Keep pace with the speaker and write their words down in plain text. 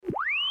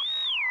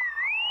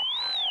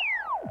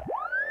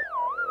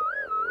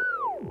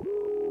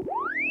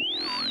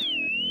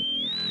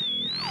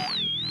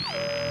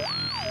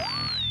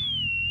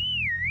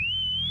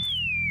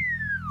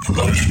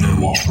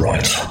what's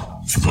right.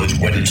 For those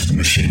wedded to the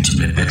machines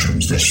in their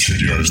bedrooms, their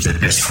studios, their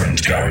best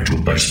friend's garage or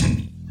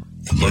basement.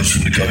 For those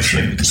who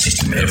negotiate with the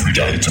system every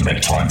day to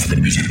make time for the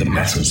music that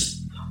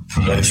matters. For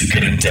those who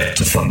get in debt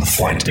to fund the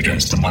fight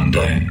against the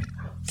mundane.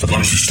 For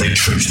those who stay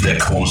true to their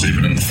cause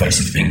even in the face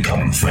of income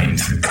and fame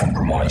through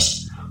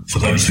compromise. For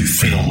those who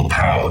feel the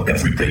power of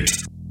every beat.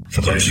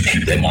 For those who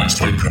keep their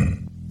minds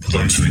open. For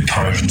those who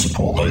encourage and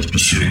support those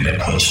pursuing their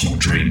personal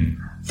dream.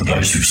 For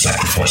those who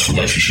sacrifice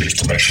relationships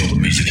to make sure the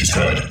music is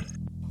heard.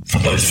 For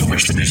those for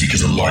which the music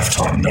is a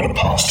lifetime, not a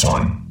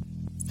pastime.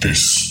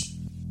 This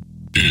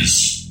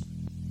is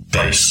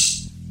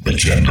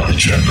BassAgenda,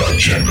 agenda.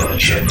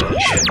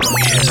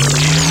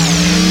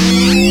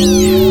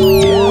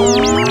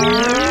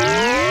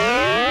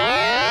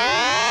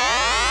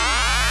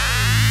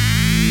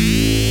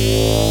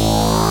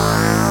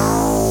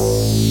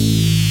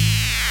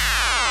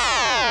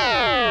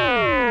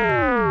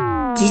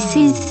 This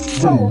is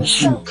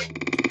Volsoc.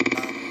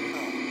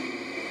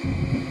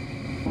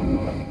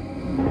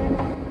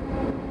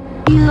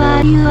 You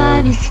are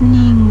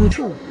listening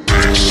to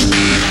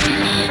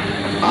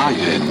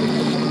BassAgenda.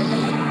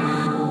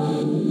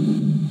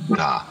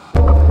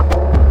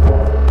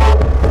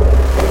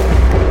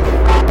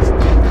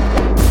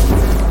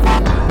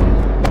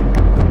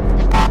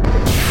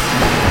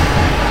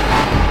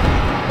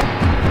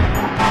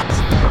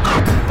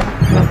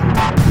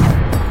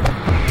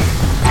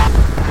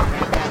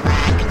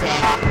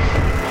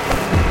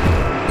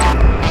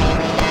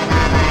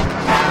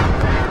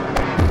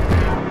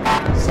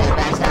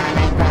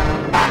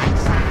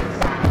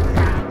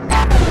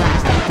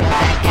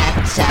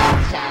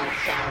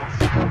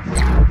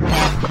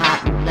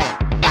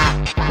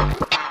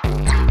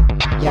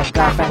 Your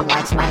girlfriend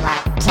likes my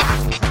laptop.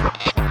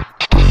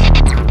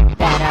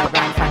 Better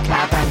run for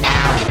cover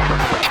now.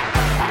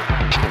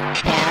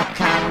 Here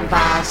come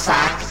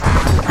Volsoc.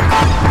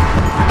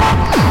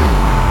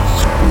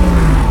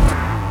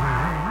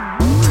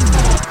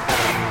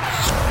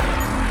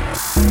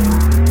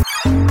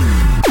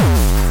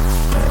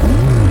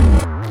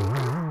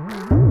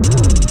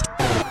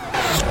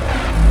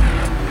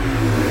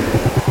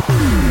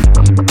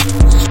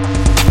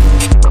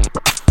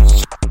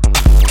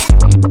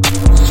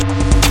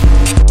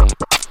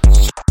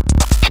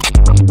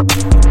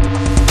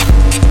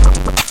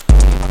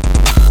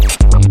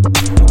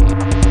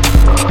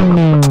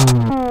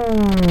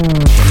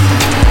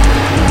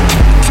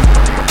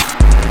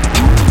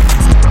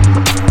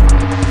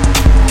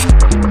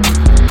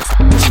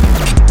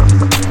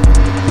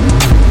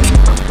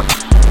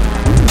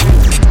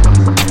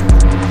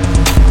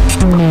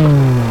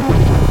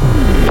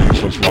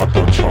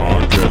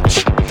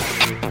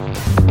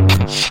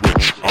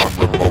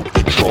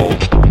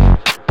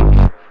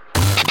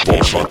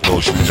 Volsoc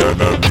knows the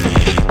enemy.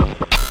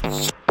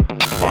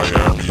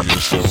 Miami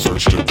is the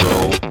first to go.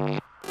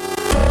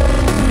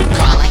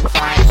 Calling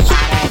for a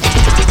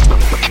Saturday.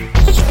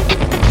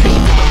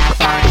 Prepare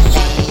for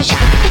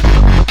invasion.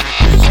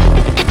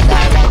 The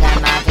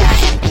rhythm of your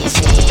NPC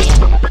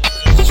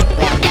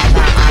will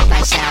never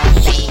offer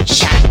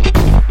salvation.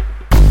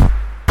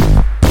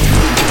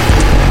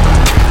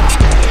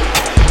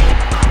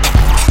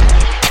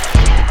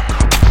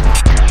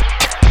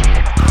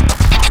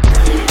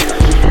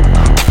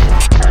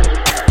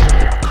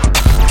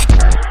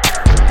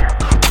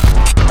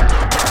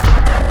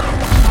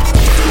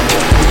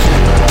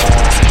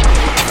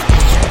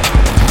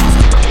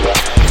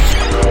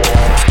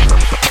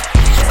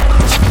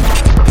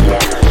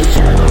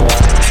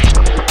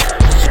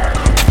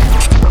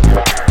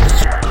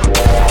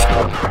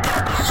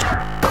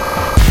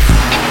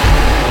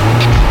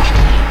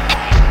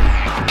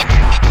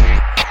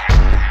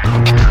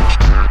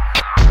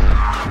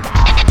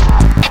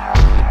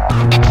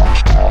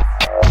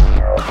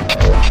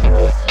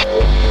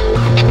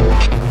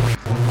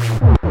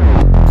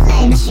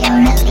 Pledge your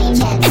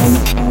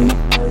allegiance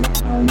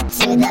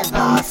to the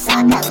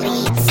Volsoc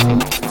elites.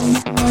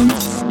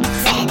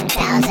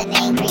 10,000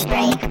 angry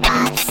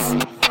breakbots.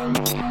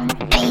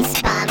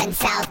 Base bomb in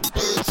South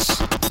Beach.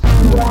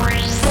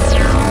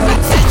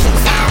 Attention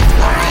South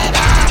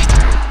Florida.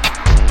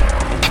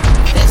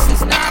 This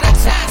is not a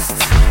test.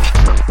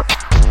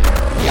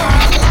 Your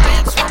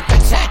alliance won't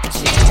protect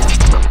you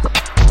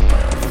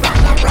from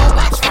the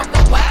robots from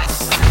the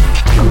west.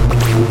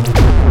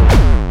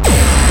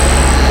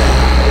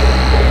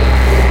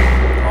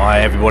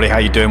 Hi everybody, how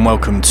you doing?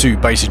 Welcome to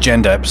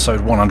BassAgenda,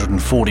 episode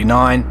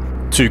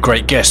 149. Two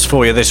great guests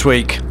for you this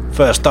week.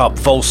 First up,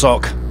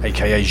 Volsoc,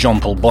 aka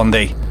Jean-Paul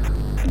Bondy,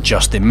 and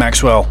Justin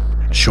Maxwell.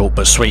 A short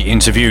but sweet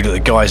interview that the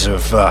guys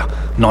have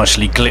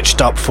nicely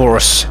glitched up for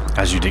us,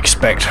 as you'd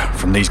expect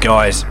from these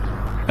guys.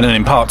 And then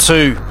in part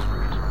two,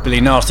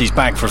 Billy Nasty's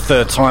back for a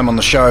third time on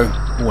the show.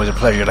 Always a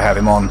pleasure to have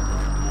him on.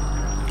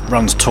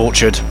 Runs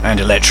Tortured and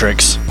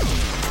Electrics,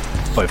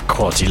 both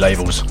quality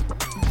labels.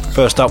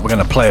 First up, we're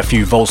going to play a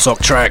few Volsoc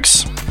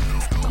tracks.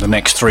 The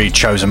next three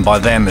chosen by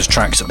them as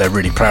tracks that they're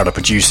really proud of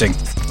producing.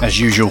 As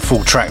usual,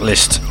 full track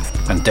list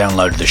and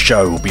download of the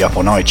show will be up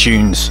on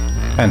iTunes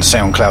and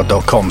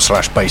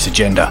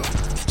soundcloud.com/BassAgenda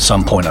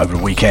some point over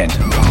the weekend.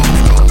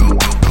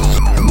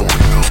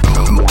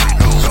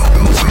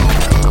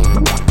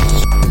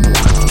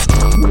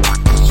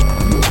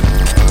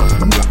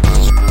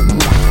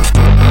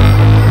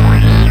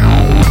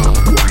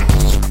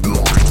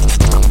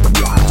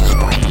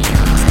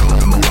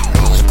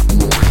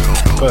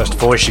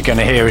 voice you're going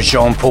to hear is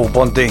Jean-Paul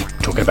Bondy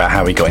talking about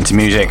how he got into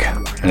music.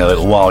 In a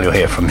little while you'll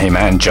hear from him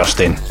and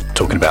Justin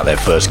talking about their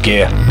first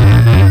gear.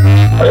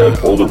 I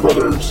had older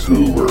brothers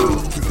who were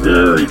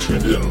very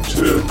tuned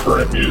into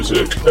current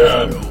music,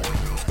 and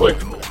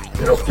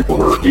people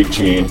who were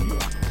 18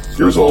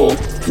 years old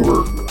who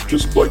were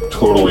just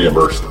totally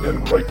immersed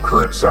in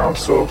current sounds.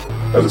 So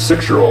as a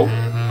 6-year-old,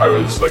 I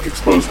was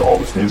exposed to all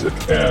this music,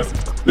 and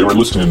they were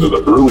listening to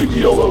the early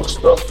ELO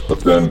stuff. But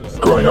then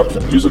growing up in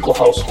a musical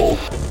household,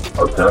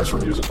 our parents were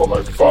musical.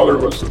 My father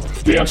was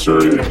a dancer,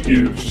 and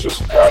he was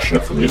just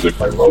passionate for music.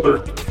 My mother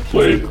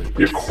played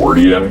the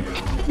accordion.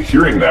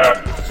 Hearing that,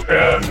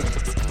 and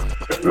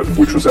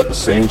which was at the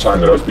same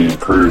time that I was being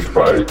encouraged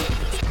by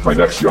my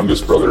next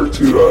youngest brother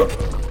to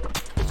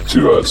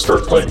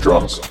start playing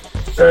drums.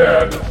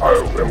 And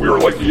we were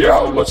like, yeah,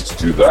 let's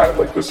do that.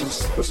 This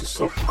is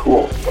so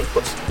cool.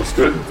 Let's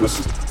do it.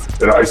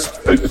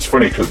 It's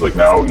funny because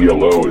now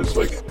ELO is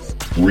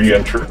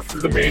re-entered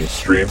the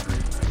mainstream,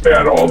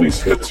 and all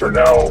these hits are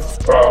now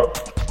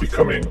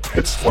becoming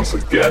hits once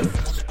again.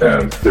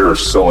 And they're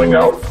selling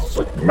out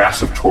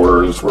massive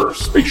tours where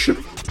Spaceship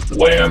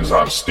lands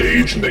on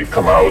stage and they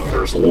come out and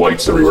there's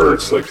lights everywhere.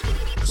 It's like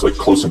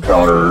Close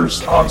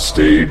Encounters on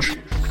stage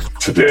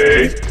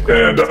today,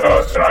 and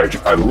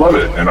I love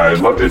it, and I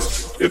love it.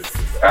 It's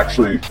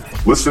actually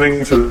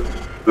listening to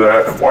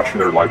that and watching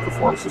their live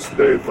performances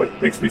today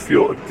makes me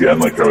feel again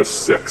like I was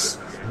 6,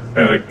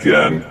 and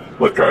again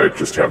like I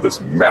just have this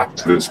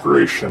massive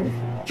inspiration,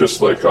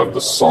 just of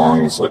the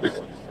songs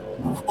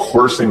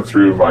coursing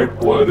through my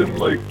blood and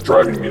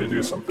driving me to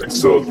do something.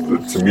 So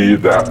to me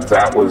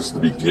that was the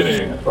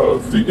beginning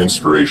of the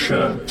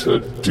inspiration to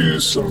do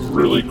some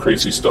really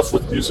crazy stuff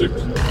with music.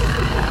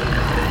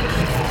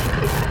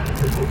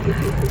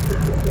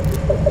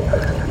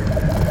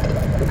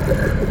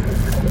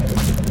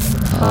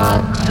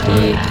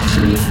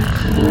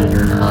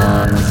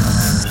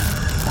 Romans.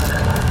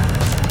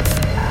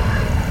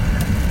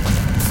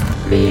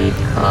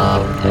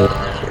 Behave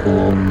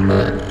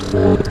kommer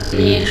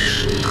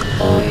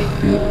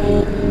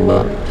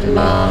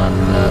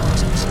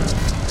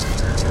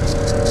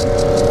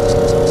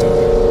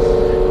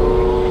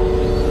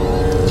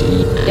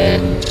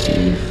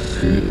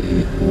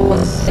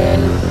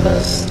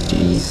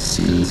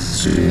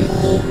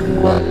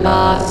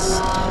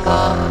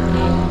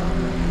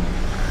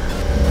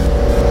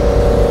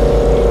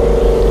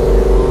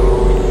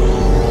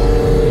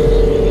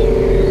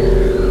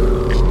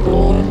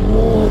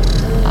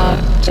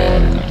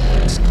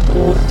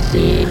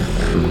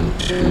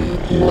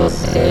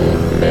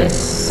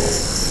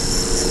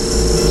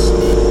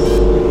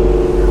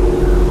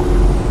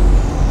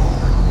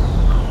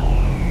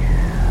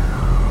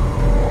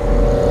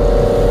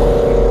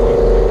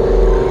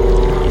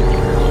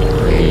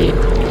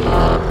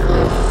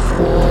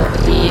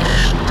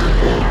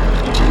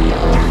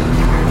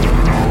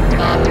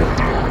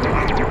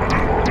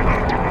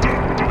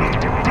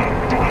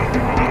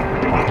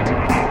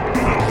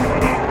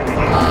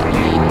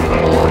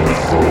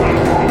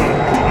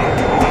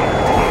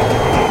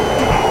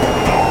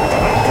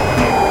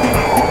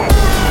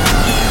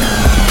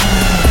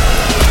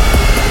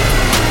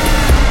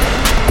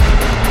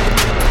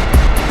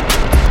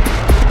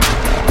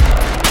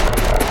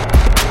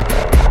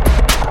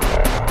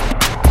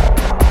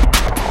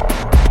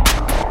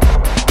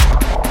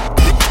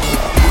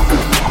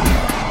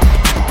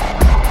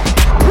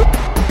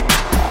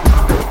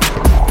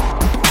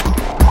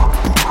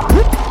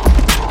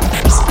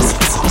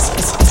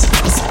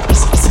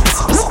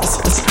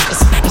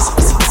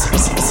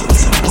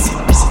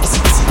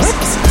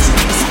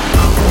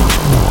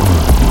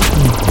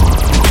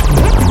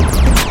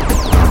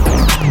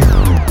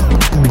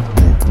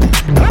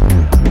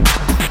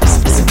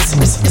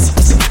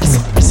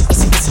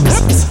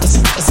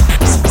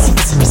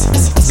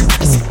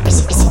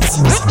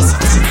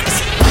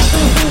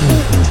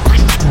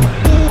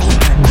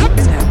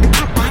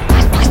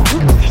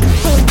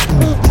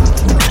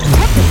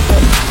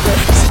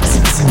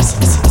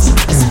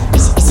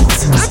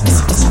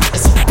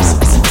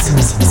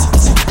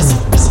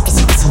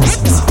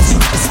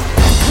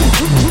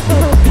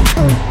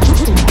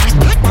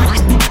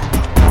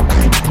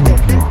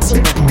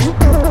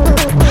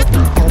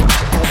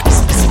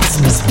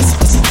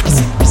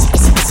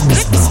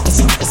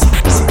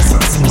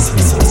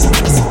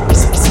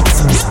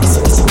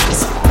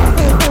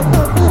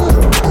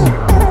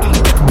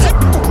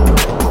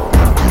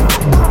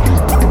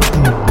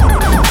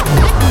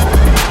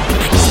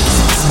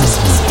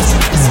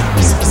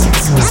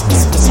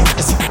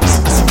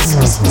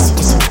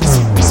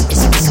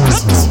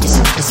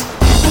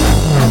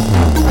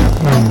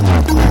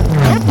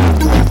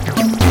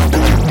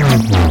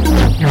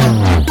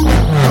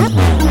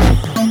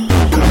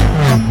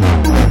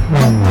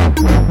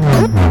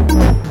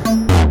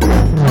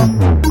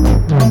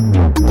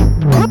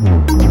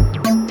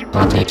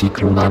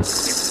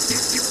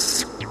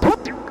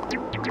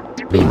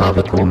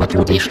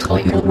to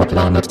destroy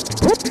urplanet.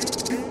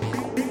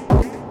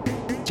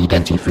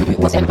 Identify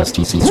yourself as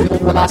TC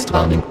last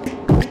warning.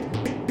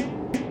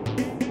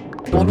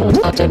 non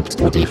attempt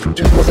to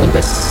defeat was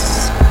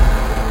invest.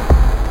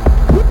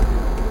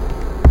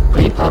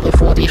 Prepare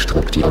for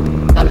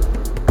destruction.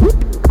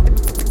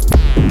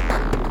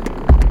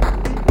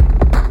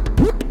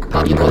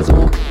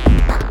 Harimoso.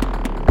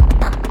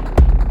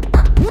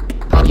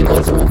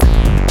 Harimoso.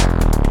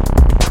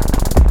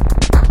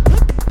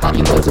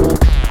 Harimoso.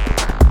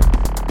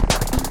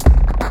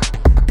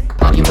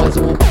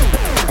 Harimoso.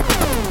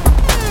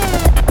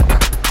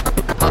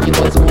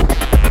 Harimoso.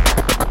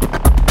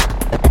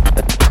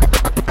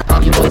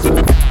 Harimoso.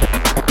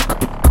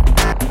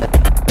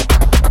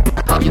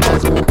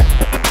 Harimoso.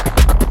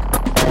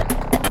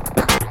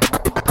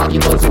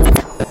 Harimoso.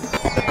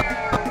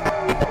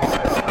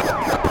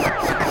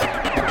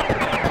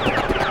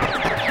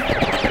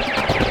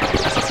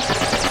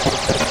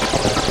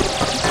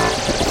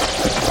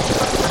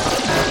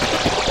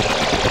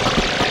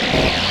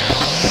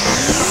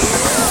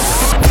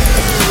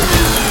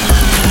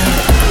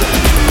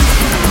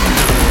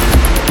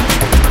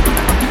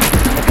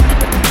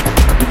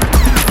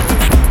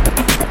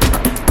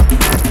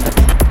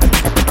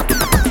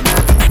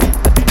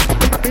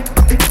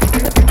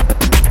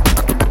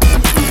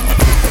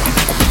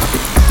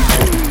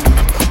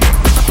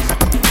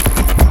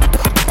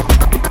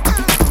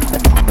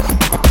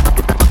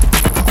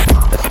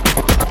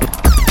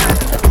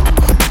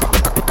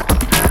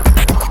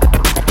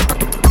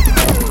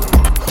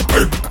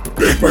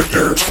 My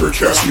parents for a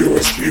Casio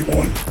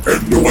SG1. I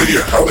have no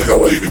idea how the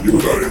hell I even knew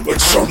about it.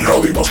 Like,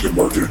 somehow they must have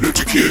marketed it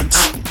to kids.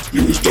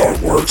 It was dog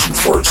barks and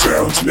fart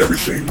sounds and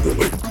everything, but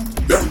like,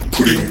 that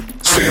putting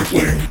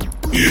sampling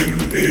in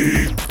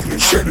a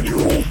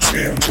 7-year-old's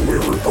hands or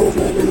whatever, however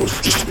old it was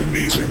just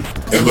amazing.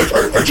 And like,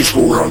 I just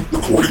go around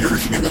recording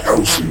everything in the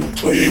house and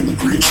playing the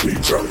green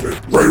screens out of it.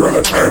 Right around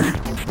that time,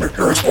 my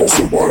parents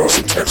also bought us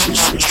a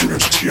Texas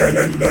Instruments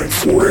TI-99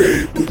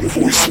 4A with the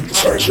voice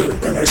synthesizer,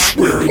 and I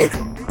swear, like,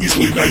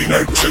 easily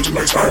 99% of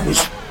my time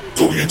was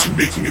going into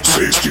making it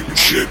say stupid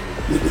shit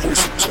with the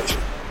voice synthesizer.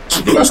 So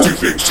those two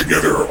things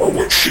together are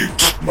what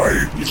shaped my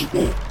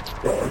musical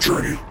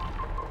journey.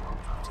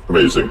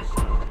 Amazing.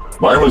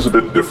 Mine was a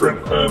bit different,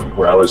 and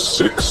when I was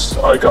 6,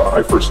 I got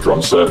my first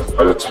drum set.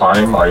 By the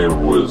time I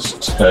was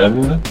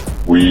 10,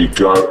 we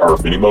got our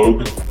Mini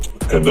Moog,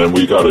 and then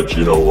we got a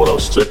Juno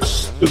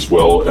 106, as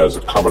well as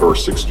a Commodore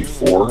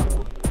 64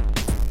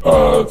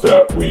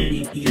 that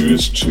we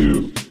used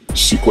to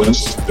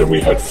sequence. Then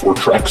we had 4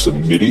 tracks of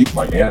MIDI.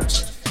 My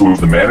aunt, who was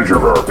the manager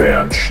of our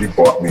band, she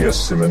bought me a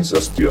Simmons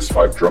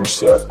SDS5 drum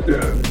set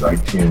in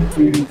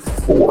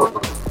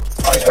 1984.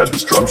 I had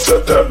this drum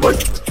set that,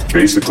 like,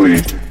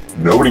 basically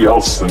nobody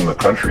else in the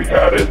country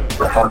had it,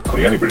 or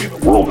hardly anybody in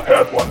the world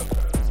had one.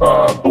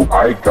 But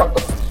I got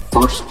the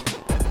first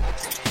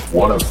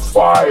one of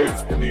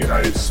 5 in the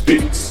United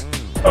States.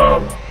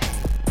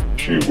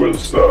 She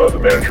was the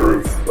manager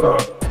of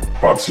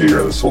Bob Seger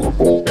and the Silver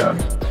Bowl Band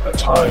at that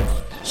time.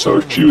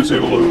 So she was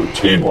able to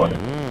obtain one.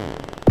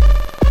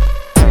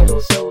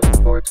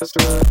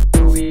 Orchestra,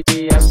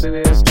 UEDS in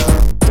his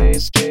drum,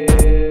 bass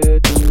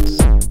kids,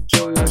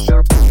 Jonah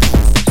Sharp,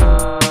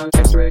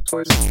 context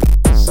records,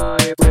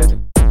 hybrid,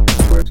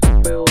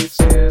 twerk, build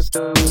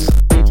systems,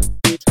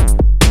 beat,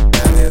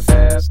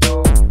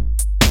 manifesto,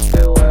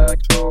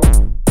 electro,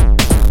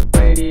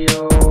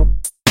 radio,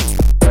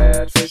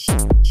 redfish,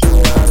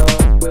 Chulada,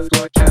 with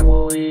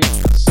guacamole,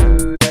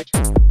 Sudek,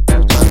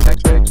 and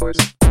contact records.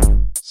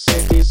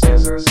 Safety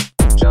scissors,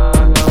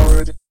 John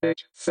Howard, Vic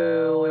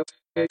Philip,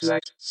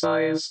 exact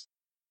size,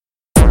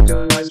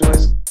 organized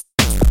noise,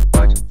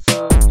 what the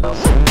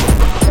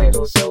house,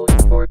 Fatal Soul,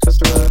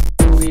 Orchestra,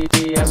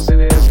 UEDS in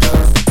his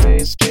drum,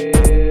 bass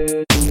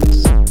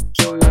kids,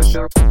 Jonah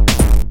Sharp,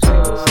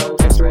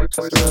 context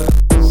records,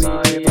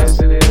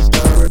 UEDS in his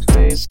drum,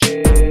 bass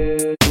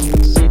kids,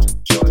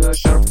 Jonah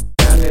Sharp,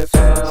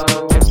 manifest,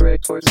 context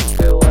records,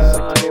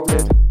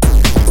 hybrid,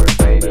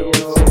 twerk radio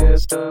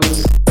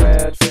systems,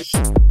 redfish,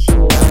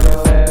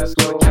 manifest,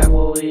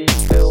 guacamole,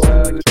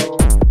 electro,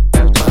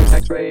 and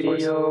contact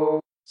radio,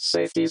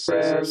 safety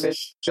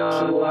redfish,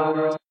 John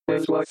Laura,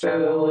 with what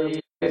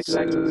family,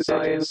 exact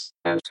science,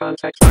 and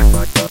contact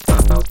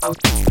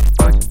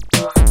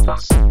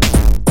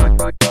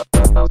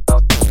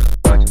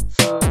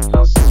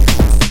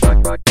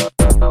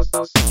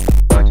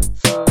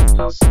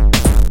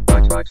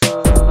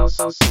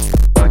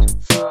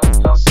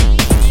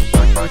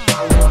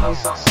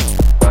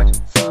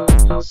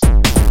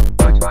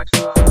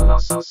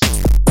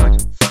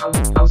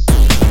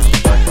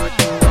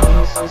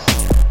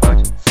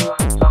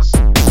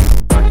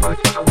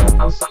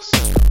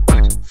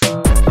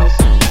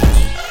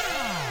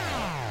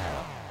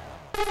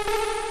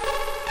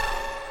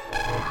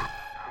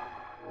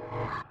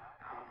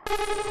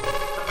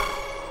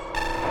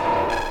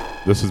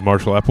This is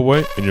Marshall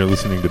Applewhite, and you're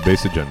listening to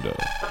BassAgenda.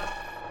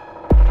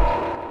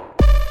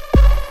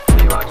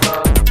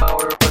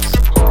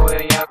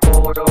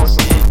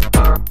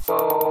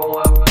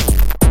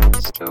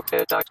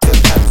 Stupid active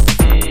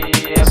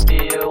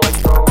BSD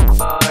electro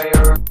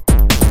fire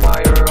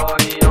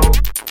audio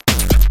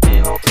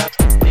Cat,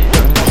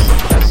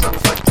 some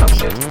fucked up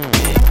shit,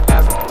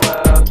 have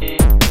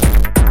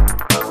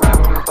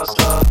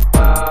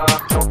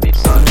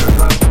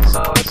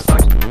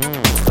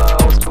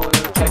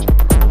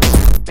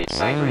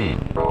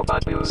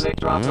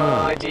from the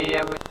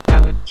IDM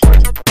and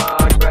joint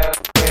by red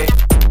ray.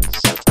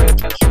 Set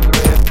attention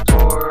grid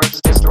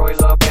towards destroy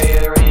the Bay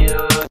Area.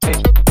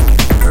 Take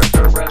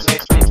Herter Ramsey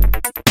Street.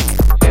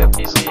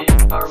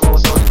 FPC are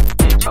Volsoc.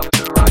 He come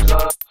to rock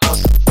the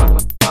house from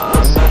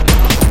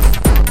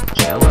BassAgenda.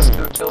 Jealous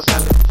noodles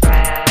and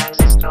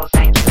friends. No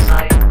thank you,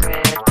 side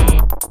grid B.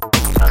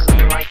 Cause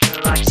we like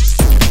to like.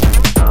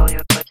 So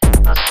you put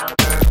a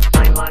stumper.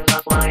 I'm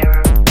a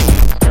liar.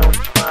 Don't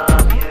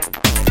love you.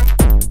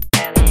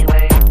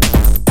 Anyway.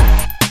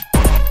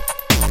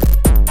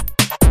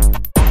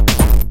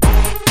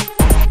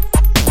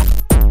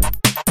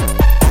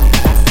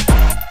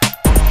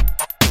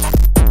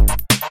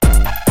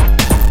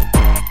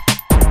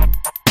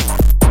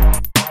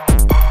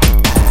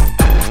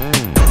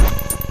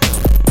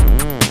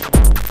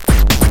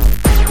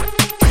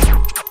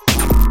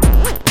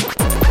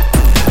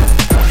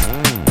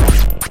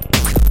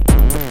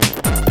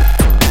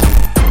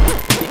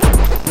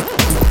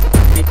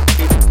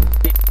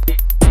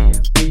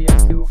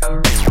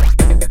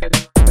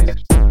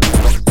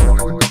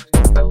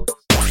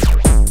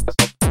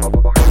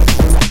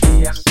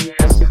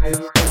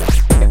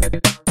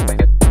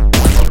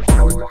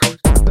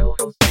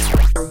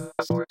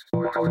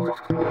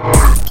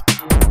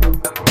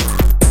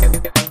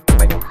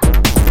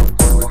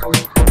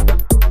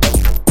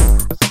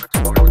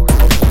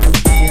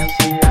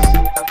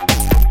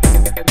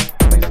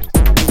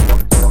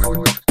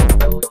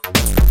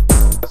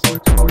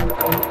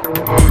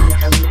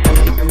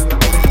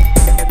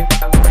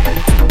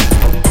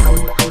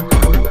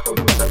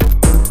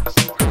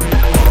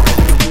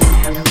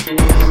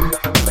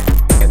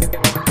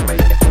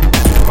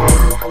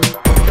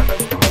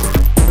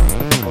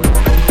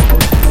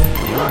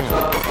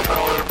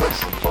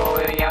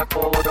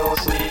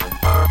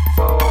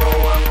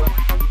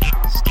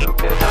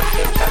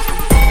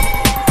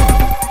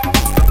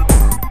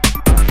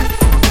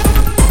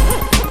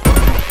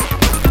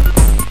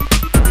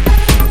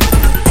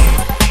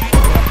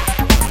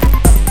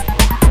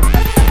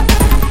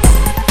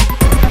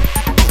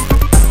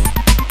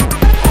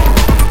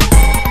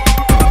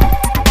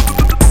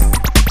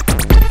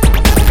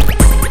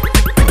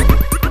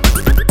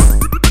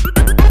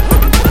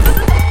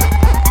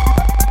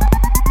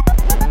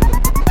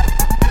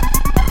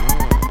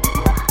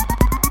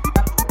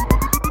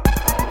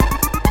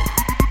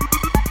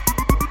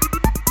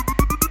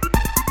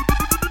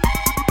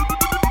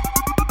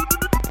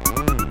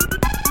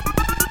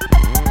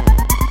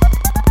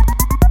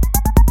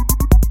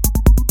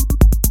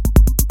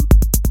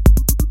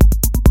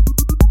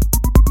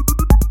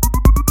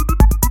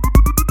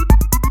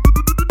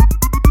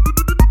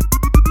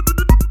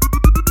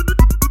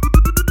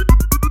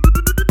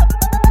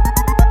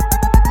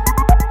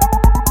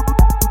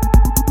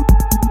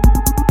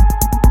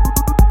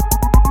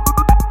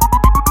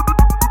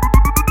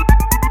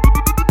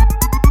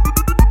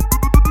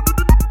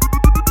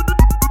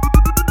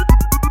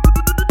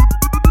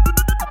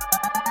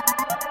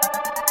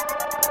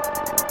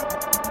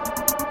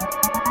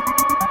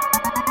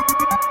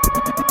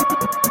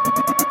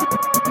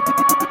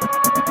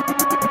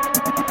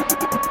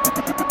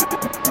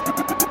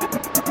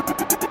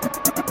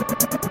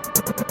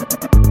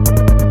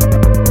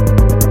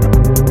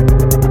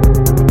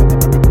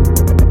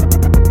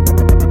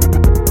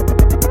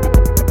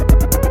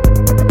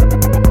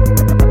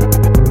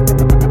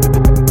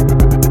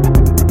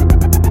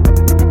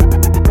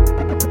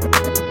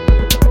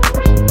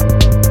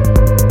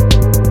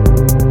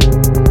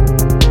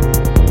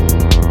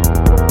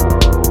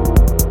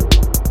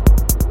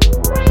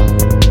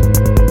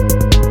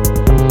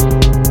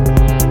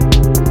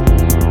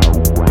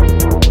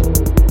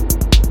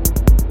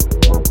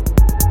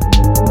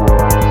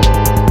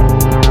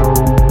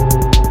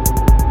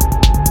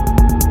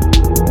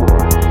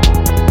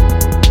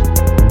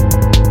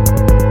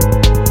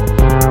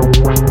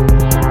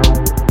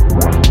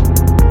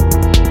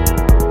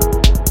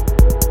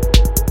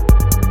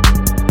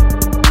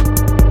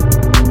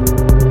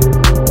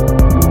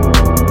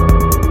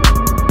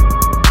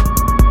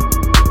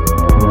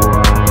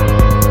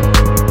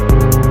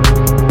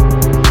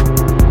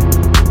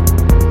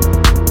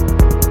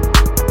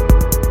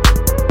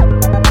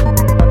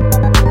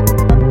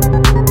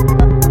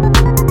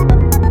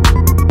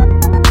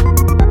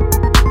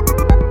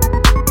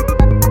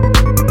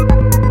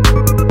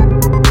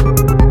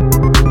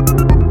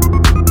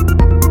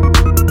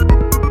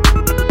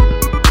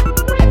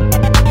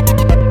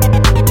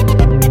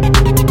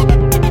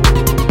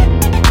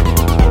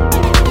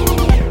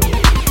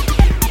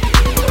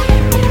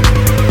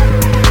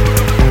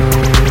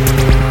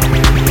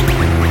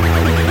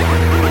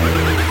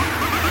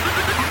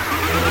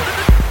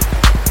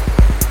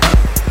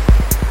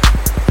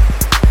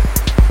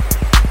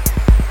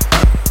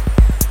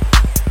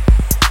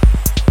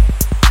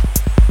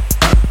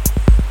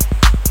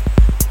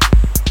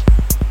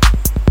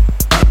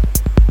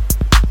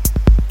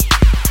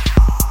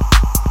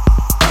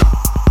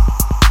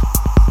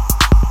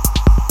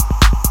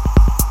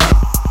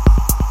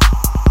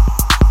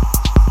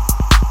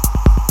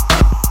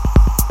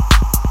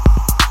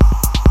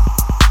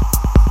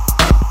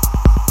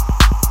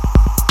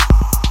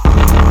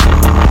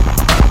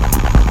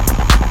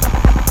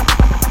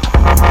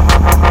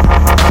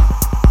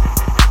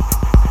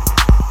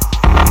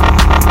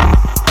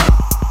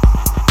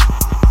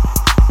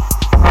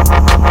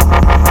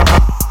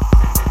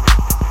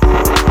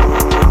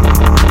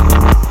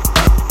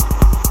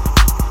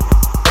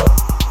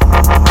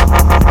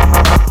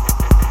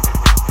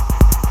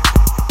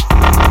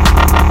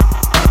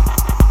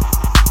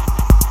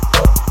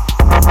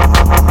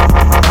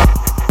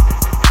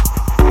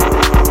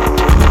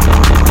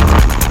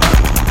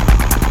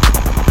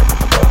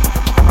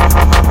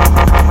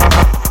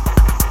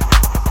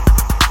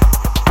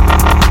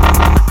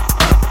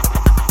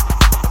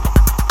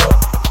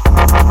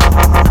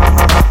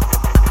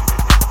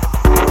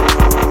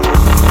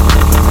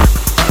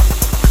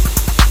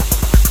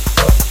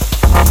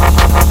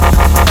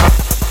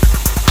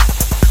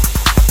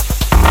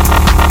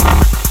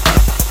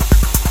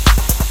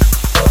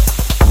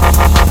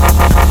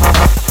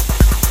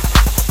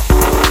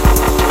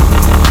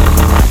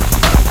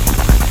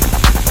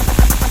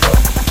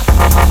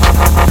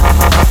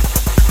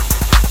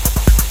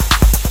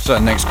 So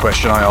the next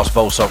question I asked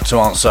Volsoc to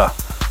answer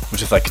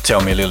was if they could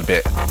tell me a little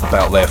bit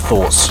about their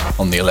thoughts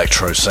on the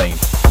electro scene.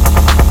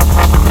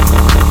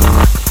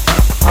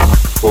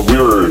 Well,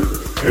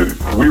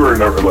 we were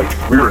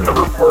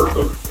never part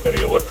of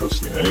any electro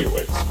scene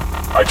anyways.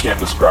 I can't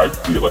describe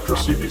the electro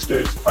scene these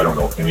days. I don't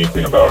know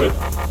anything about it.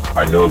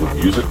 I know the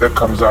music that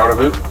comes out of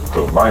it,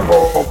 so my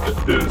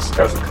involvement is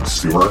as a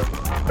consumer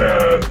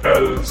and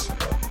as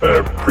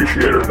an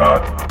appreciator,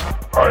 not,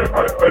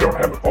 I don't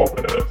have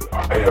involvement in it.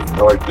 I have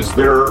no idea. Is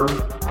there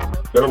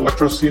an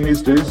electro scene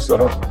these days? I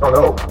don't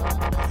know.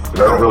 And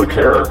I don't really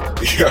care.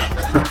 Yeah.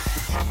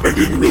 I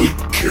didn't really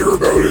care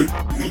about it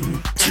in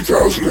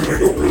 2000, and I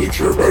don't really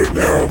care about it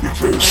now,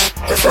 because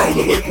I found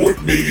that like what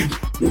made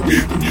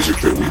the music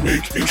that we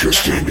make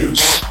interesting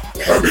is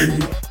having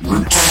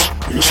roots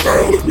in a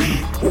style that we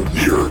hold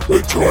dear,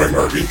 but drawing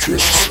our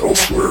interests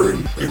elsewhere,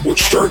 and what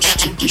starts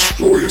to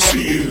destroy a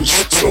scene is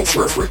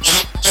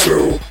self-reference.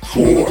 So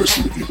cool, I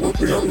see that people are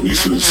putting out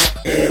releases,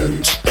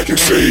 and I can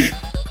say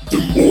the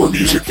more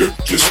music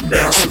that just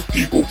massive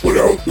people put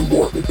out,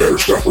 the better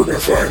stuff we're gonna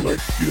find. Like,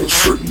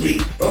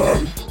 certainly,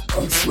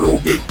 I'm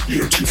thrilled that,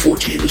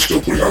 214 is still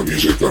putting out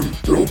music. I'm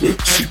thrilled that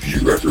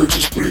CPU Records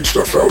is putting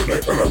stuff out,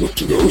 and I look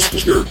to those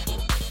because they're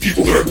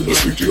people that I've been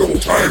listening to the whole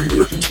time that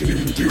are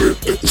continuing to do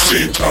it. At the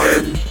same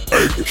time,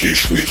 I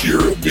occasionally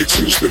hear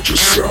mixes that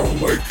just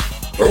sound like,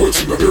 oh,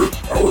 it's another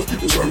hour of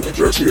people sounding like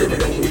Drexia, and I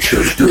don't really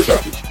care to hear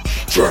that.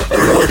 So I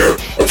don't know,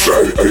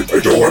 I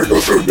don't want to go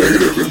so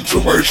negative, and so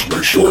my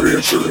short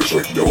answer is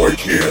like, no, I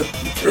can't,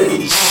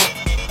 because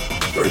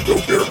I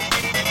don't care.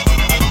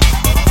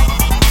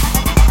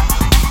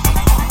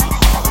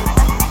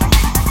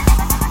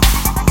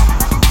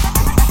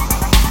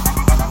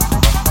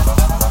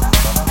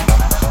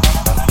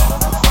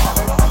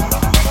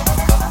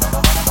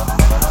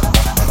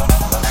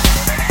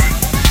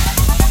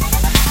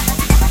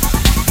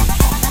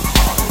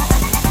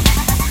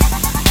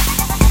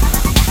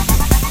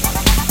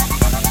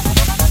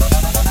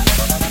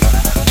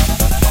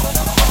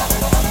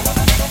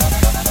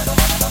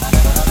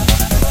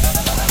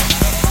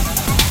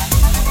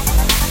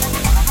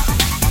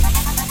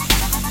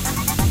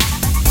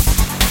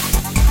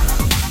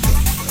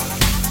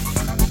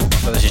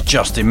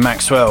 Justin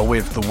Maxwell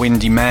with The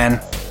Windy Man,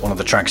 one of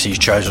the tracks he's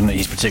chosen that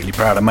he's particularly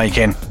proud of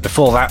making.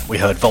 Before that, we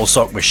heard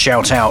Volsoc with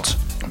Shout Out.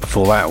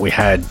 Before that, we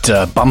had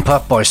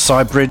Bumper by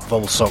Cybrid,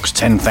 Volsoc's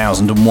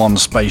 10,001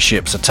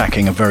 Spaceships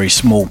Attacking a Very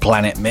Small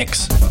Planet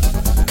mix.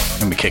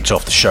 And we kicked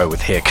off the show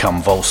with Here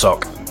Come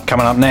Volsoc.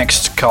 Coming up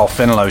next, Carl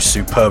Fenlow's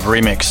superb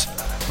remix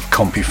of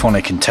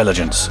Compuphonic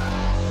Intelligence.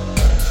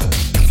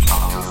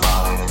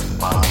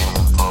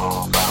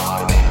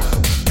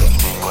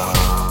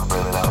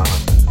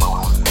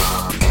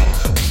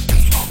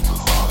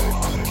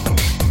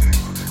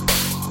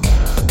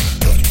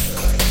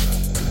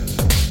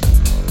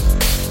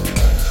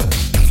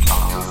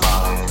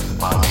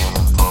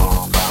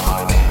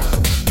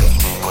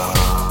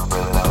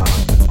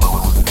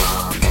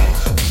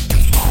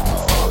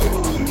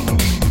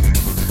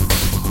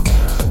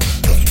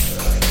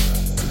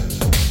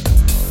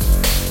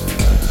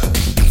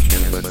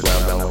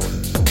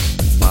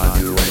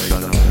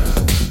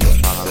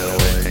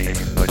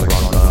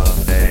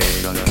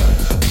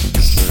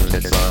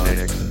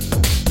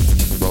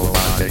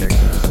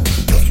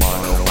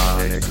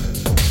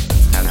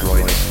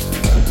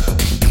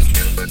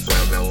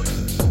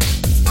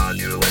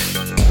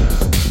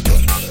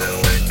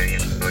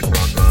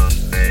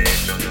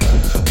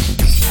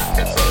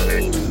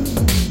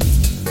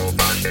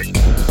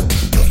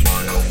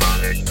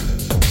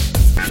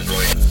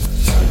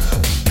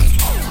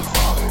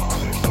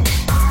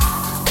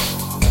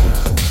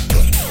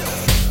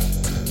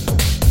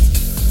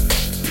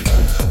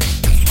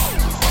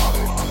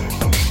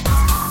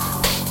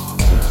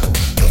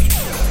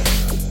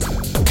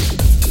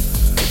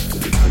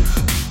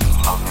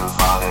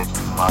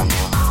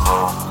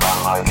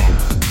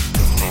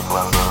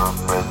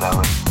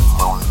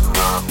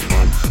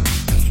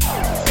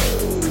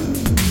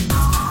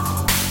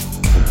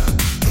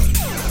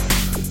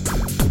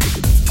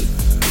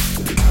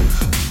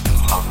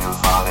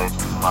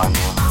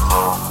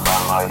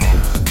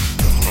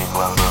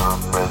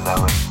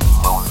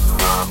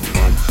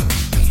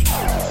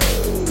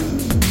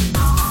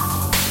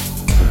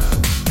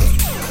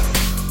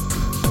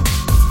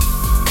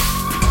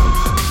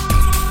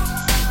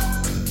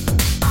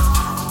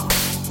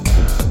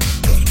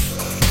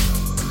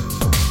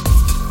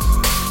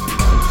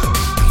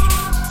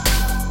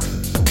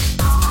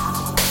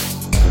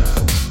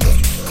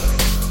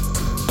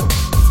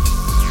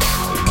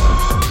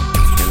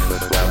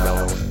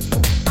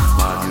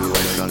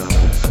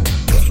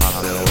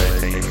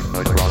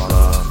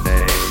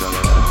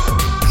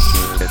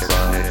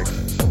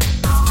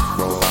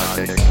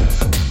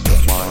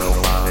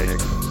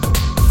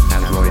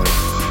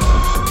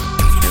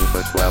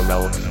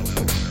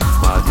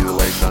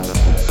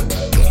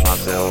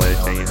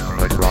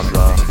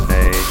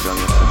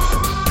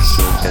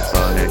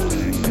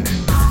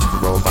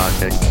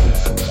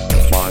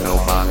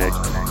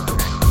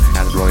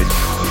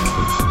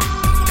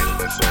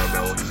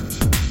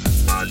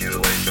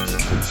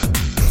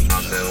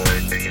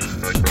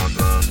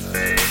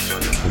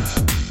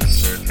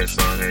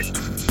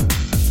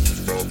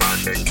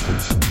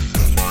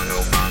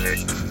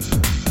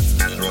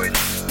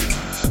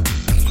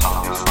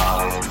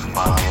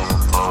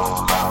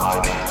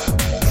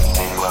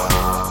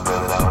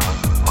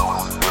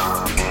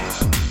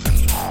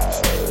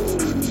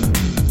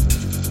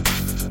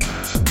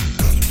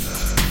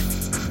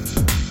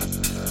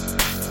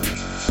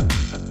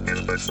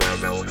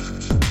 complex level.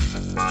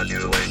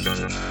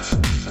 Modulation,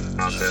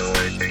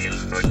 oscillating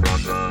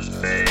across the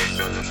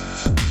station.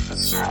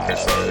 Circuit,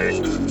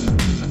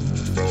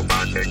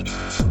 robotic,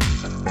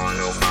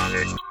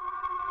 monophonic,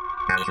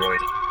 android.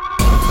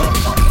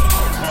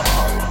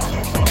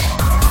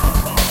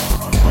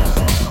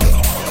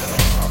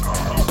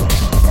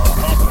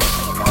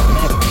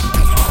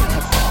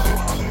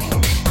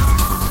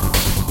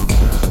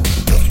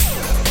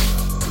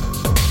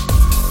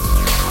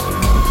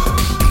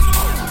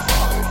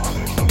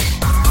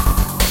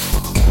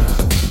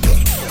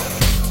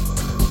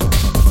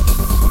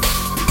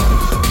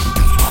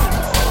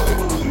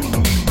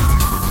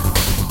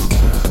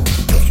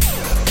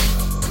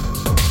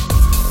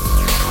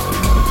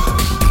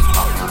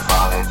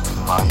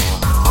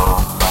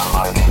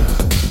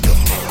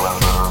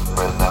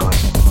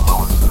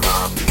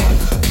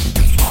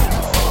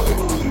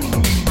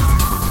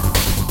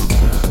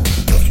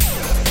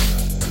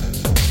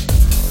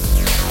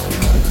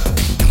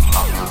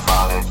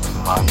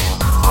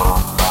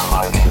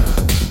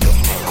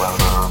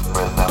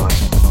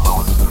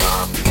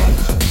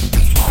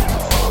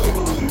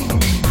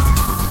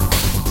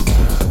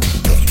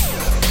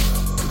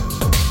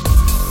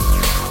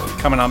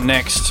 Coming up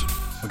next,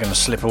 we're going to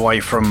slip away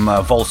from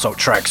Volsoc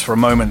tracks for a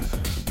moment,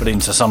 but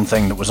into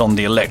something that was on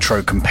the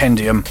Electro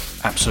Compendium.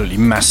 Absolutely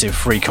massive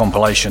free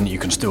compilation that you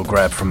can still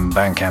grab from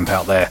Bandcamp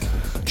out there.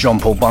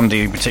 Jean-Paul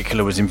Bundy in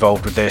particular was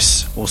involved with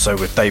this, also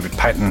with David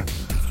Patton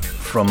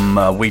from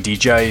We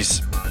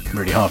DJs.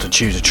 Really hard to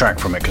choose a track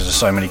from it because there's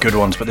so many good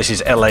ones, but this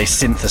is LA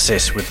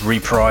Synthesis with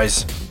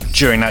Reprise.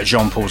 During that,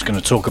 Jean-Paul's going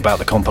to talk about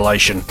the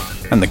compilation,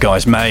 and the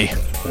guys may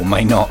or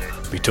may not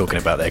be talking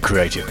about their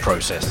creative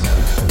process.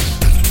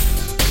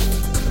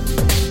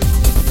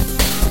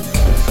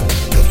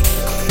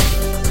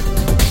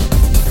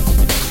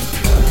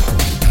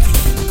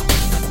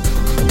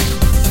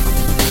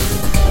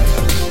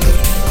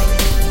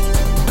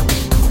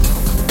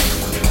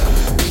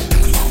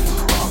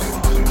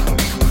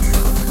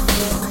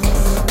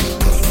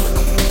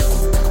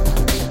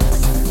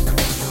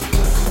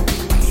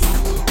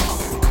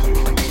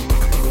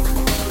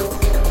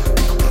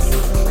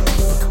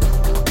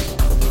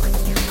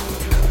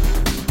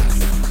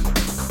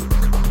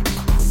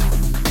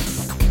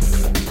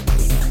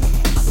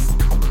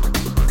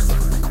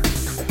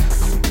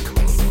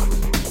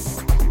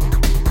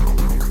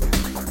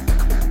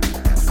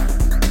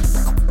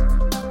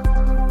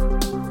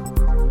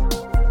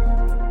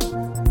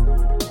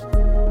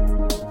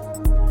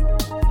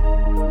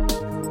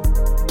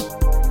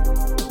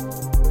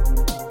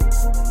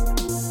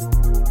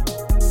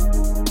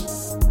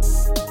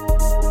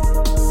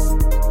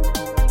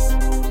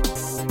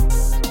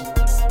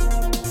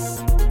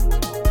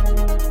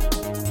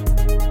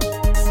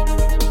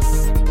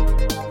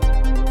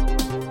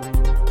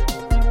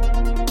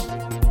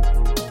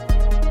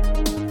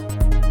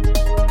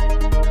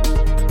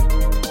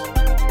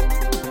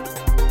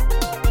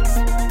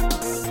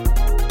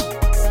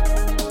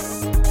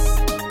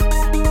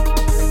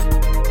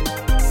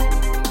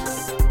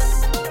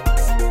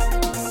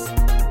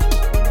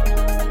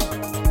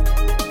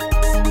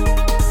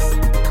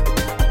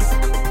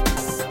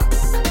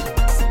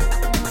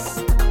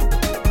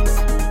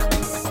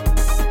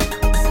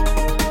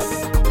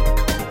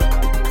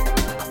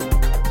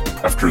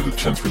 After the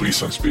 10th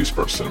release on Space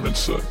Bar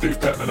Sentiments,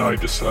 Dave Patton and I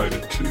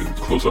decided to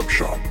close up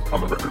shop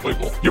on the record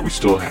label. Yet we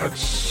still had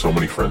so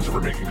many friends that were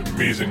making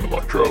amazing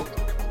electro.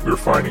 We were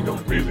finding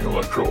amazing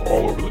electro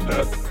all over the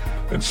net.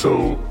 And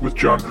so with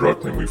John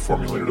Druckmann, we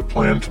formulated a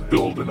plan to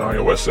build an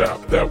iOS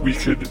app that we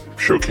could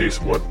showcase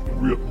what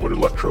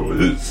electro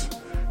is.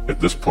 At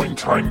this point in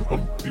time,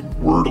 the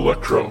word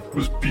electro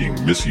was being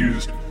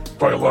misused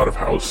by a lot of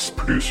house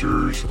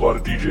producers, a lot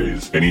of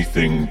DJs.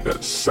 Anything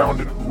that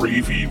sounded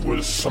ravey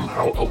was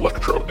somehow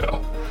electro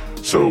now.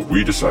 So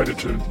we decided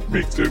to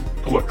make the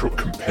Electro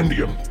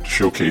Compendium to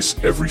showcase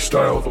every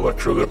style of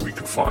electro that we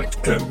could find.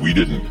 And we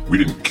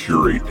didn't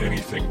curate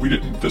anything.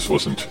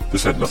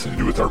 This had nothing to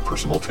do with our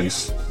personal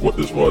tastes. What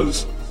this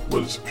was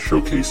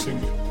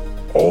showcasing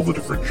all the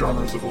different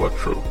genres of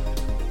electro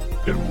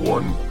in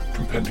one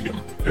compendium.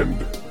 And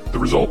the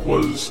result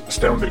was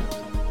astounding.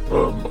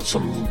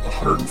 Some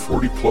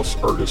 140 plus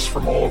artists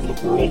from all over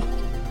the world,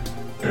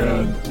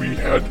 and we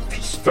had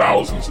just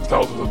thousands and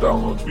thousands of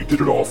downloads. We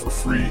did it all for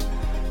free,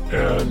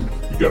 and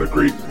we got a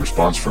great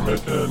response from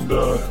it, and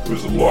it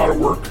was a lot of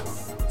work,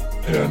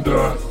 and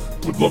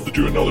would love to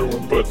do another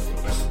one, but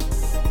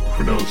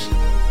who knows.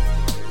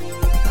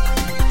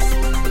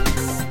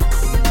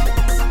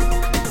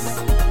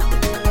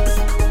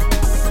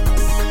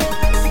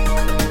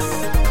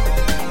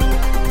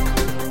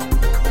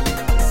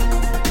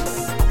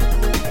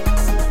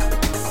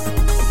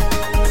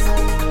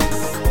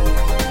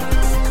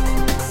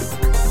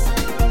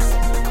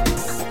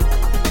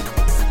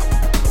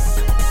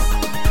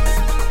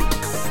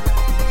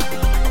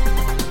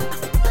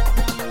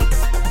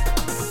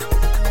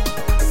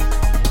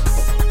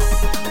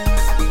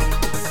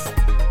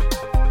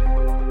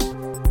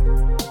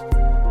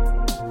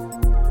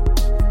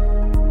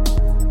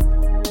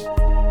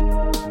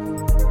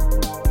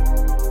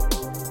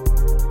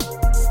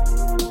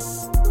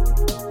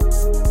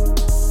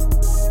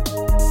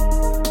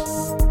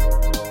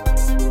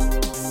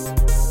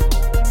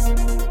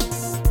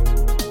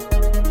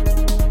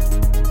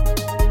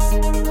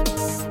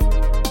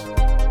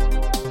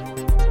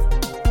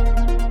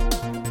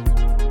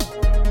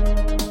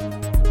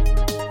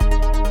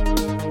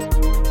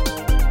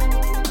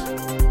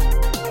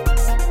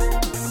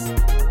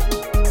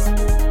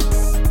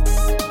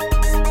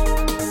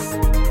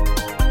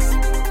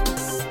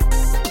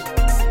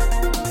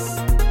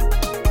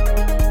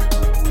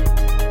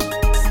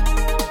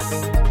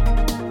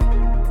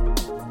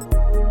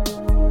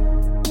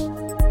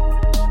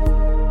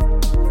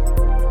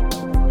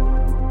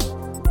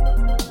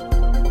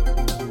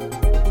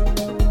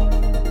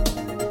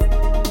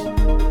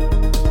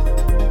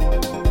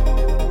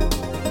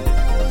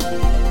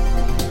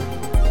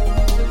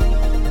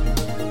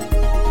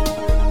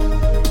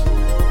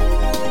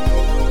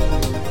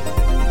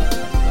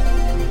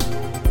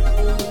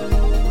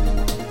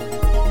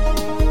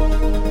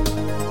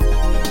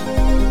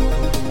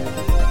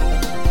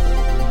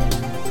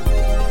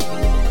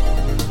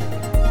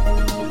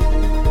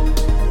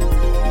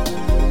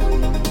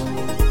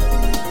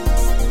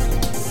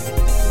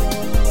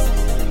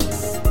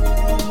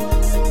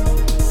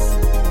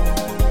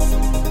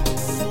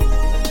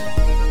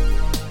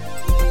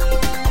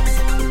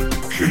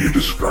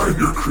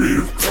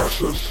 creative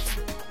process.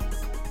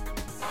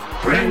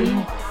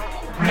 Brain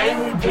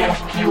death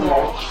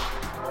cures.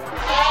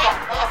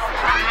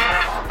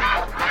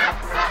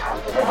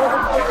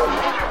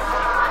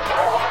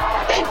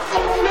 It's a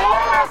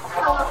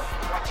miracle!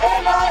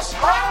 Tell us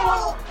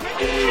how,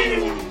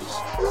 please!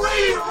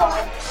 We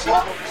want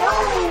some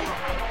food!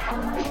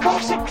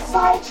 Because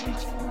excited.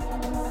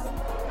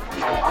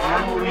 The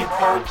hungry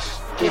folks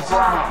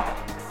desire.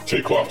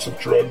 Take lots of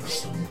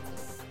drugs. And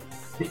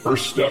the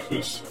first step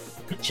is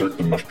insert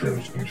the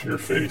mushrooms into your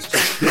face.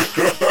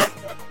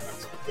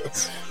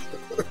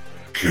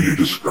 Can you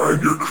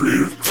describe your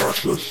creative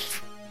process?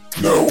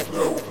 No.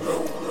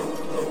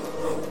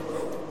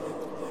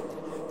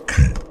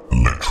 Keep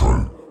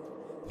electro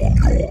on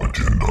your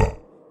agenda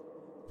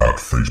at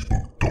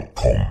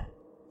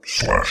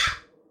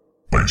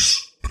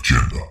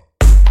facebook.com/BassAgenda.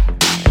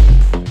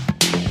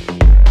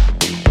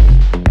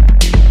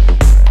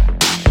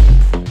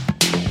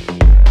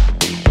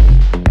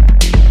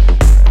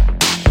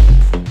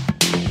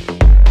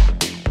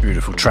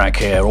 Beautiful track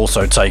here,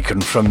 also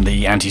taken from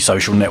the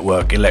Antisocial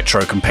Network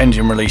Electro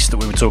Compendium release that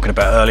we were talking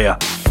about earlier.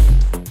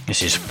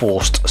 This is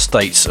Forced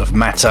States of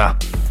Matter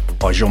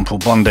by Jean-Paul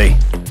Bondy.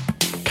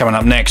 Coming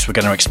up next, we're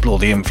going to explore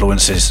the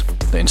influences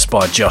that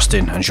inspired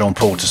Justin and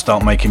Jean-Paul to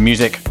start making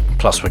music.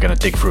 Plus, we're going to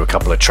dig through a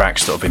couple of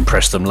tracks that have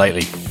impressed them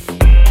lately.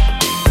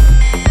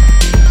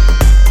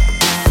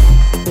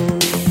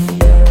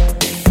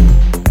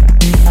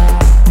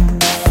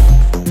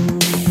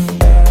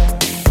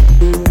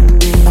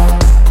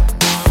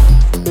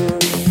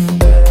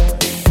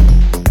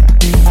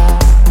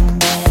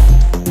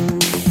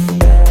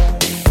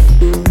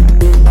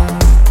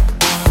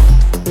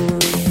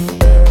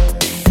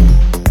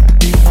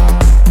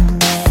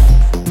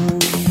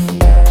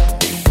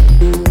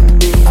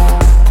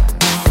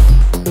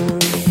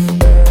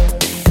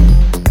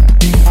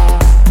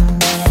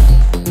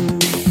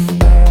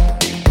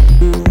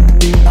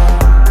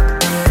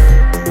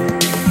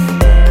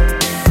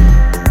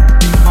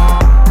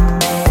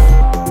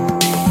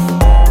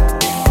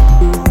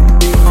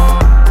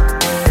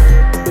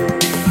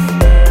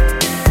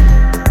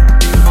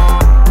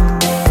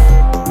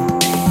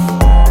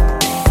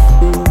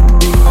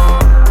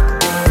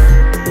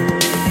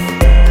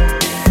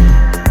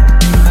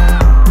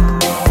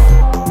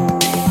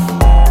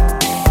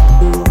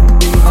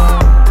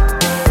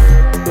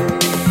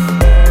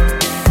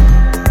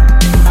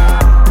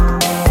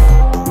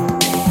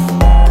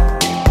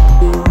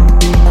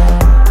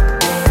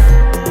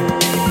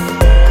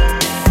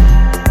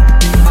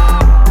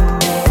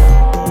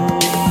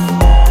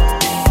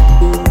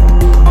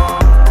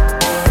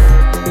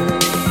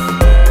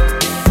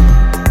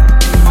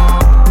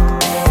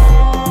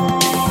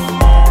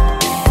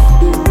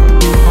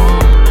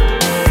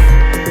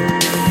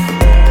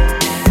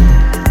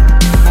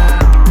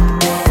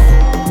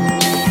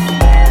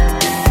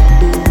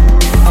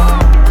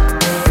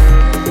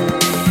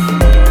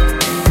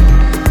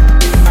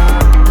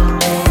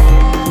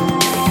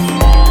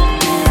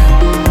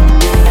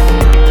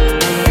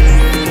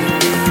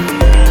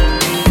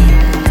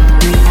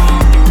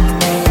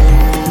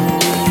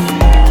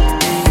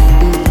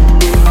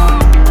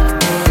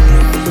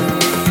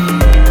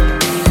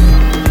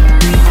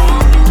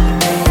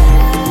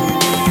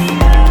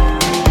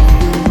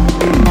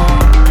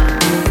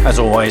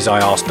 I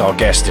asked our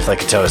guest if they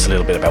could tell us a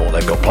little bit about what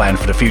they've got planned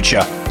for the future.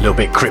 A little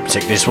bit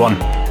cryptic, this one,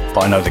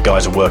 but I know the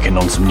guys are working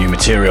on some new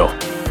material,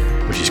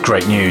 which is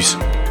great news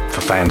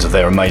for fans of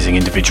their amazing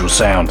individual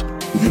sound.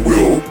 We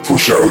will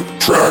push out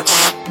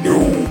tracks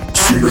no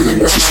sooner than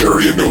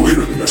necessary and no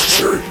later than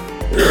necessary.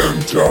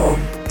 And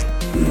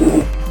we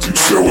will do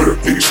so at a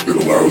pace that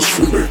allows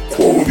for the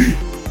quality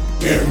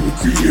and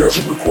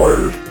enthusiasm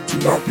required to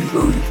not be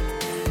hurried.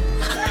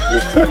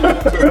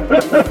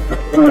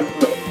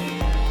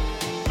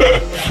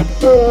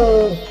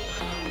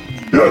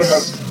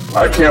 Yes,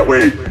 I can't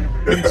wait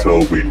until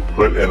we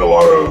put in a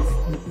lot of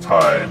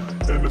time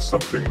into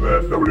something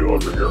that nobody will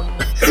ever hear.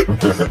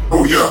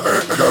 Oh yeah,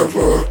 I have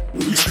a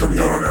release coming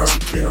out on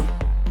Acid Camp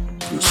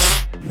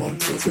this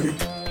month, I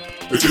think.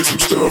 I did some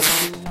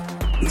stuff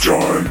with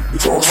John.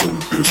 It's awesome.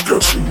 It's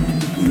got some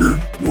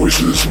weird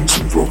noises and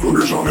some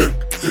vocoders on it,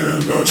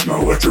 and it's not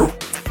electro.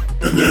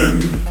 And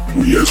then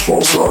we as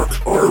Volsoc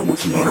are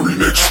working on a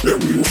remix that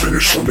we will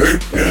finish someday,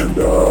 and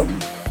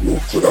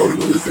we'll put out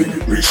another thing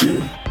pretty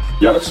soon.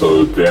 Yeah,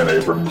 so Dan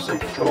Abrams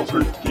and Control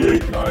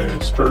 38 and I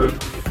started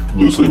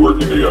loosely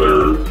working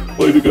together,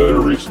 played together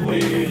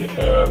recently,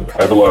 and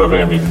I have a lot of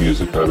ambient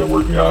music that I've been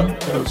working on,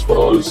 as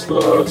well as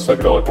the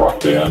psychedelic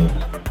rock band,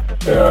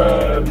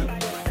 and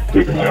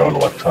doing my own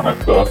electronic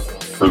stuff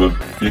for the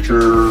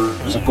future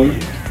musically.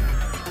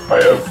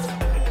 I have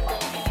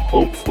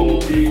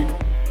hopefully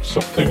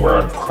something where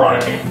I'm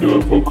crying to a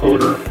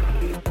vocoder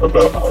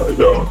about how I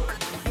don't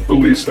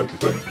release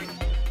anything.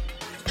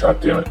 God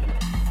damn it.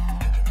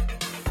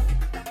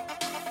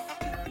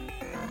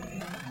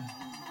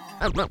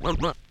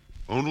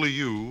 Only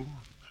you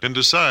can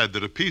decide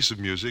that a piece of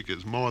music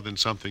is more than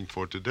something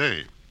for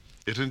today.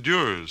 It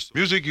endures.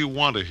 Music you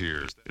want to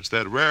hear. It's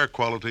that rare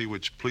quality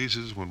which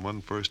pleases when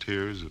one first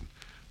hears and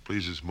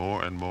pleases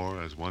more and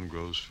more as one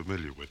grows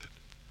familiar with it.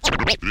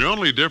 The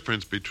only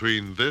difference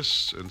between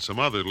this and some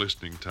other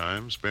listening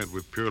time spent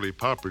with purely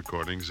pop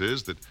recordings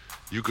is that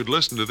you could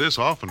listen to this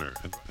oftener.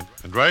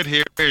 And right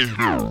here,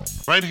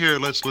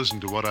 let's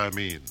listen to what I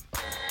mean.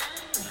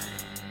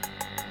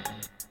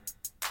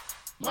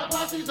 My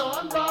posse's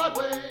on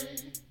Broadway.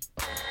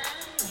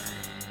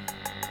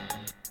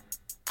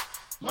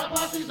 My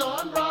posse's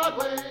on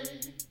Broadway.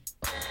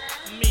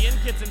 Me and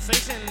Kid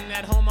Sensation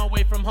at home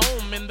away from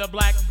home in the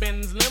black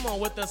Benz limo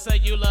with a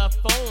cellular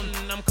phone.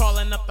 I'm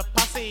calling up the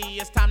posse,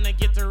 it's time to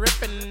get to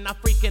ripping. I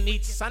freaking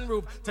each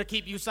sunroof to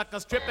keep you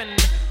suckers tripping.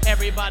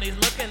 Everybody's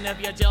looking, if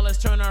you're jealous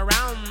turn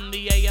around.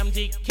 The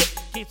AMG kick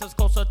keeps us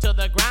closer to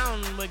the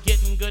ground. We're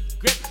getting good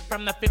grip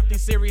from the 50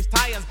 series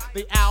tires.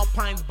 The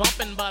Alpine's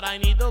bumping, but I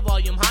need the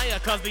volume higher,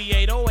 cause the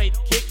 808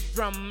 kick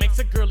drum makes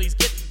the girlies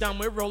get dumb.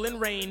 We're rolling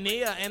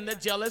Rainier and the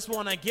jealous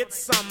wanna get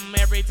some.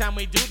 Every time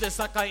we do this,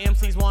 sucker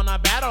MCs wanna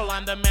battle.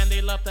 I'm the man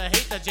they love to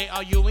hate, the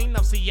J.R. Ewing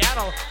of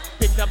Seattle.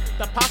 Picked up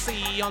the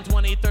posse on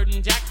 23rd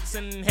and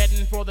Jackson,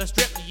 heading for the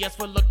strip. Yes,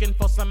 we're looking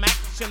for some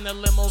action. The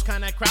limo's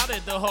kinda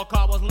crowded, the whole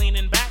car was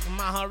leaning back.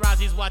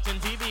 Maharaji's watching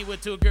TV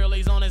with two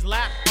girlies on his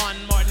lap. On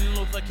Martin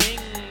Luther King,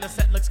 the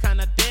set looks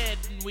kinda dead.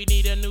 We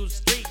need a new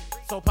street,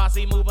 so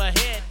posse move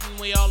ahead.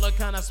 We all look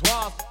kinda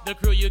suave, the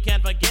crew you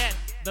can't forget.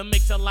 The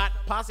Mix-a-Lot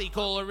posse,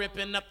 Cole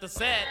ripping up the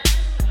set.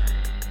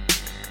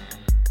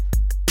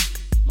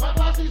 My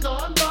posse's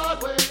on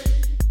Broadway.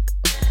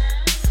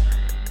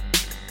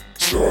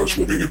 So I was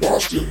living in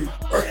Boston.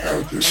 I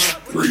had this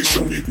gray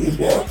Sony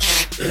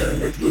boombox,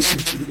 and I'd listen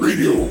to the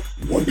radio.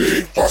 One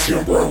day, Posse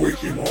on Broadway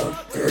came on,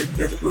 and I'd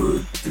never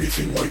heard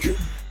anything like it.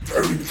 I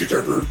don't even think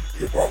I heard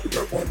hip-hop at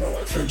that point in my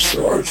life, and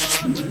so I was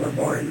just losing my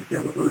mind.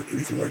 I'd never heard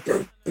anything like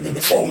that. And then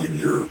the following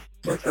year,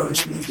 my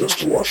parents moved us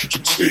to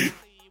Washington State.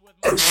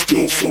 I was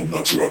still so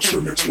nuts about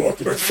Sir Mix-a-Lot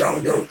that I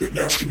found out that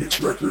Nasty Mix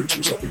Records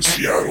was up in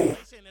Seattle,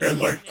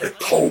 and I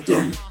called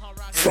them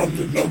from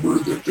the number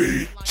that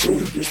they, so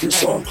there's this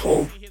song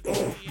called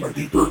My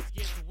Beeper,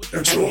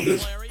 and so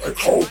I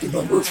called the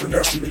number for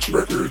Nasty Mix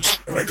Records,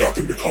 and I got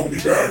them to call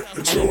me back,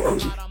 and so I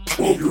was a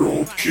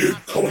 12-year-old kid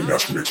calling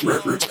Nasty Mix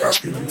Records,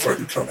 asking them if I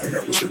could come hang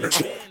out with Sir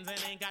Mix-a-Lot.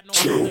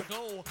 So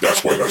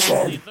that's why that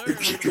song in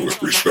particular is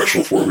pretty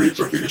special for me,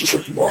 because I think it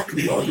just locked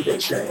me onto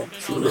that sound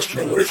for the rest of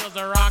my life.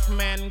 The rock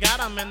man got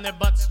them and their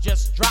butts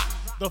just dropped.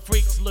 The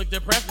freaks look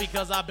depressed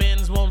because our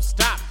Benz won't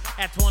stop.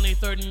 At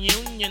 23rd and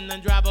Union, the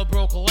driver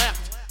broke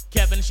left.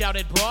 Kevin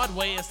shouted,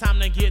 Broadway, it's time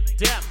to get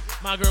deaf.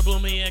 My girl blew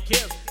me a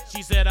kiss,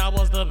 she said I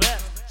was the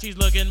best. She's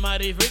looking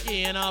mighty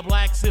freaky in a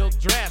black silk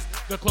dress.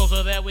 The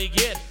closer that we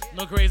get,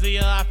 the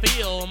crazier I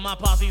feel. My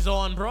posse's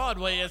on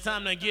Broadway, it's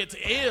time to get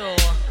ill.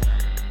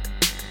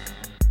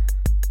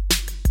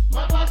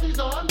 My posse's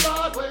on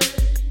Broadway.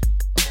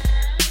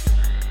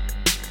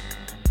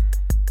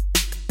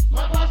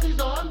 My posse's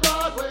on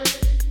Broadway.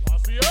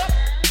 Posse up!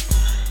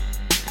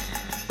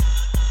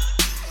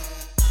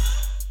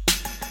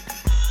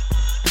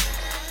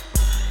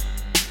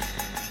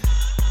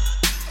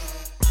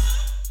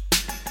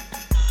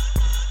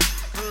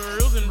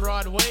 Cruising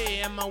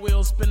Broadway and my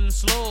wheels spinning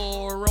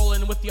slow.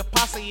 Rolling with your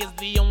posse is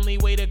the only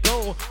way to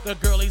go. The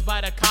girlies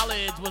by the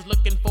college was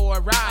looking for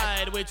a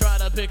ride. We tried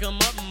to pick them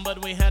up,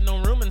 but we had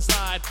no room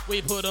inside.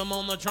 We put them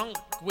on the trunk,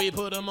 we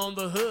put them on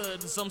the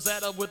hood. Some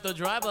sat up with the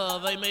driver,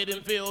 they made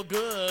him feel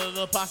good.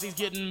 The posse's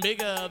getting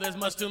bigger, there's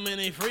much too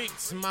many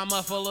freaks. My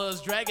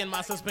muffler's dragging,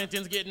 my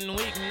suspension's getting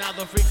weak. Now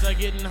the freaks are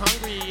getting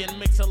hungry and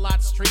Mix-a-Lot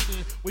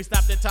streeting. We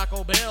stopped at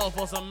Taco Bell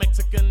for some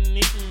Mexican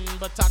eating,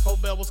 but Taco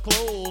Bell was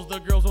closed, the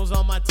girls was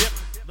on my tip.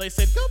 They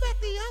said, go back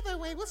the other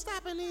way, we'll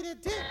stop and eat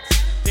at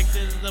Dick's. Dick's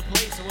is the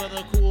place where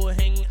the cool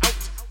hang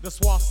out. The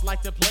swafts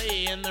like to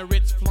play and the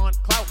rich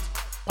flaunt clout.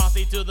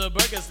 Posse to the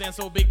burger stand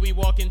so big we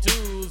walk in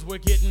twos. We're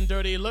getting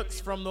dirty looks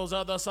from those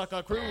other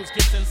sucker crews.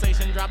 Kid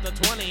Sensation dropped a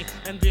 20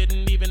 and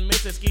didn't even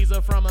miss it.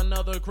 Skeezer from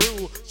another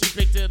crew, she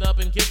picked it up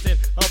and kissed it.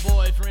 Her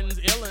boyfriend's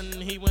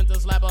illin', he went to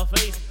slap her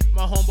face.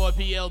 My homeboy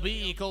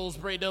PLB cold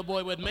sprayed the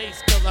boy with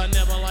mace. Cause I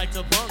never liked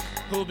a punk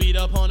who beat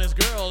up on his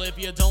girl. If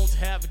you don't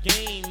have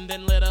game,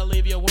 then let her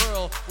leave your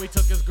world. We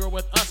took his girl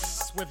with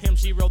us, with him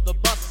she rode the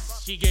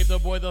bus. She gave the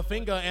boy the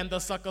finger and the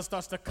sucker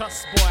starts to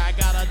cuss. Boy, I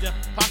got a deaf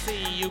posse,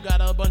 you got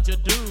a bunch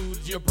of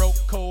dudes. You're broke,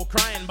 cold,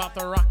 crying about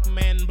the rock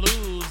man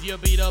blues. You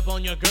beat up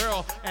on your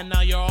girl and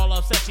now you're all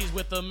upset. She's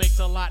with the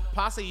Mix-a-Lot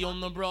posse on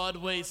the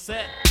Broadway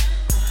set.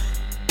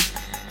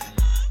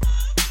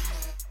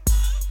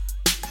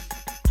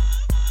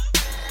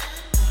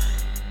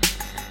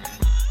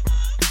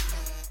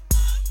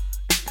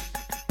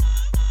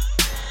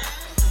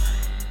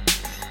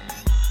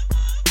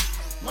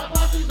 My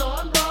posse's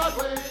on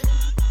Broadway.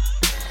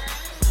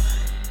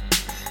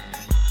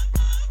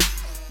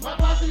 My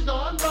posse's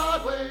on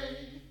Broadway.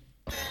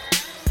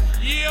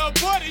 Yeah,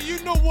 buddy, you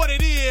know what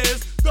it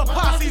is. The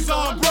posse's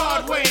on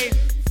Broadway.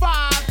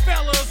 5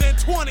 fellas and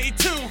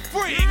 22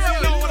 freaks. You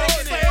know what I'm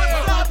saying?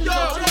 What's up,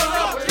 y'all?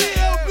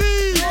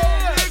 PLB.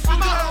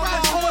 I'm out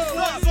riding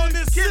horse on this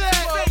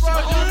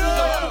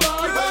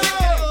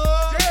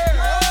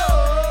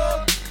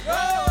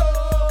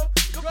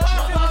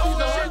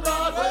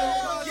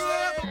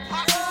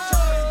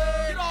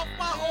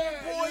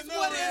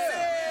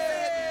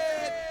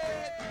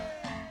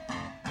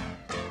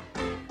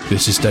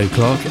This is Dave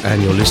Clark,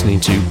 and you're listening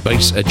to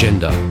Bass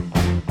Agenda.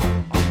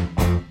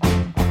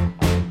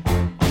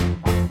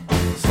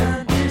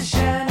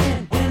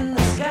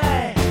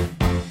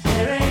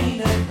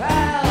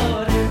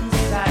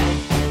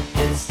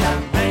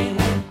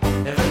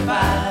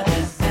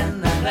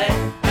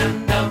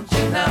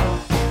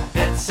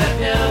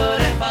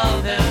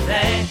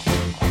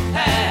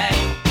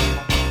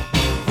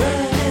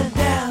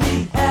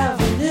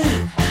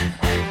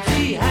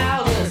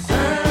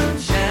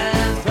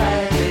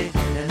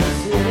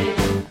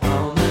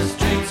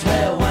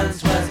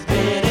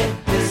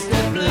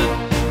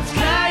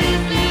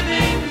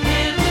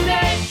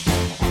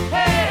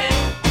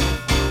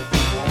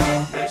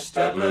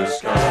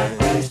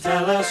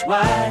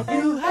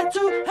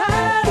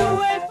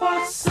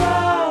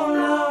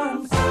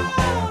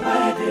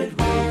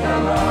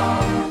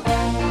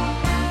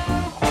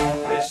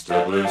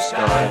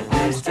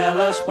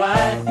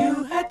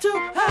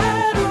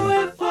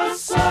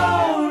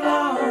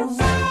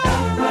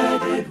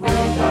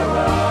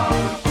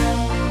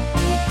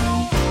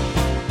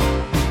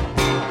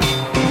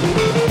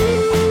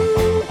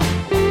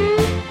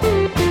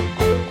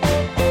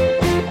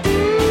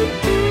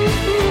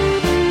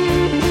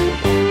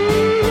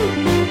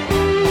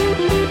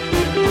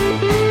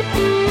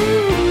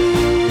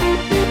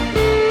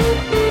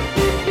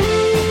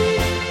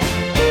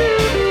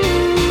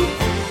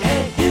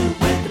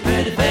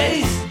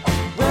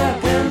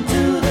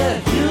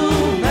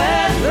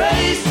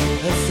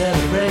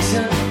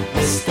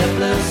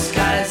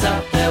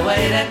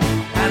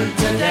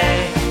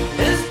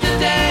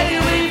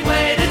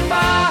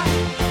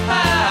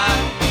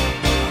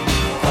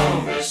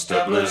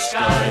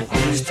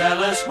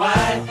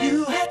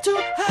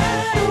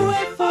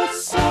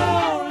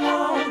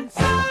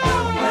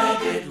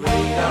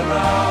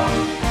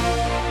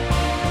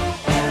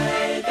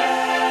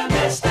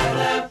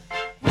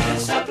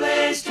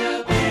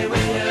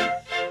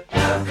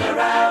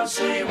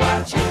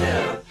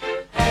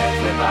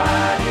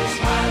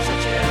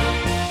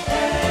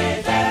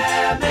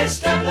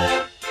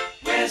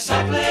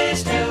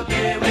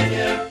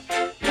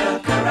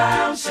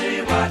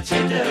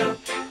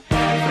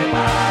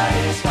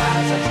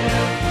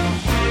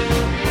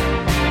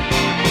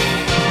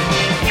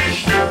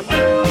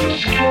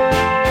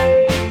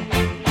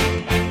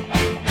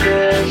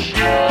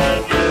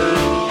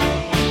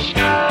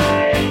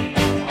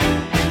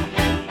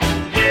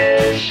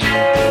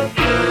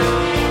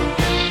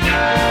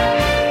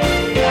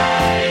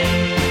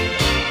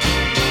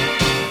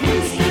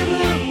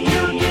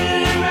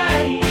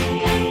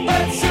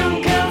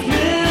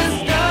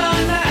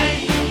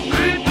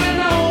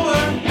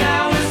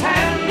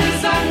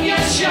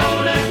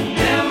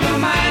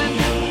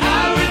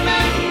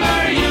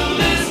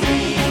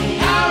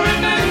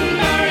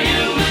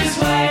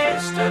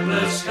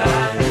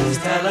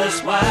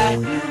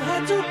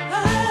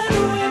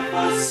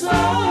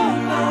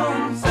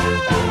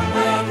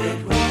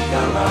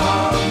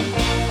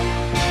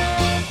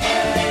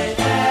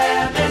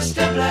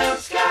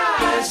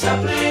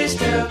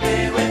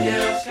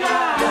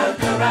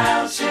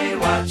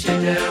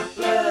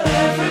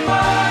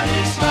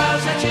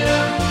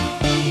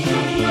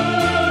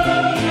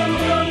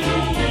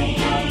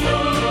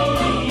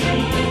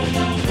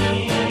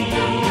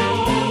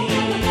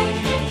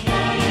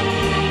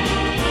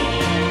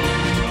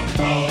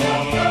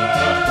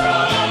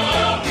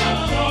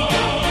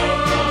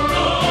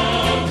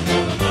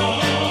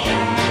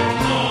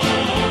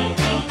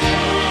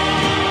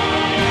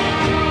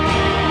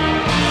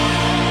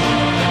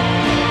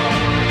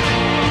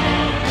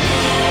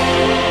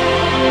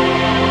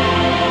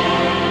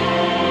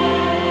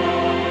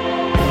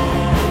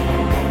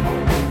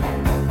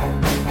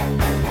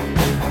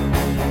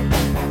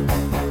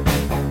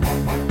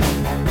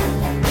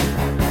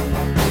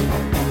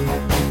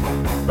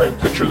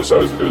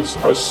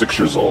 I was 6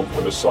 years old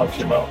when this song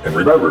came out. And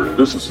remember,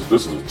 this is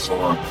a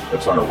song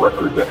that's on a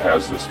record that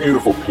has this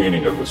beautiful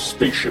painting of a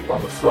spaceship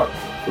on the front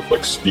with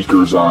like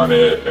speakers on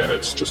it, and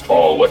it's just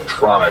all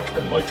electronic,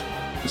 and like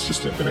it's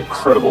just an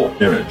incredible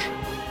image.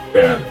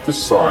 And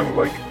this song,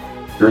 like,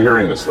 you're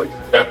hearing this like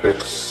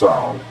epic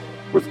sound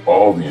with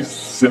all these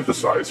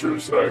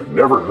synthesizers that I've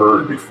never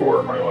heard before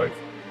in my life,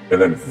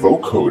 and then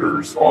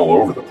vocoders all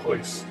over the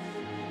place.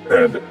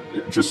 And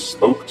it just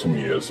spoke to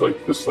me as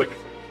like this,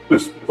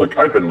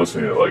 I've been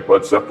listening to like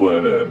Led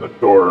Zeppelin and the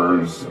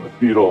Doors and the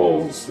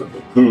Beatles and the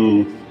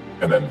Who,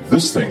 and then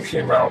this thing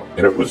came out,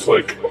 and it was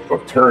like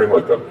tearing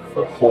like a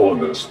hole in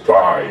the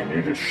sky, and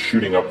you're just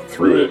shooting up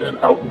through it and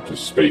out into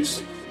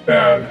space.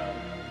 And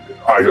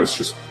I was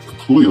just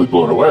completely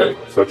blown away.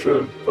 Such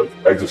a like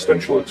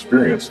existential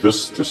experience.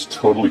 This just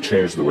totally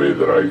changed the way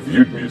that I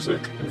viewed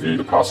music and viewed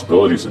the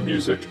possibilities of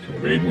music,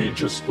 and made me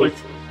just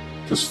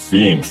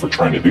fiend for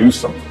trying to do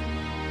something.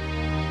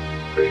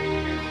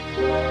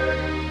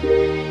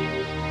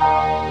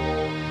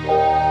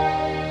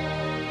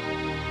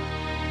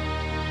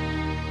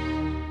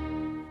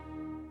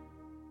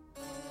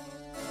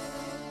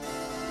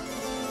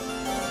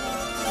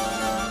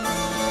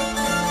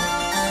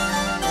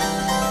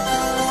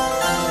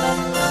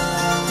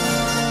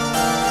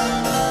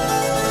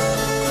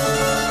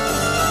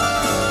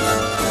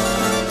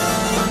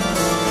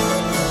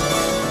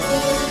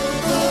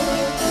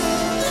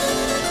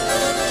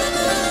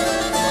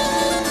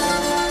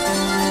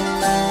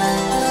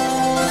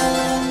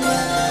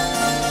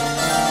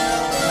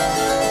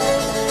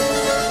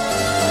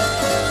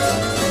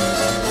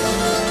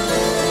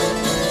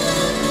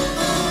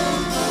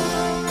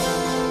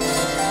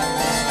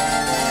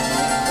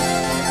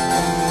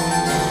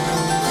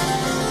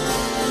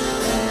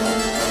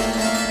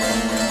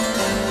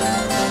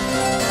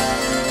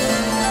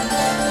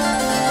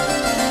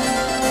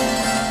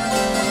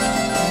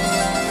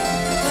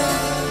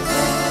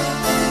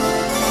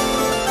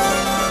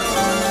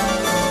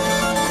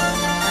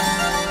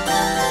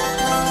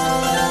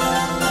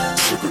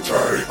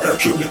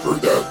 actually only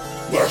heard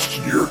that last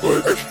year,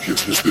 but I think it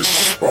hit this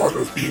spot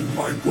of being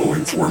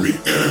mind-blowing for me,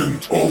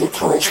 and all that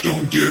Carl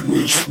Stone did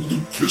was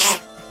loop this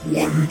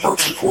one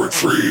harpsichord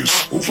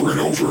phrase over and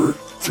over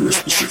through a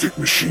specific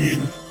machine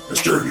and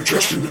started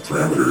adjusting the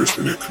parameters,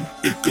 and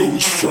it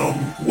goes from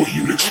what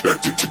you would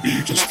expect it to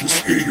be, just this,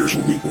 hey, here's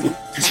a loop of a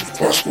piece of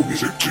classical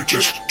music, to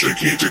just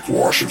gigantic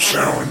wash of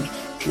sound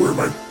to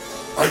where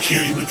I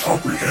can't even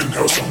comprehend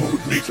how someone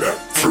would make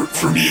that.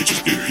 For me,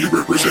 it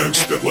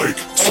represents that, like,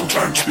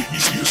 sometimes the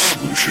easiest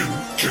solution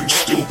can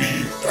still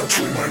be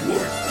absolutely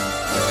mind-blowing.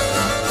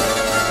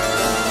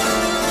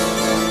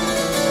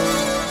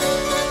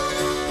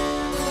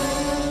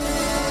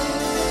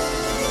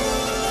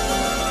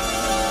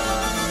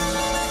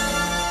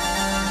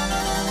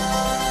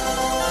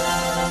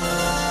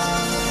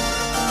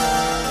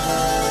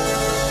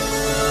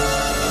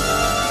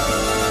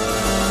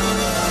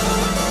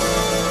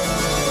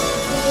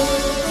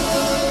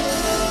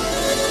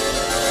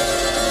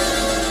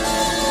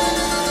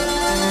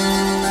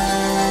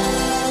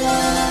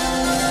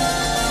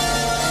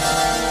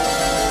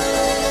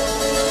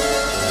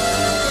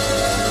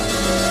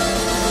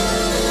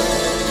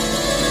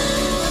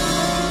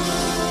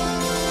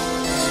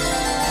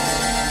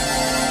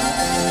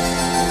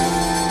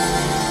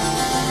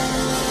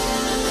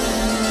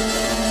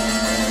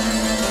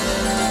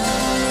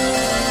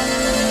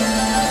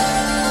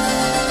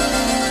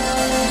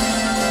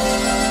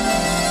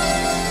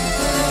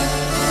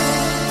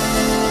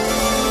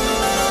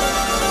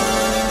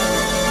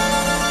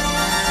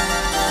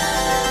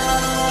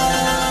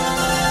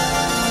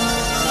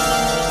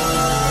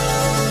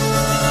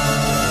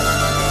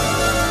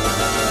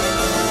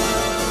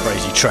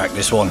 Track,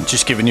 this one,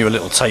 just giving you a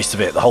little taste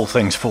of it. The whole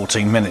thing's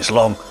 14 minutes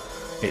long.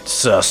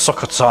 It's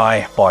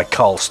Sokotai by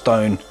Carl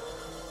Stone.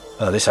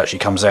 This actually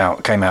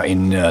came out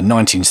in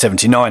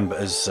 1979, but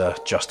as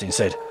Justin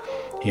said,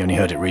 he only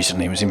heard it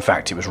recently.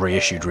 It was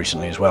reissued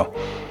recently as well.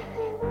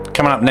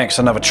 Coming up next,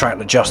 another track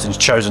that Justin's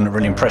chosen that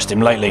really impressed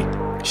him lately.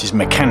 This is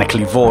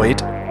Mechanically Void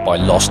by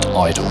Lost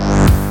Idol.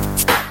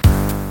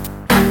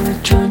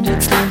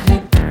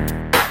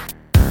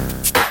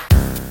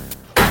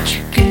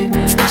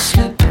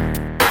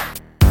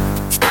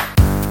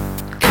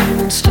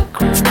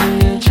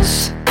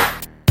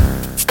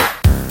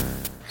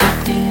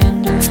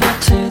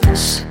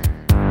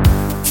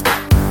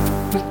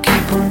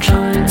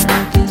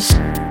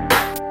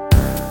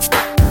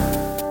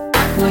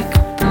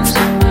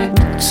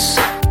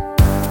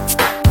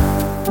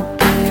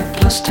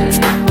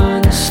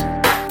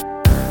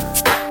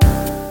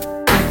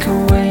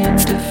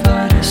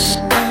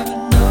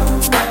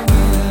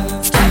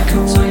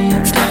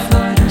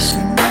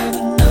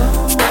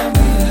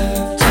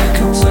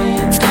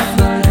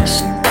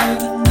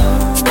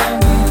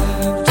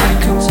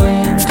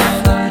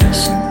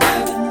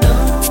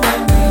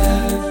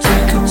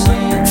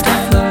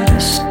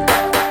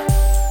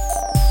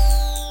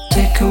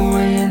 Take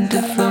away and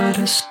divide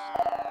us.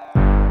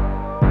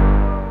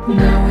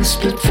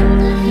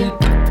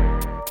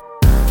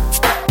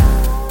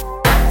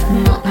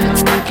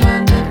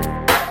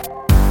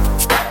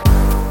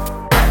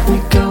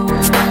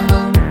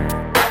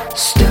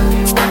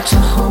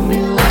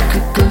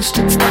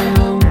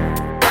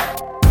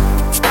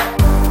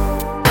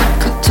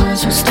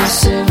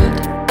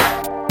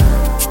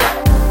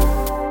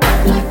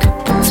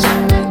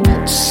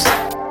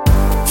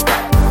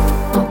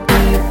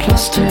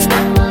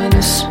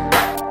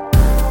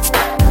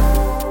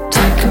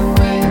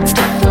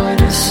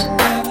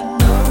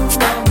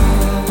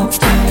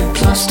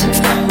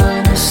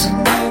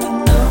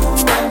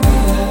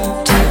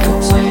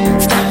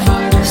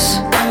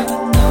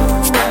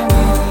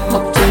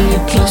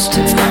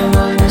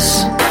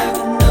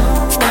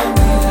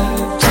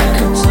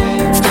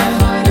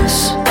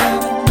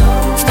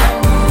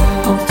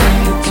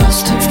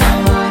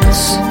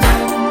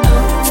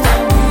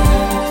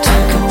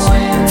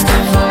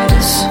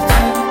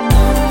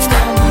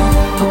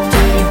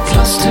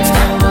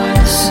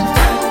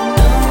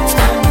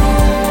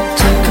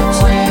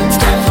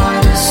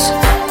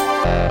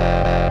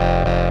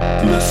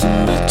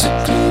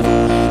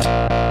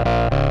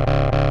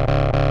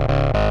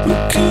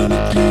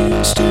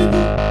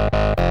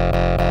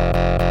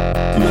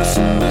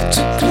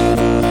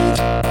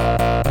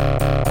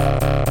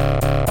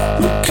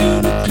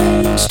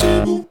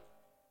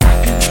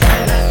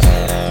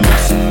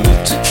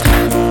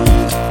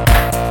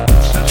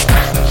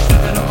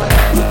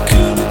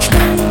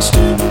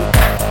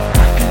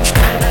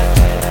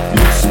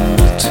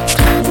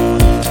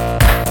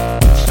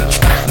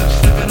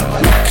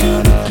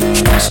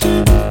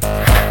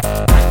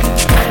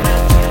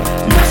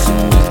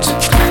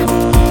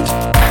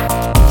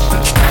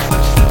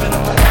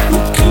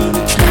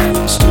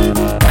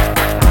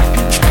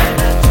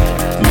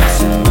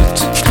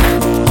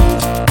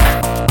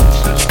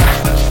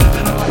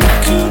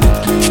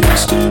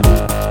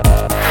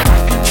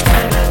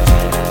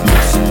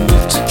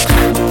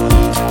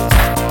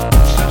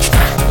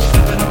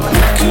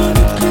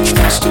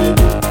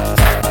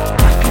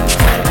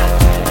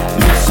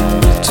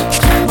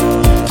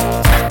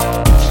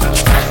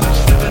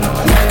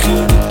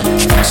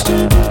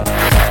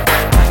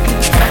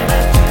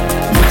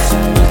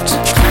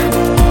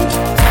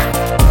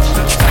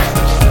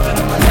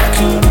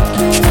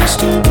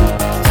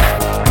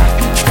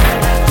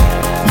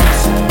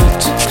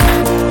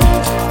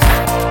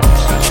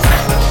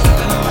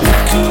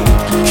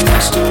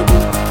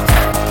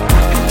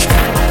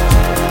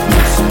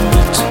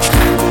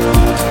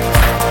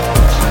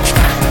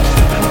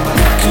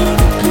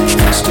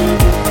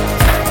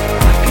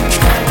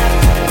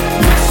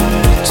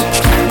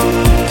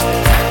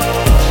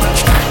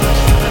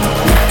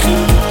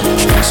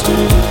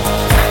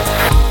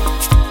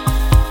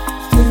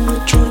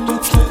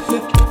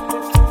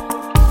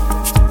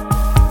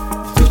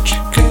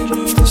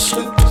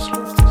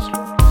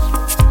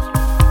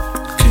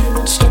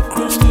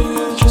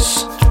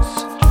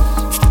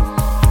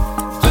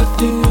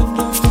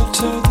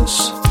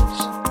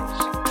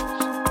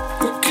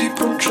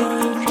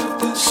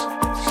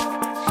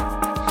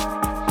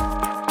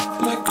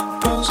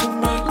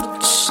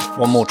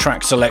 One more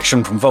track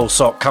selection from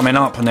Volsoc coming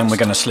up, and then we're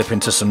going to slip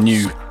into some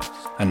new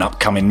and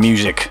upcoming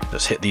music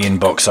that's hit the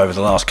inbox over the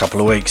last couple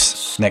of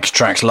weeks. Next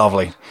track's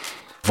lovely.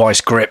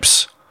 Vice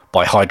Grips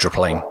by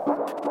Hydroplane.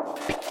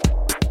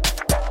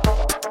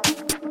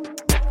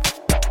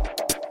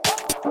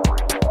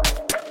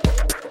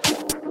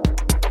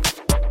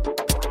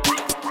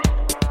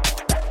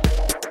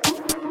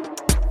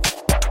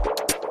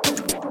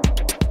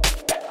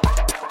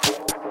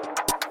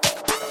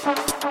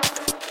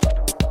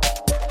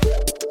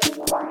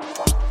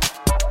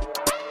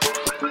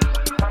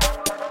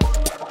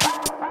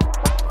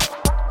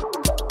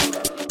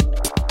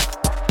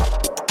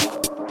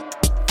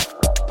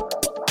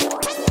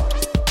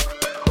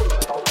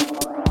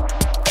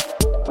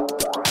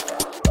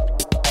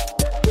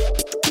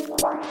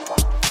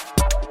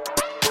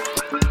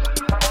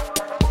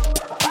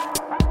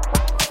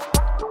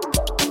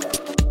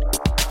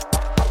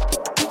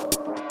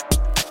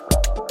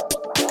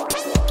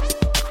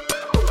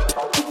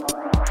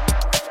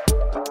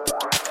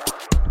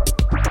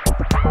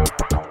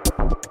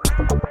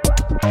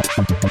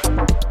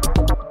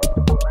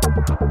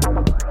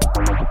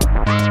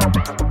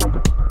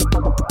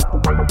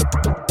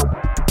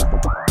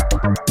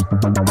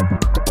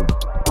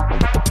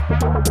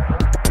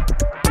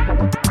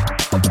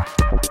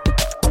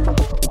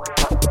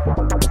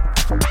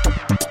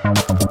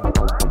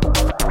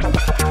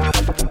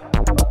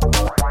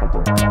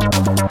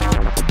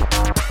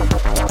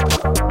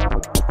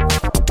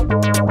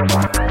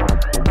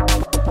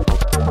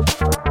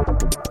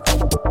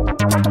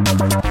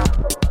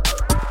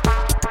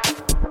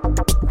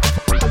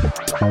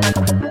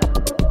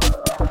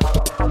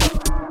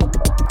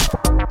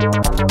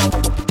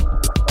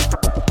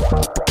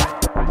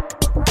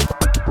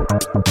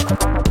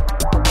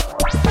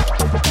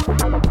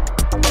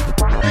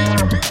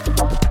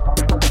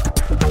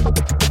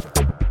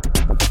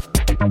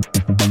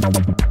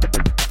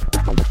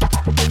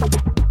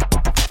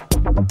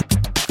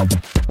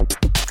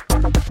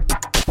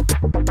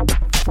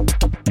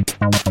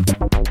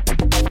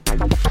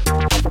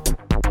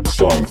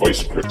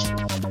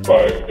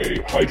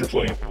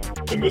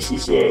 This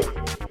is an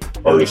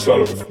artist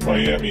out of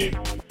Miami,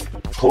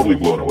 totally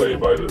blown away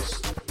by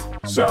this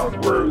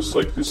sound where it's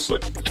like this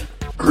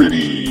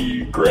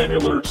gritty,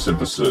 granular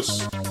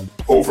synthesis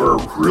over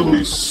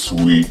really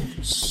sweet,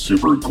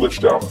 super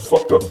glitched out,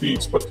 fucked up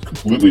beats, but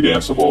completely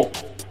danceable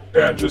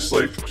and just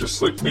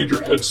made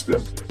your head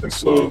spin. And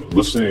so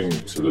listening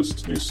to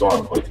this new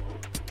song,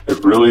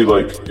 it really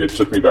it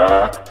took me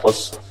back.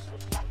 Plus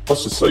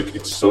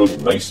it's so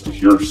nice to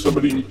hear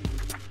somebody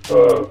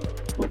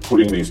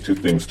putting these two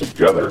things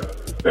together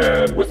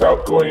and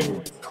without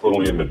going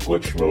totally into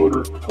glitch mode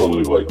or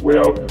totally way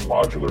out in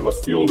modular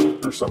left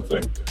field or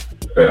something.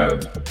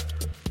 And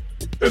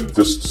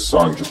this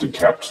song just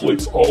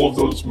encapsulates all of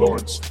those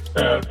moments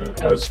and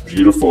has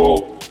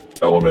beautiful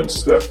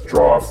elements that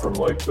draw from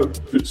the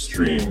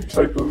bitstream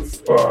type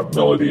of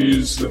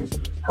melodies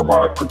and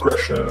harmonic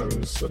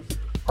progressions and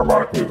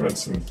harmonic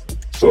movements. And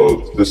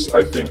so this,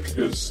 I think,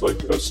 is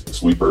a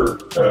sleeper.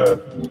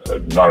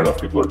 Not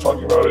enough people are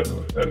talking about it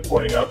and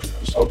pointing out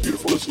just how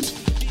beautiful this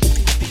is.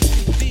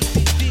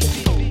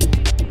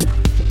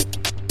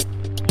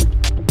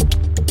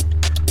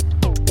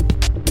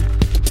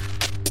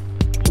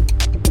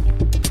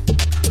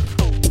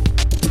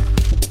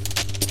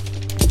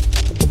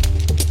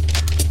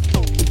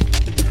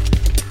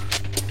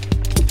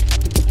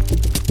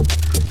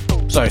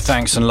 So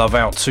thanks and love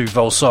out to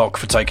Volsoc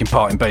for taking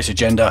part in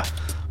BassAgenda.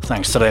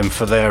 Thanks to them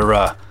for their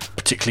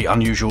particularly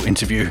unusual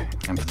interview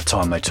and for the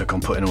time they took on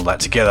putting all that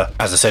together.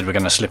 As I said, we're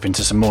going to slip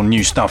into some more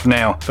new stuff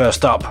now.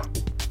 First up,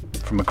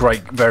 from a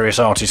great various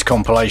artists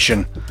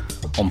compilation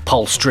on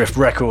Pulse Drift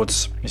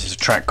Records. This is a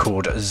track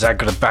called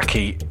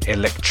Zagrebaki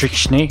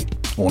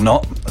Elektrichny, or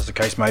not, as the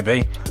case may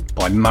be,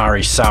 by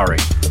Mari Sari.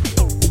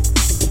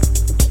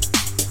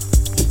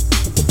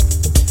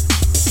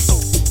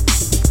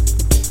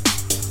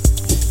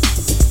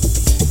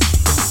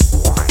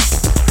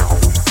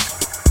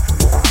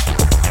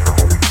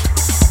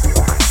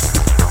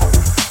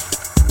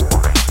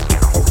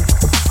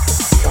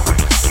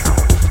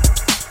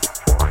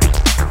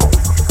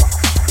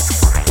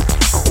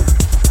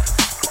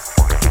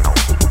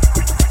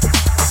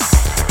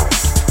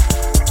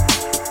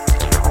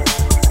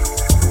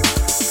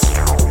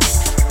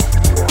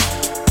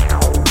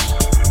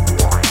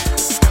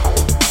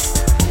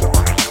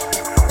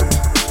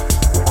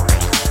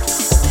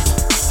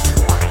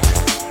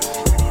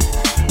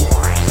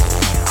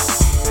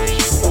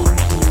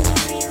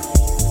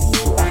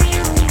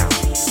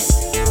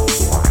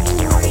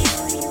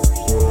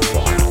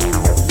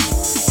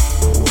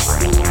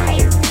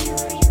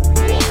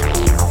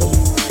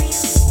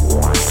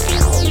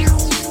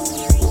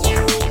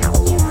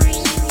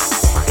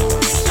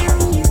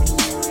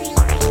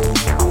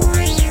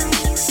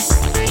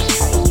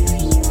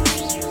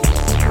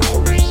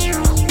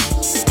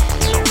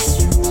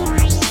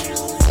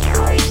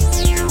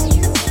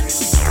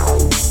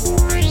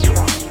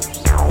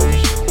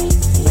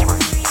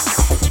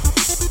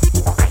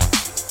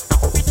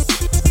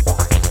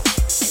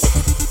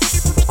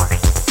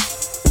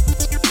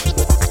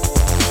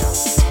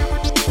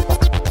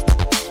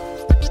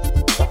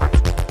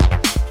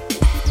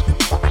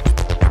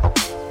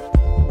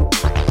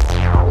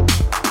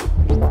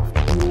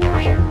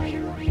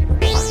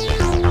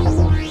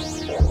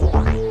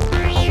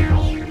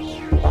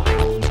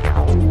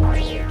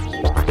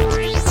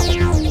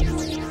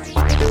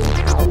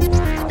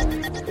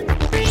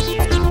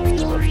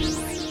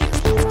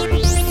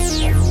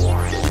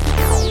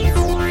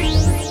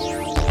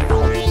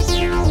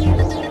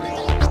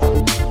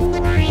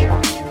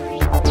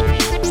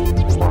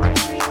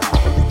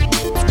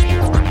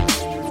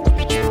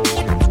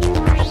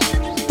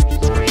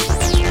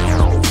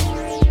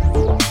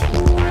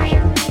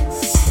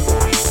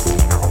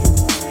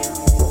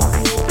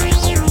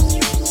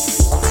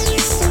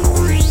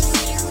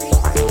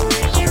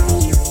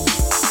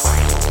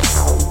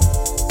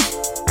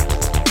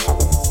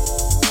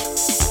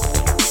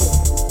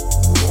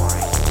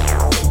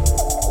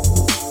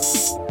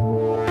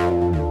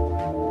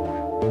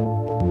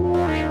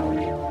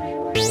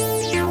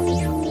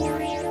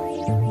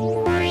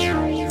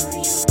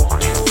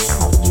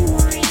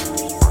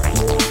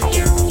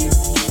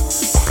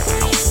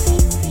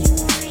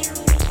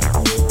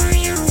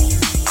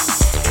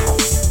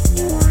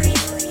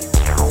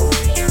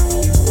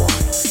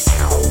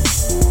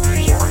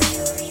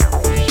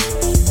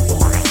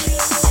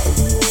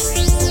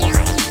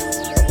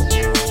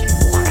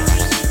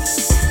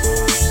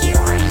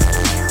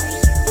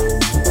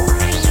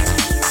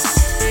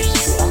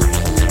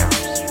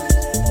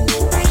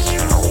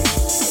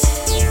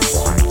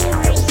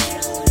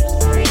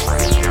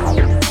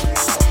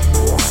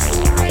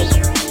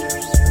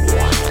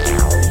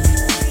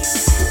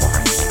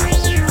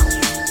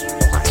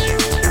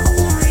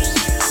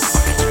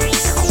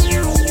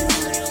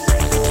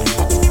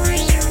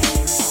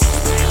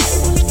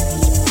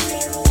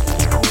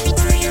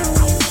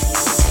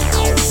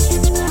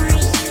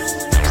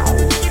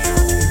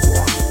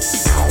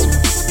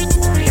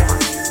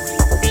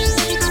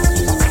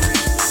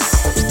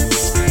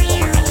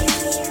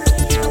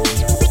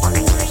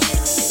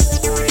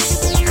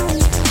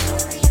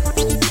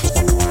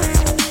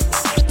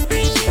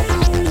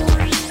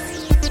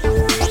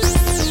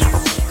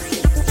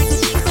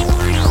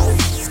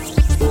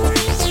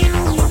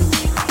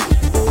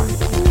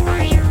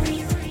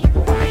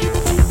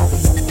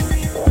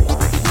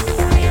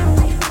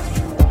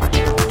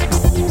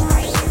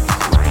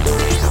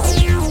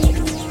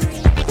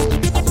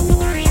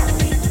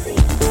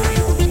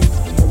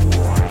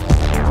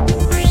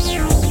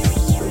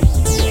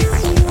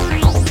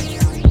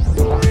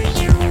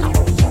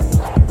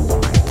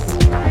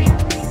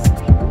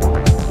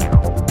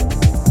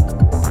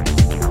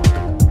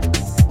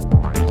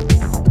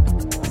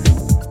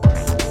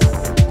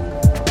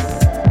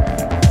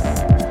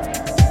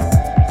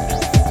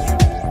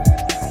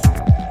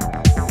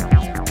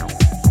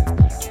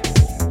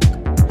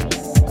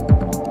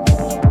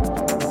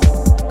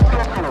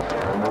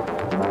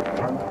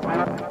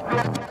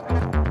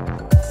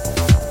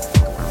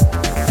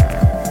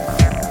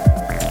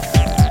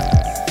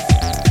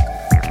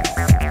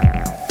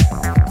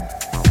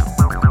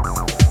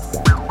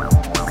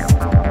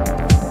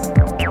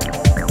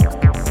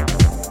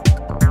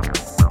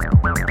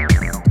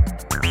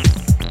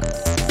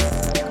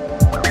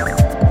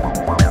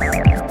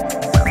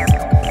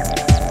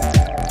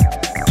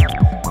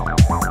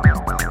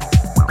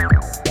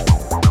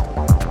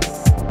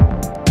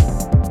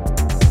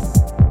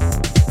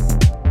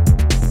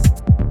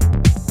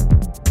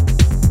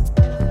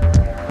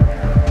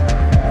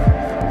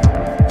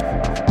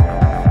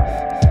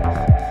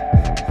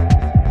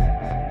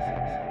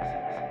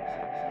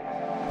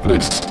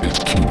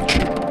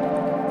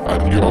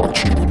 You're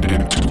tuned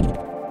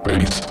into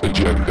Bass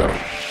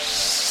Agenda.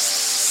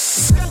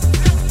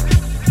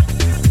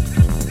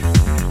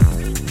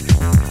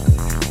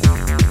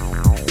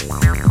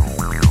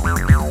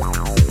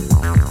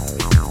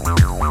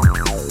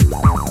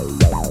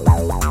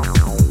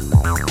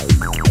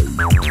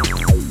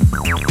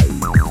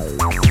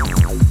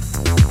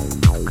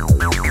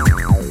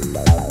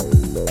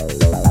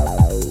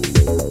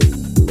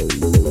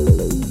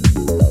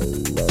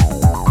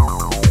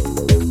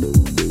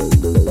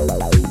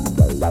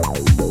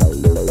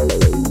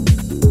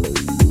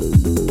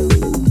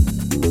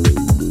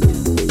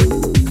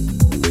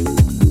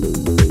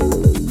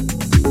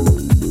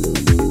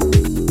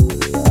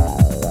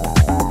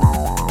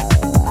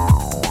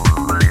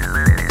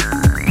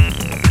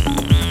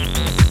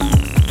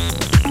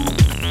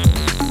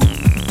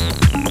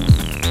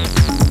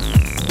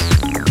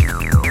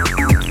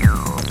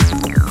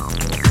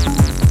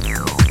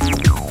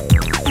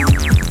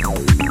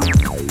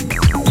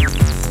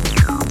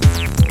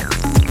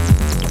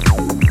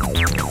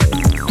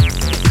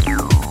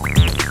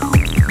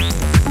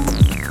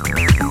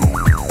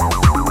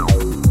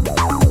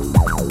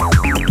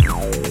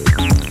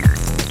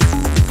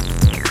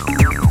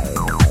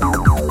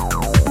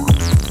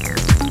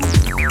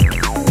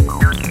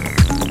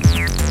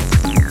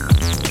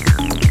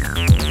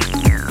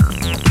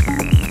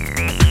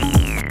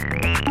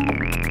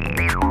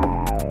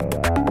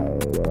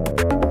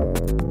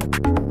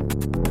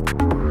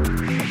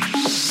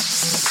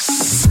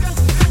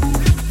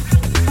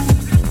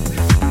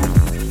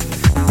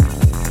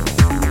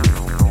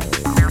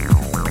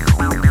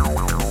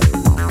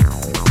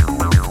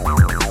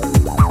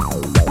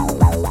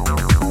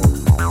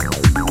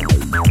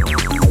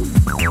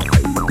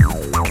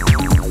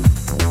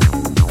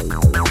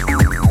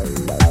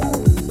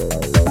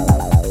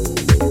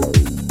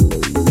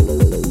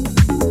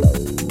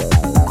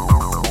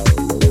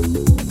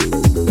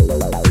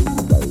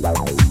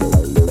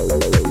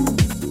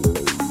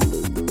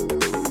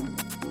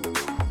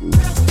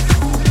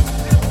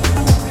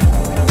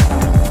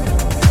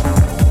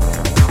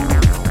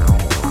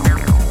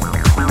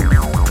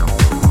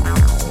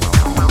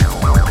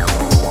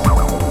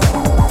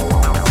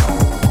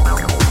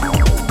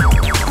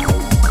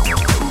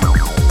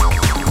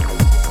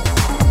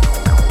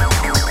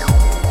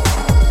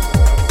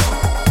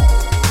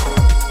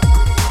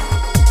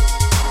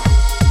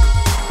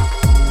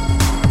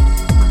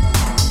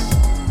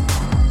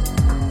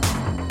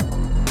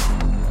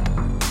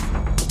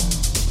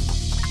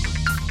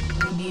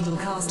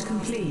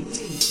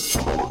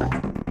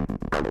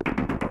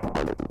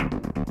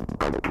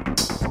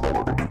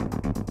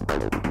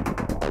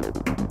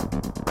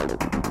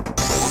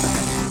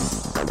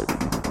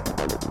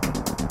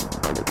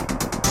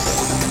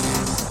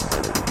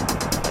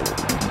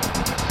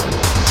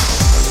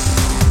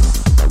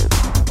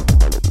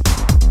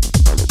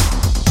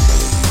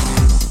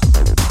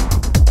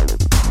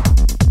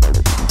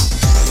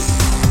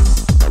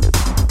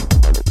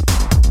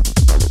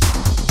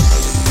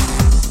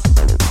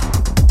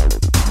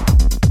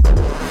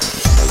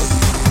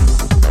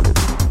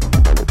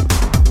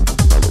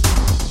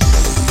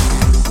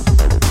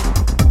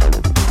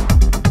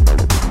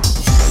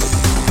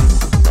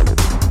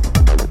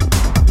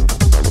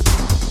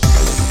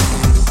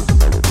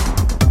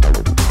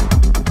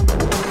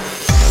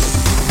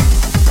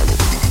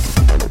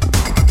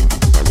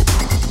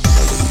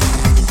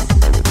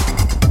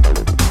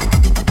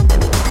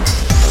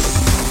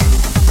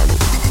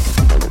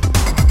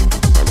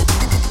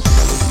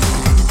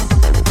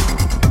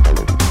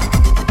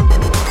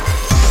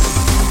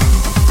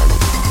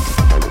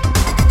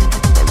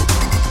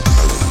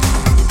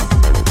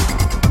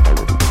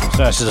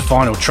 This is the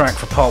final track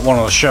for part one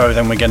of the show.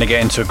 Then we're going to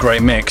get into a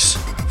great mix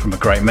from a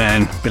great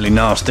man, Billy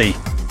Nasty.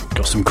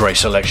 Got some great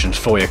selections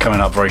for you coming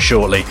up very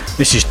shortly.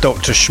 This is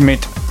Dr.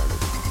 Schmidt,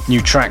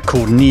 new track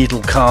called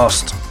Needle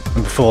Cast.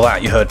 And before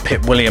that you heard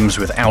Pip Williams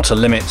with Outer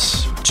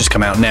Limits, just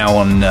come out now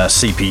on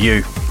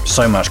CPU.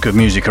 So much good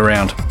music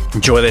around.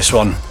 Enjoy this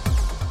one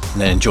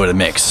and then enjoy the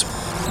mix.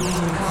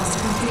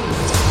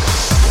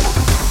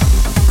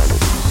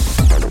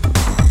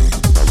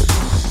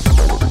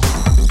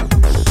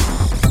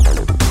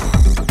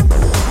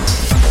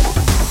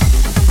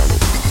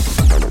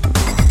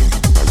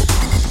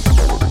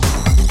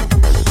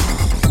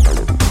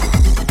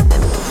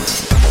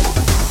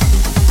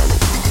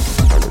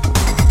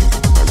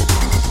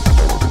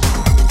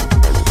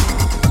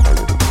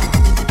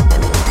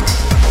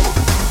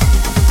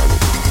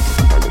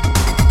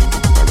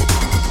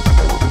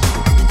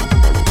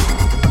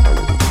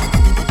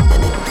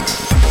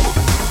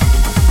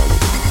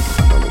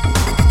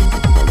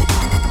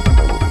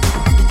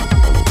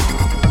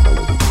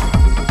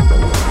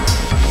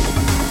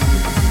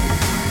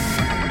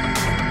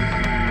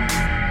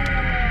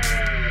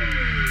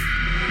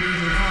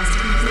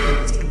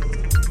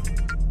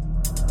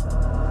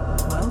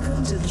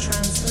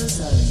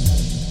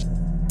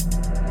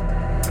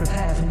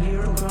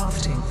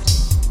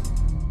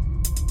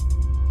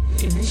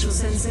 Initial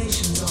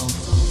sensations of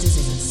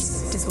dizziness.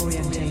 dizziness,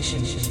 disorientation,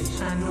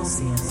 and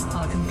nausea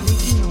are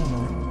completely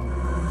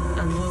normal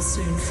and will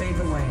soon fade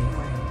away.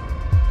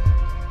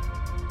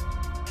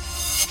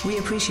 We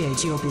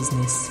appreciate your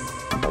business.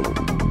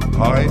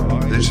 Hi,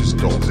 this is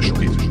Dr.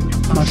 Schmidt.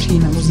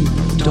 Maschine Musik,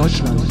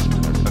 Deutschland.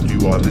 And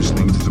you are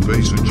listening to the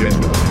Bass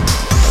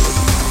Agenda.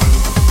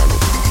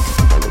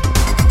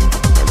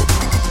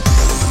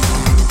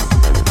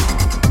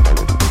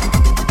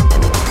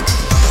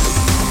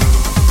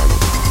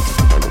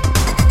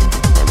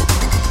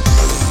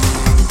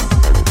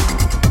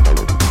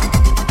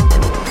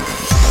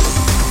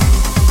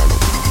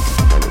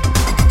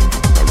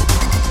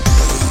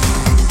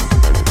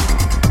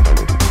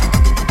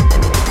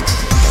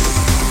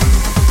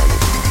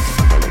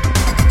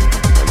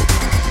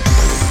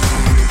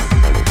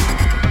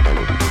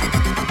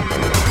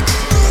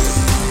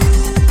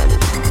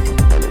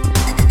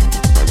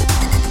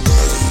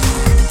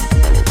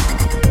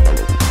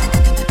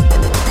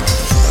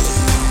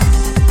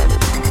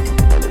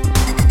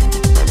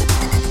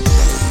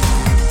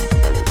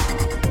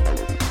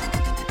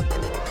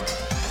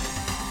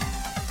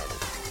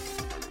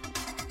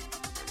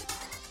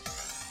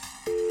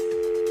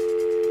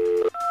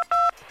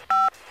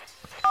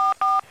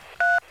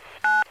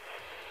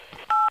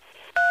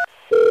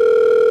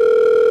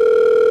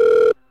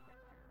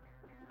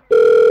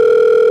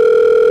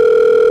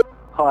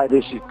 Hi,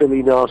 this is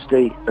Billy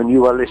Nasty, and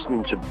you are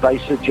listening to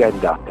Bass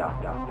Agenda.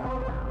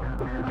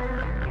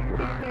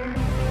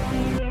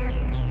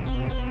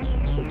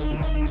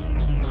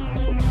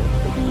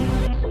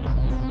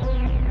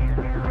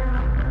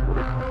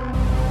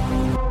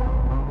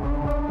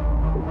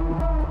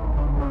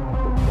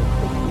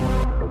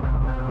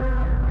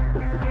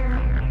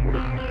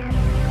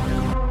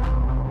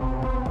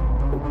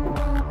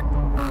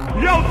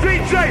 Yo,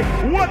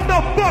 DJ, what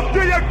the fuck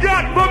do you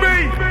got for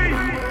me?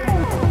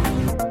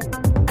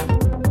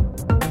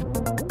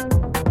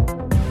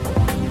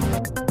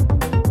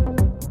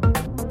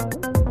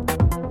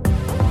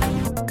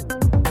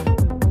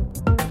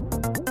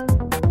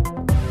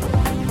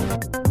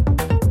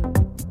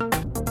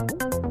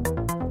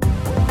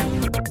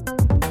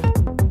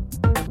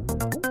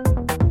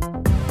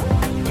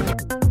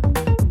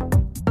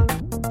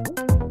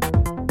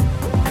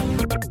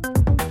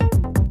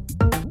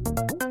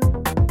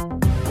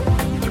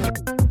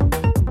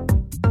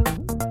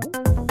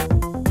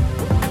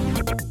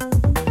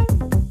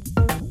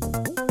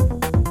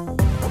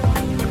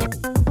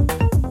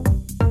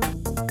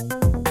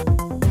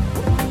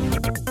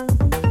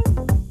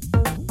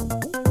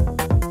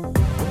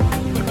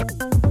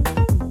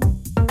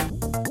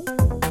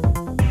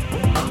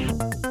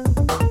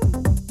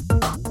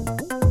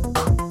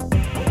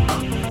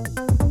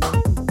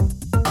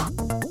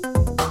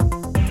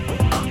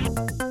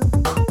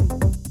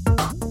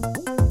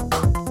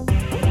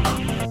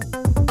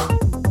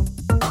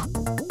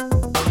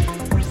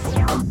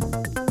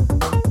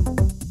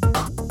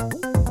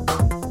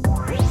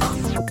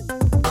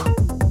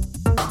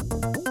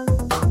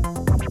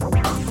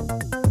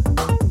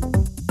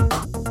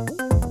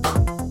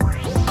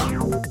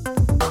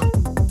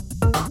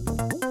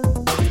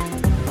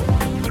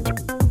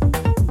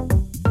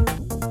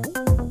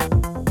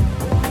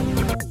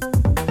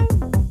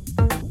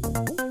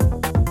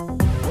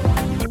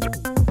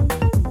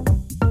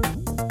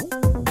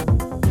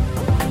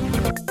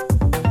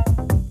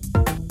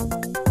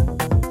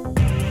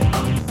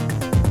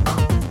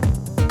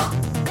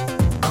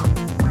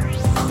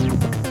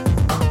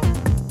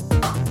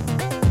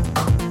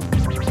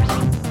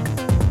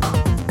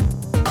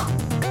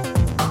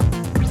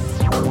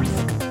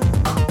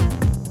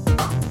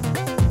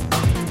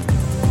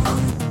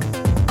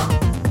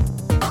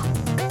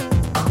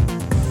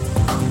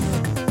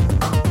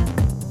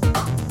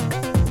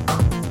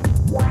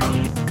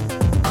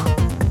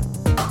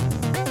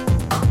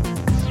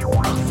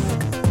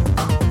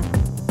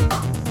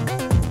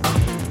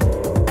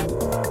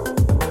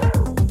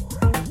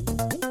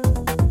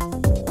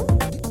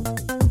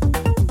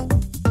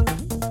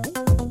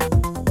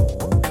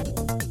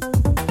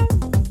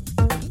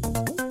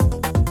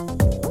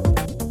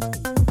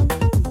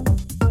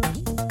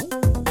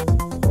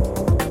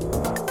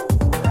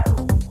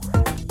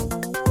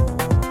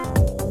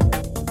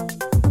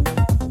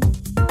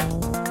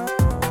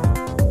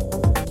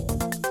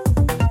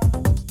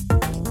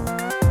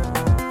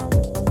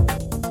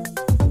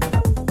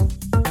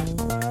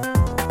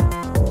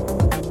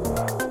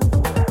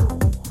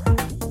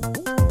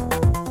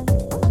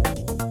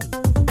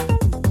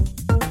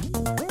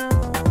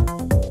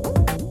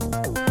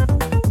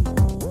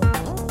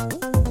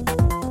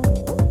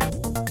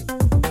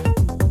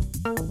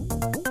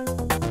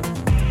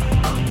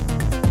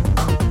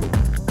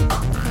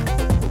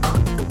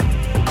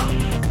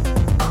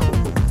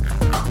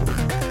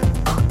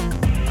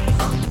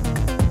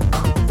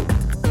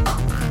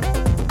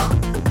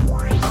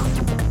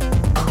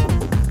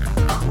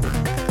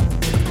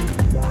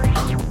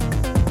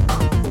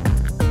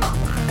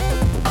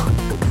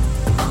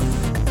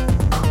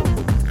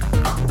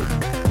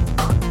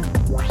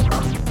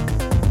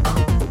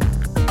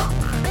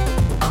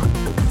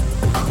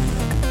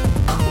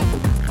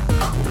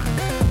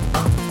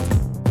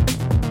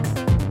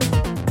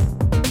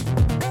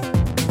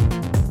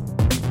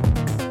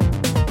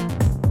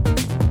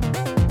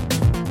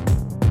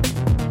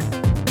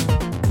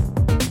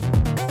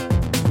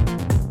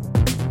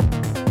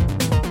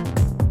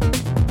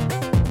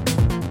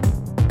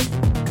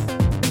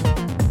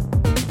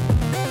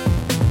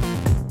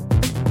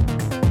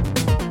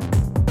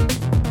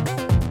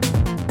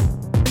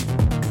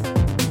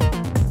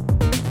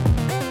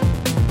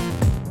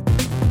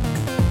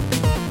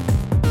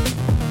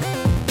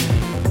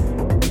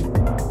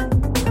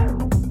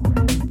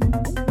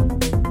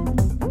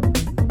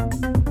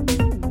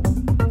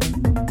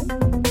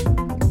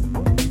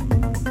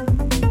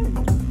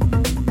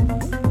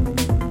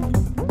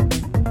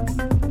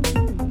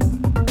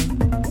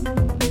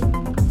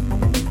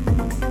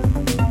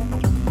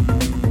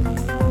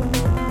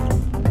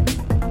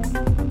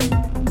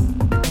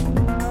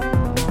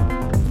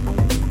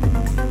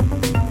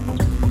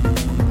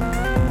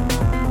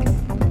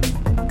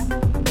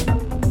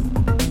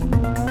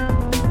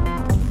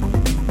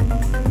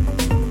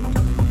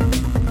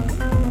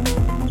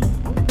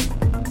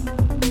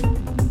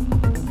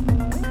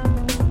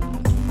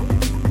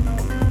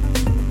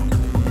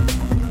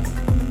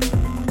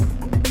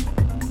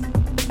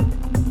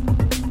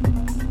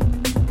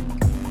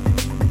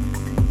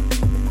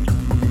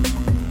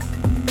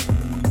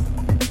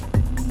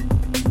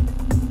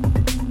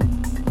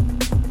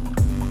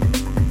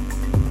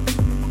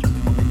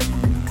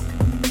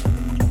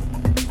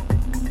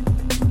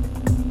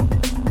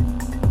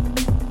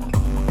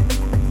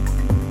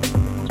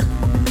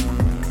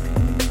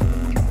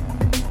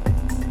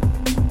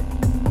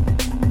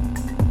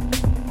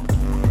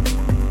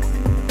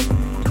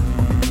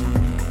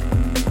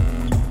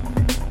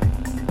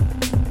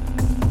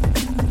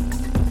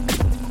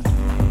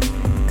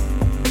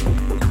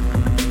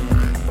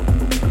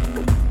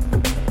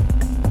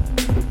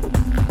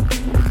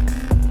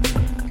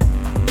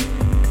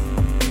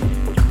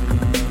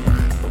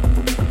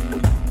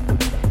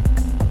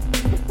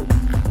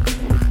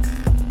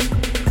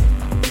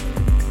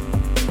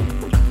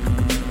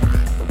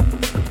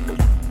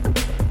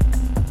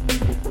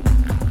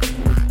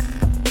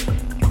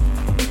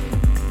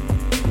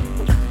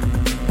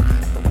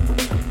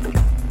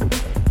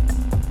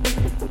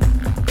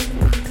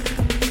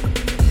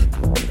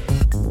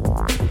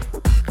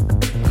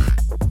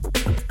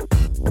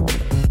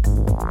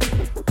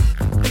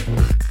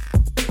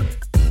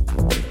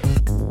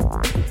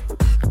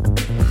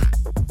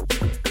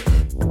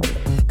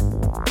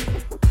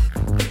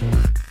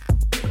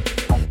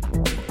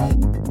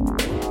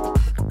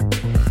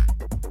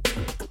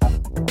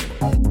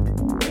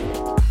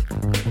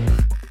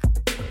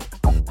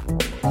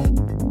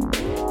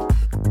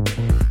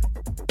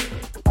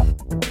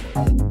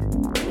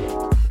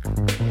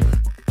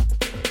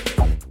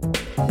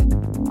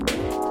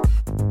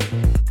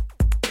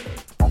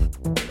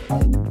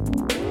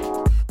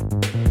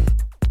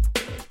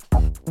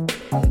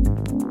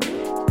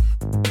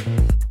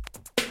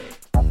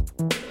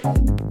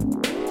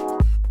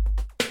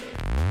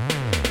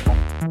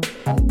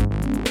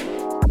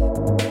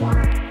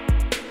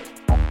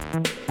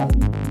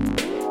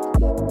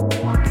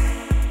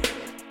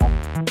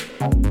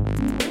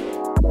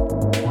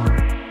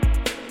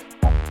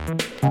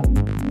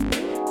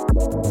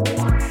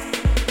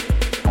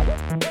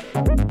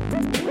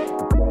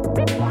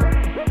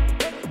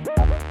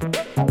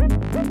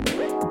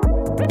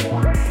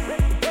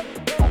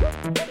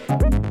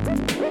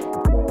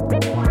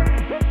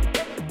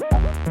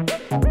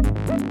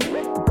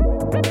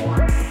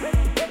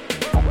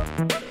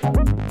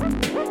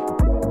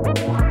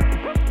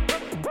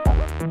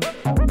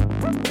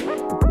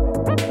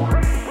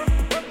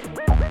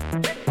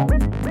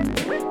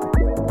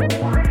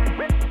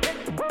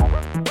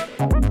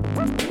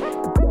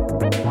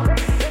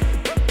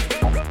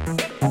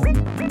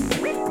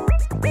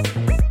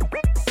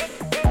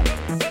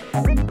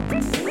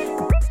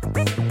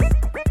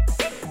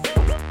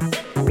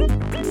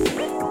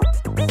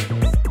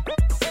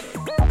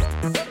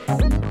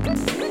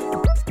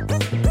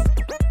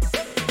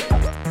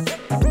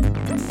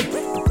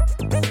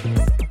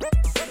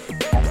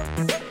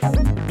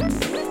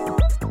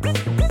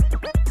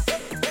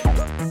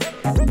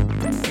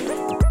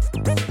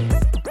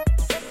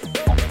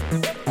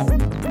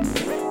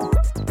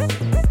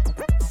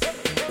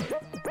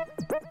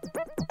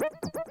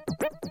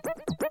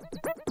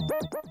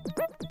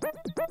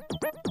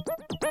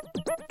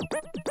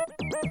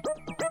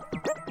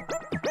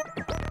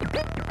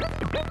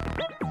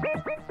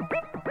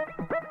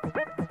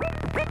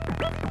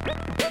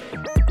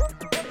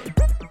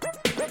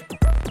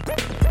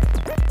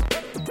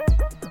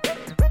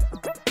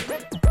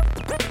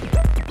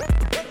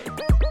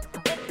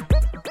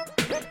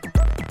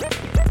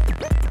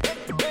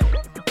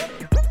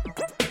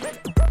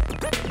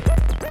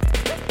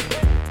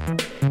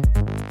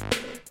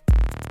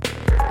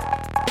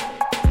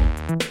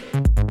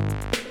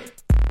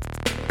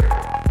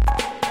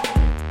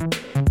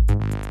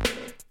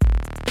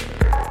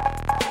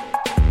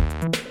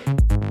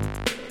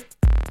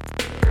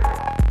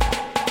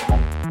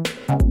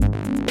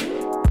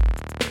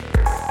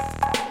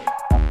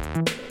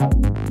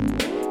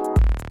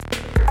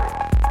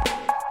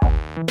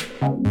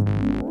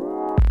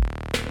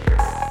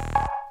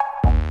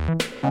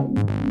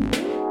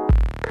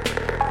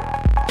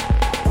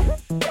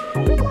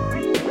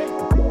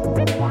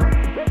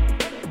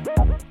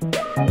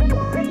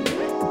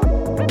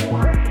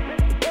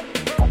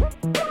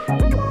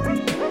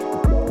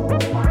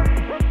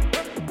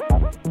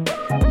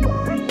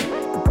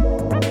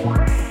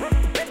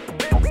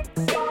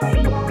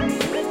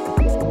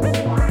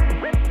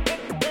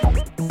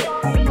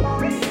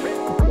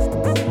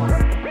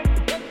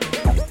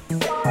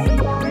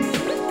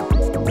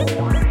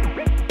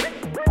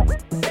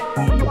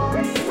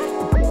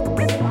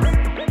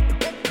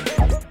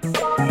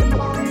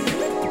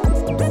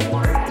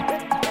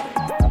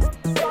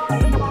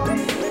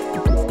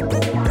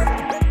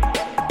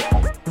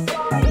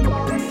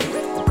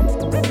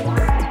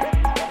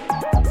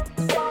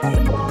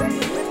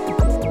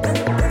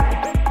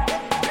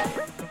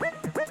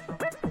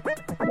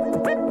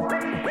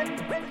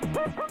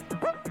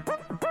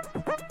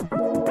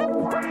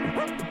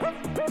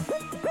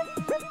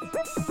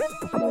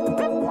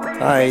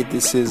 Hi,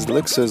 this is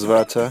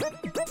Luxusvater,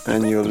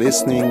 and you're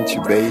listening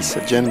to Bass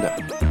Agenda.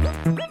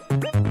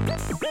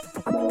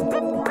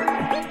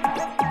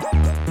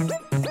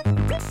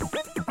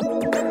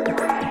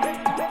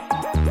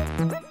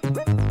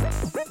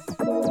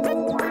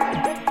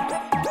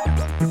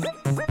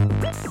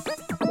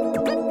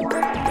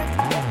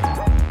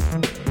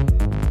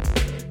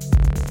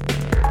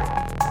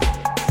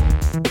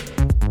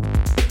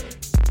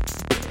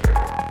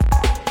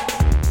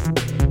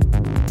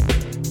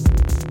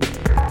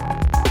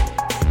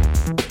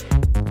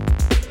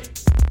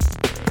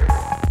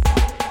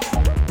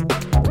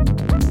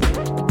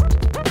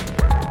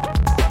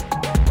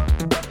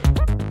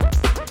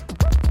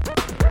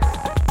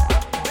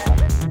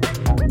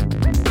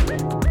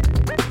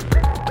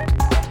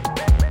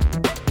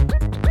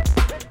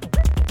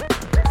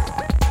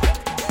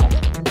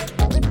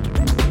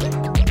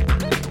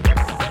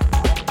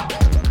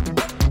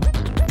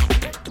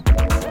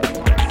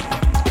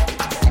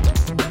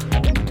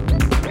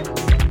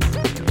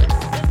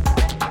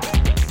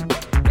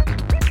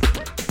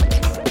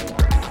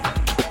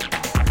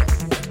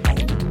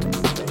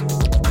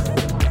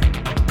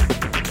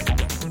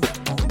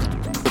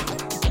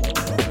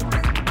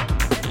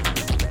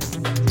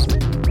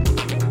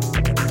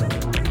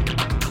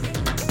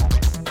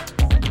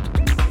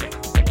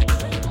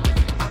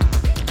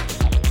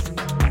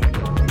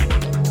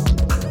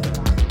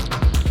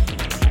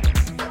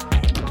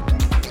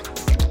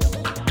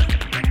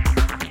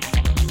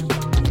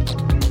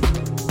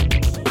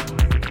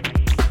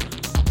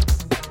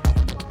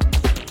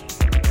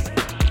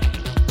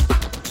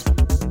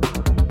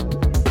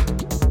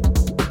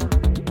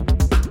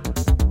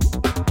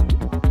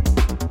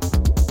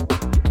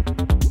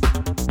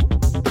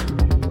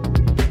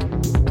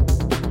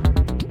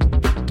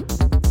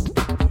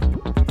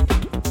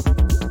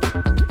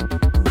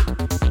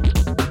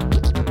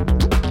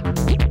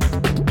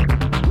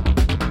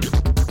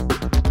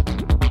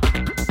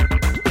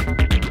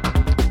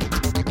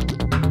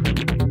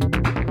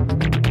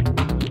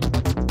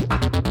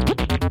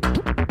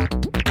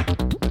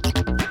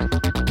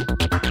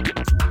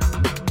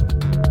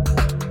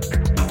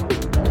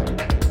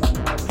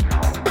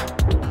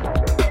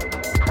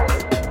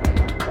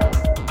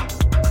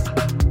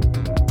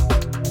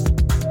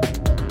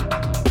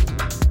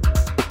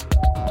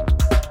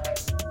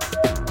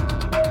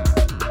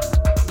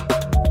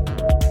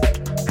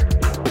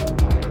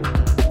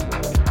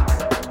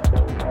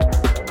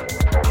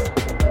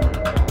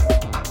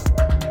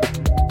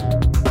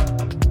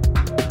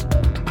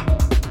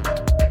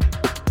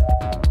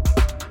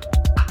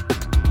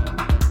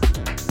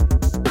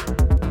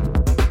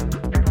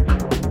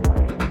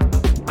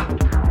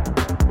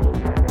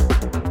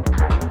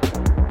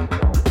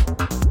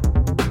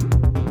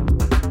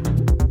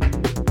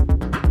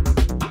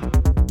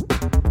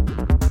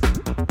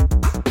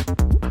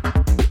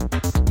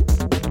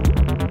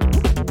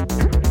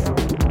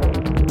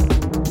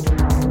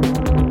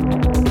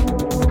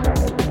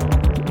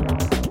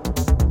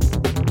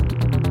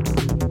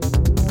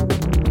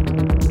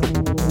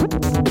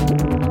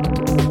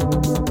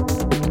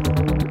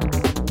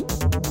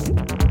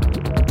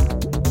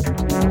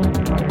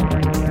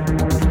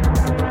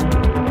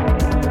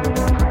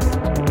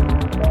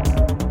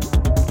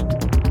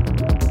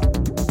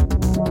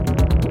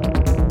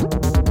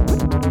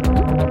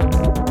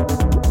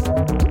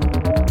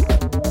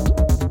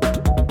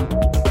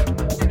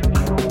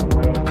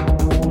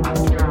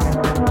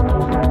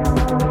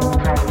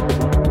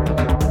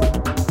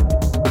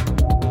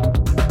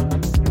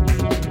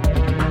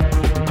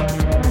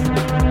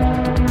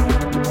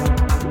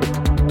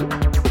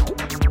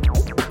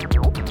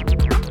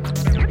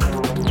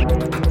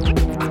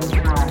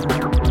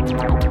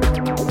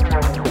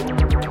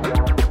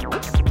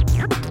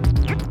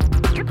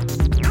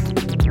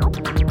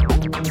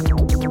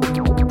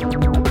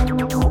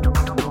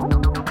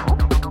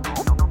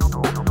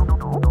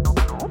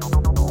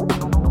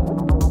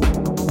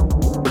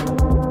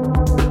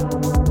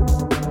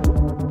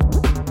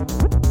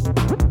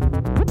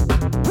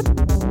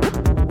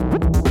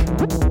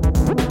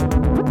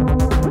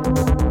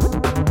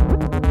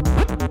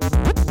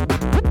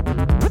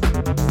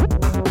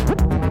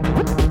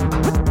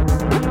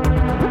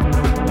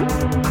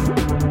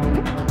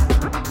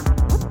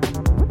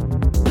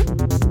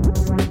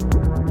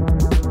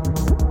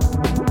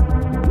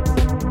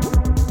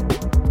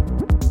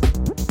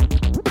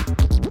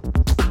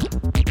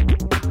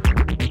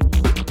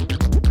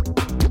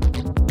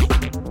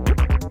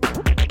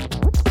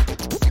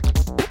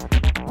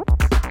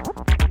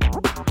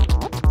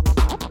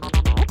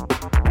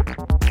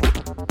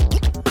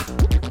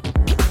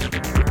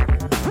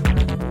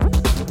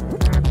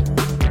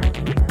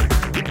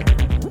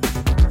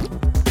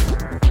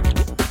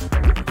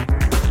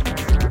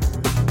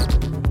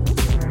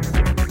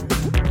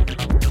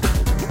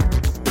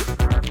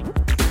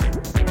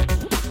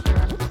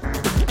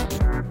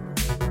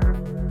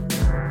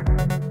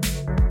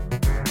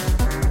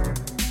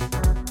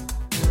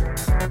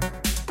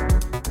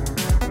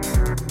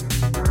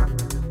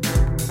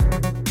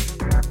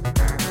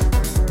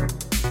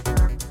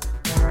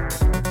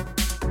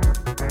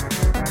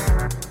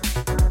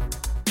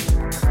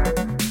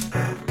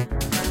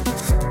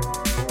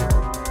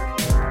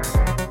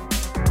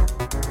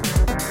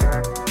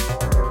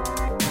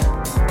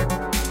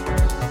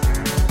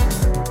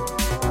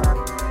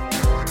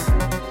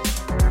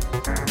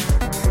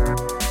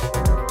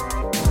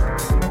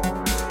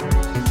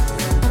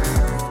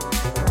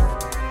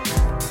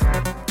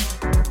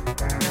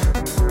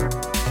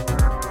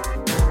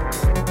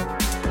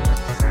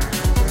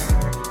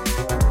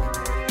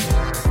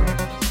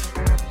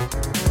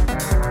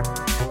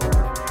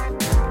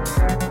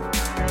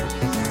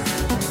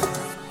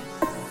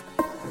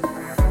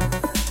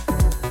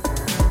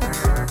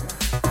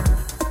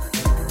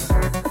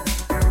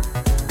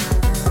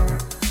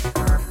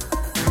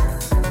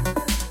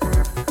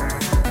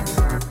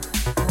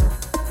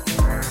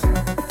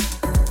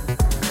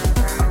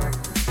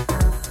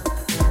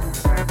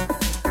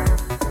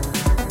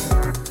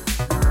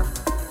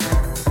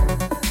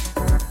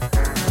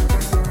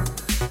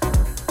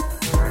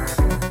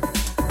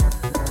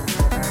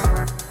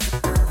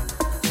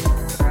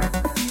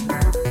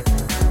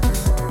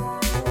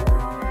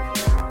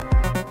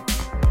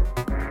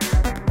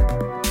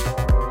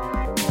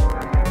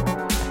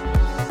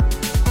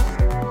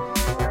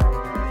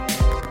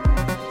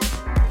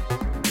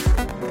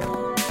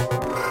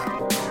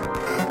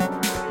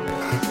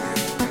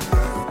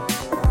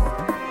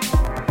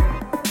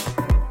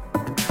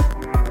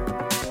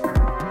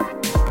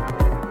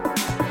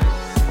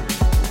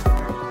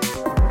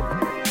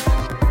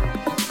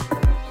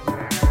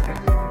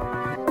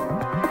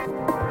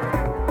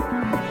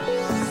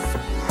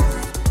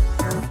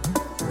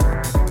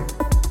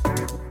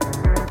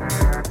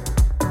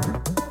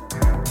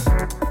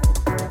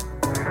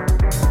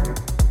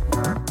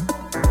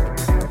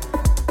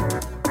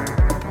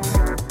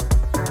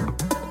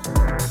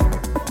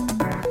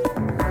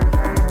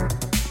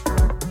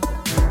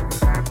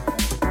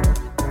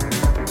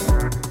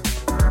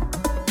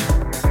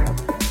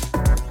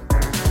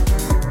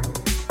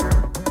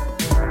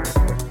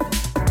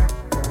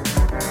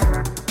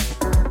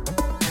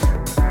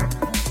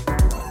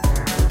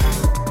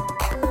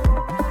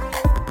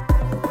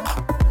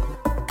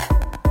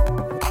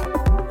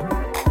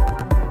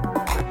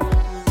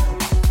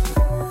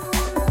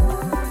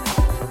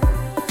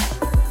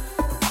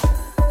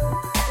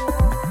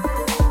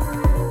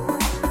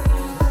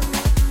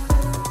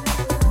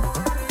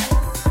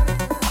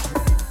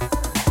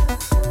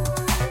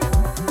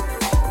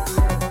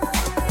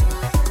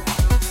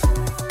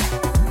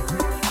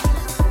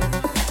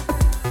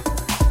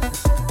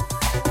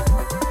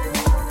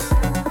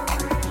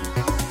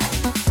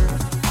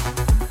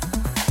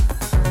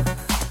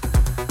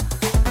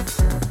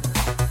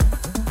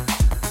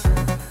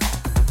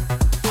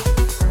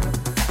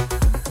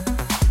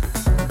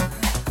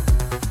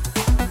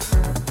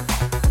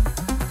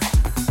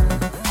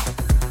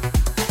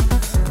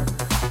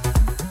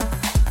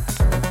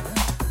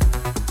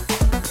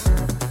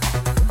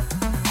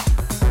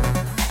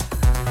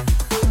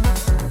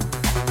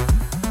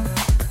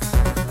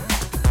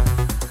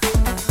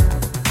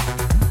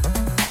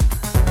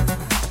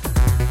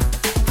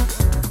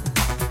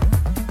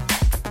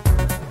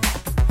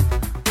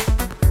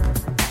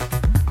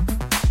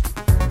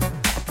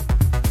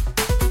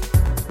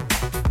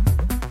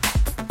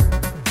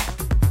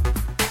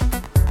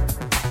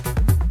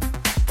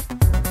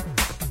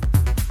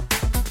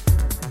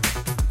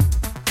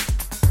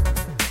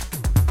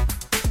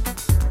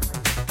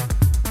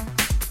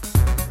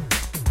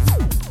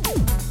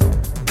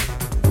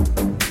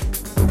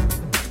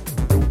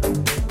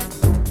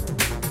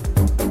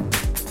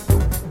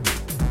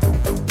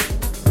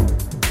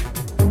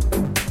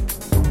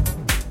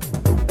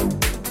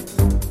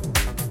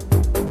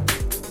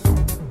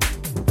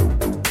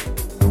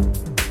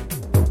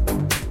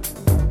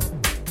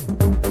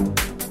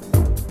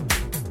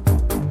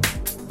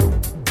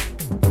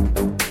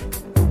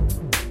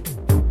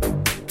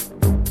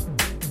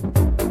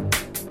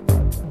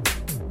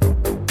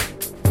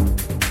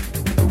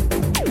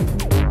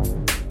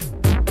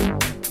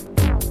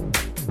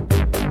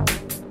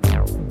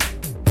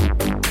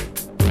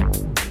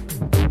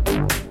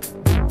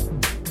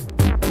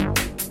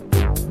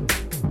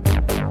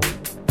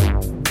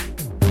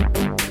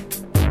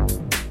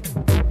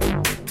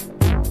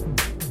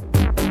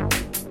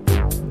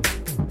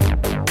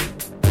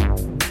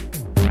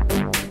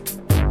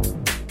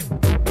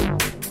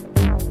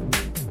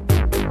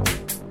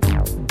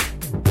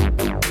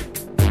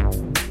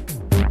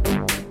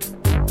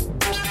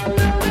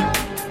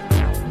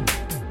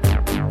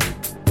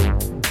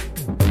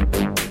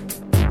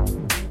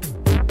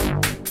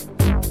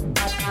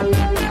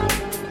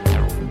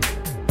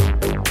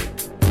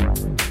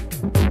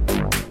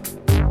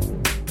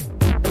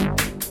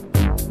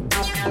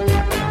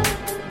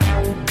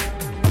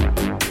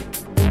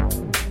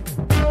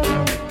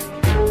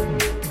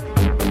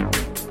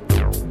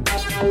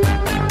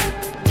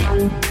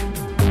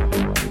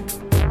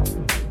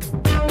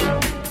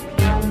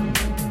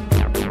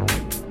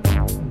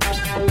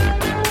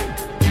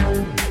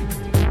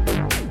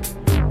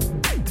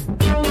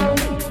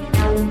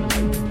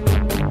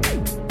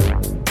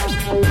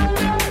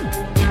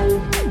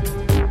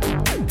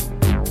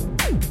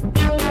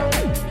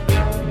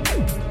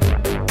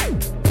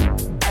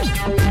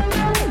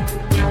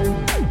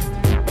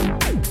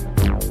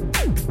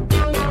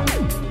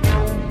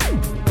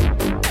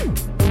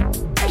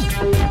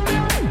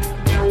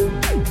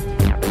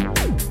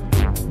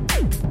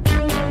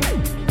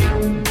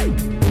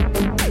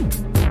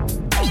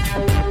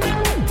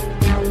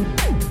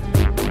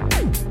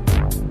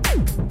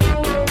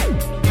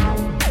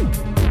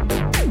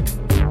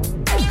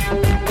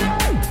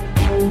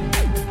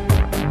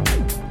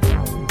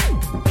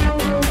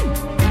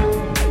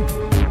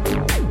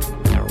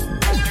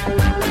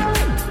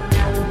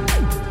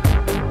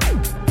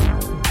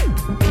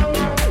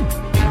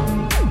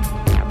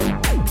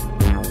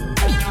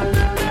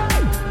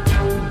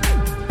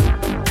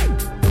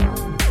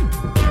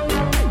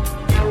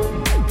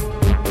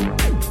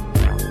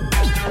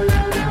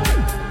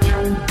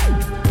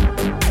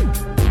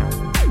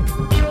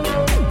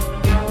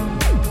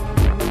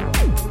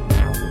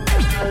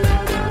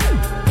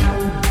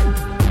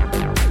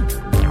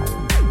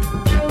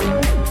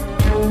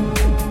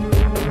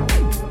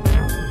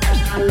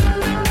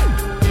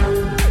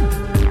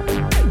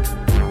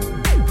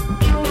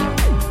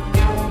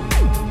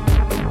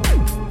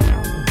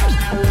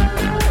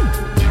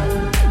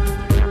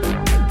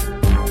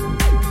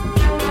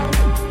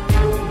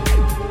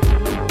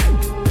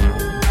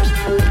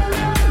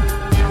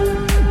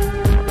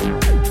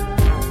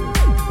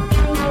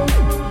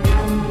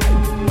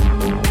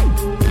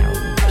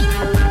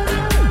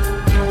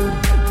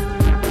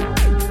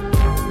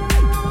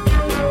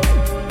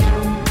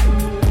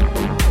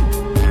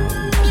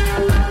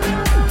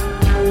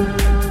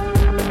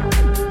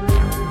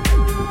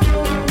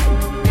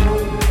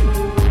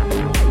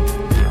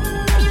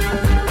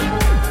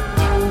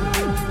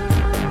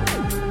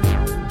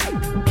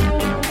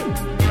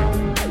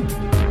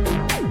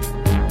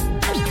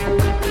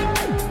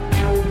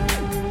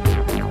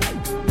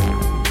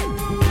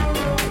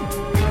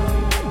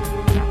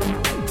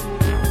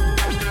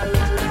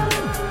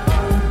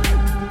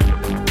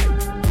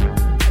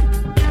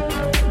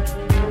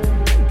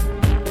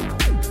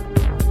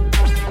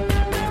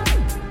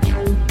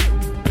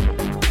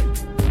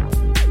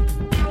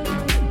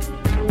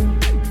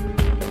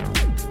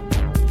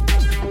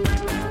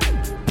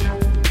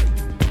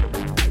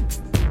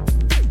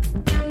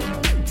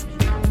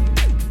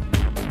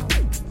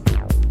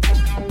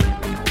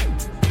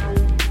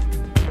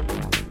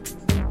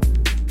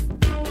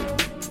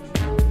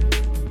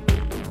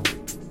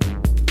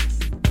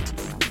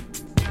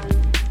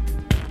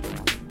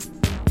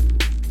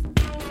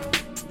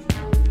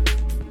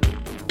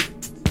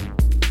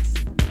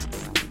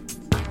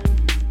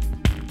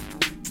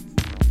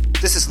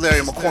 This is Larry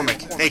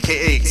McCormick,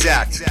 aka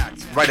Exact.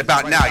 Right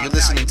about now, you're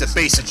listening to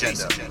Bass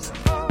Agenda.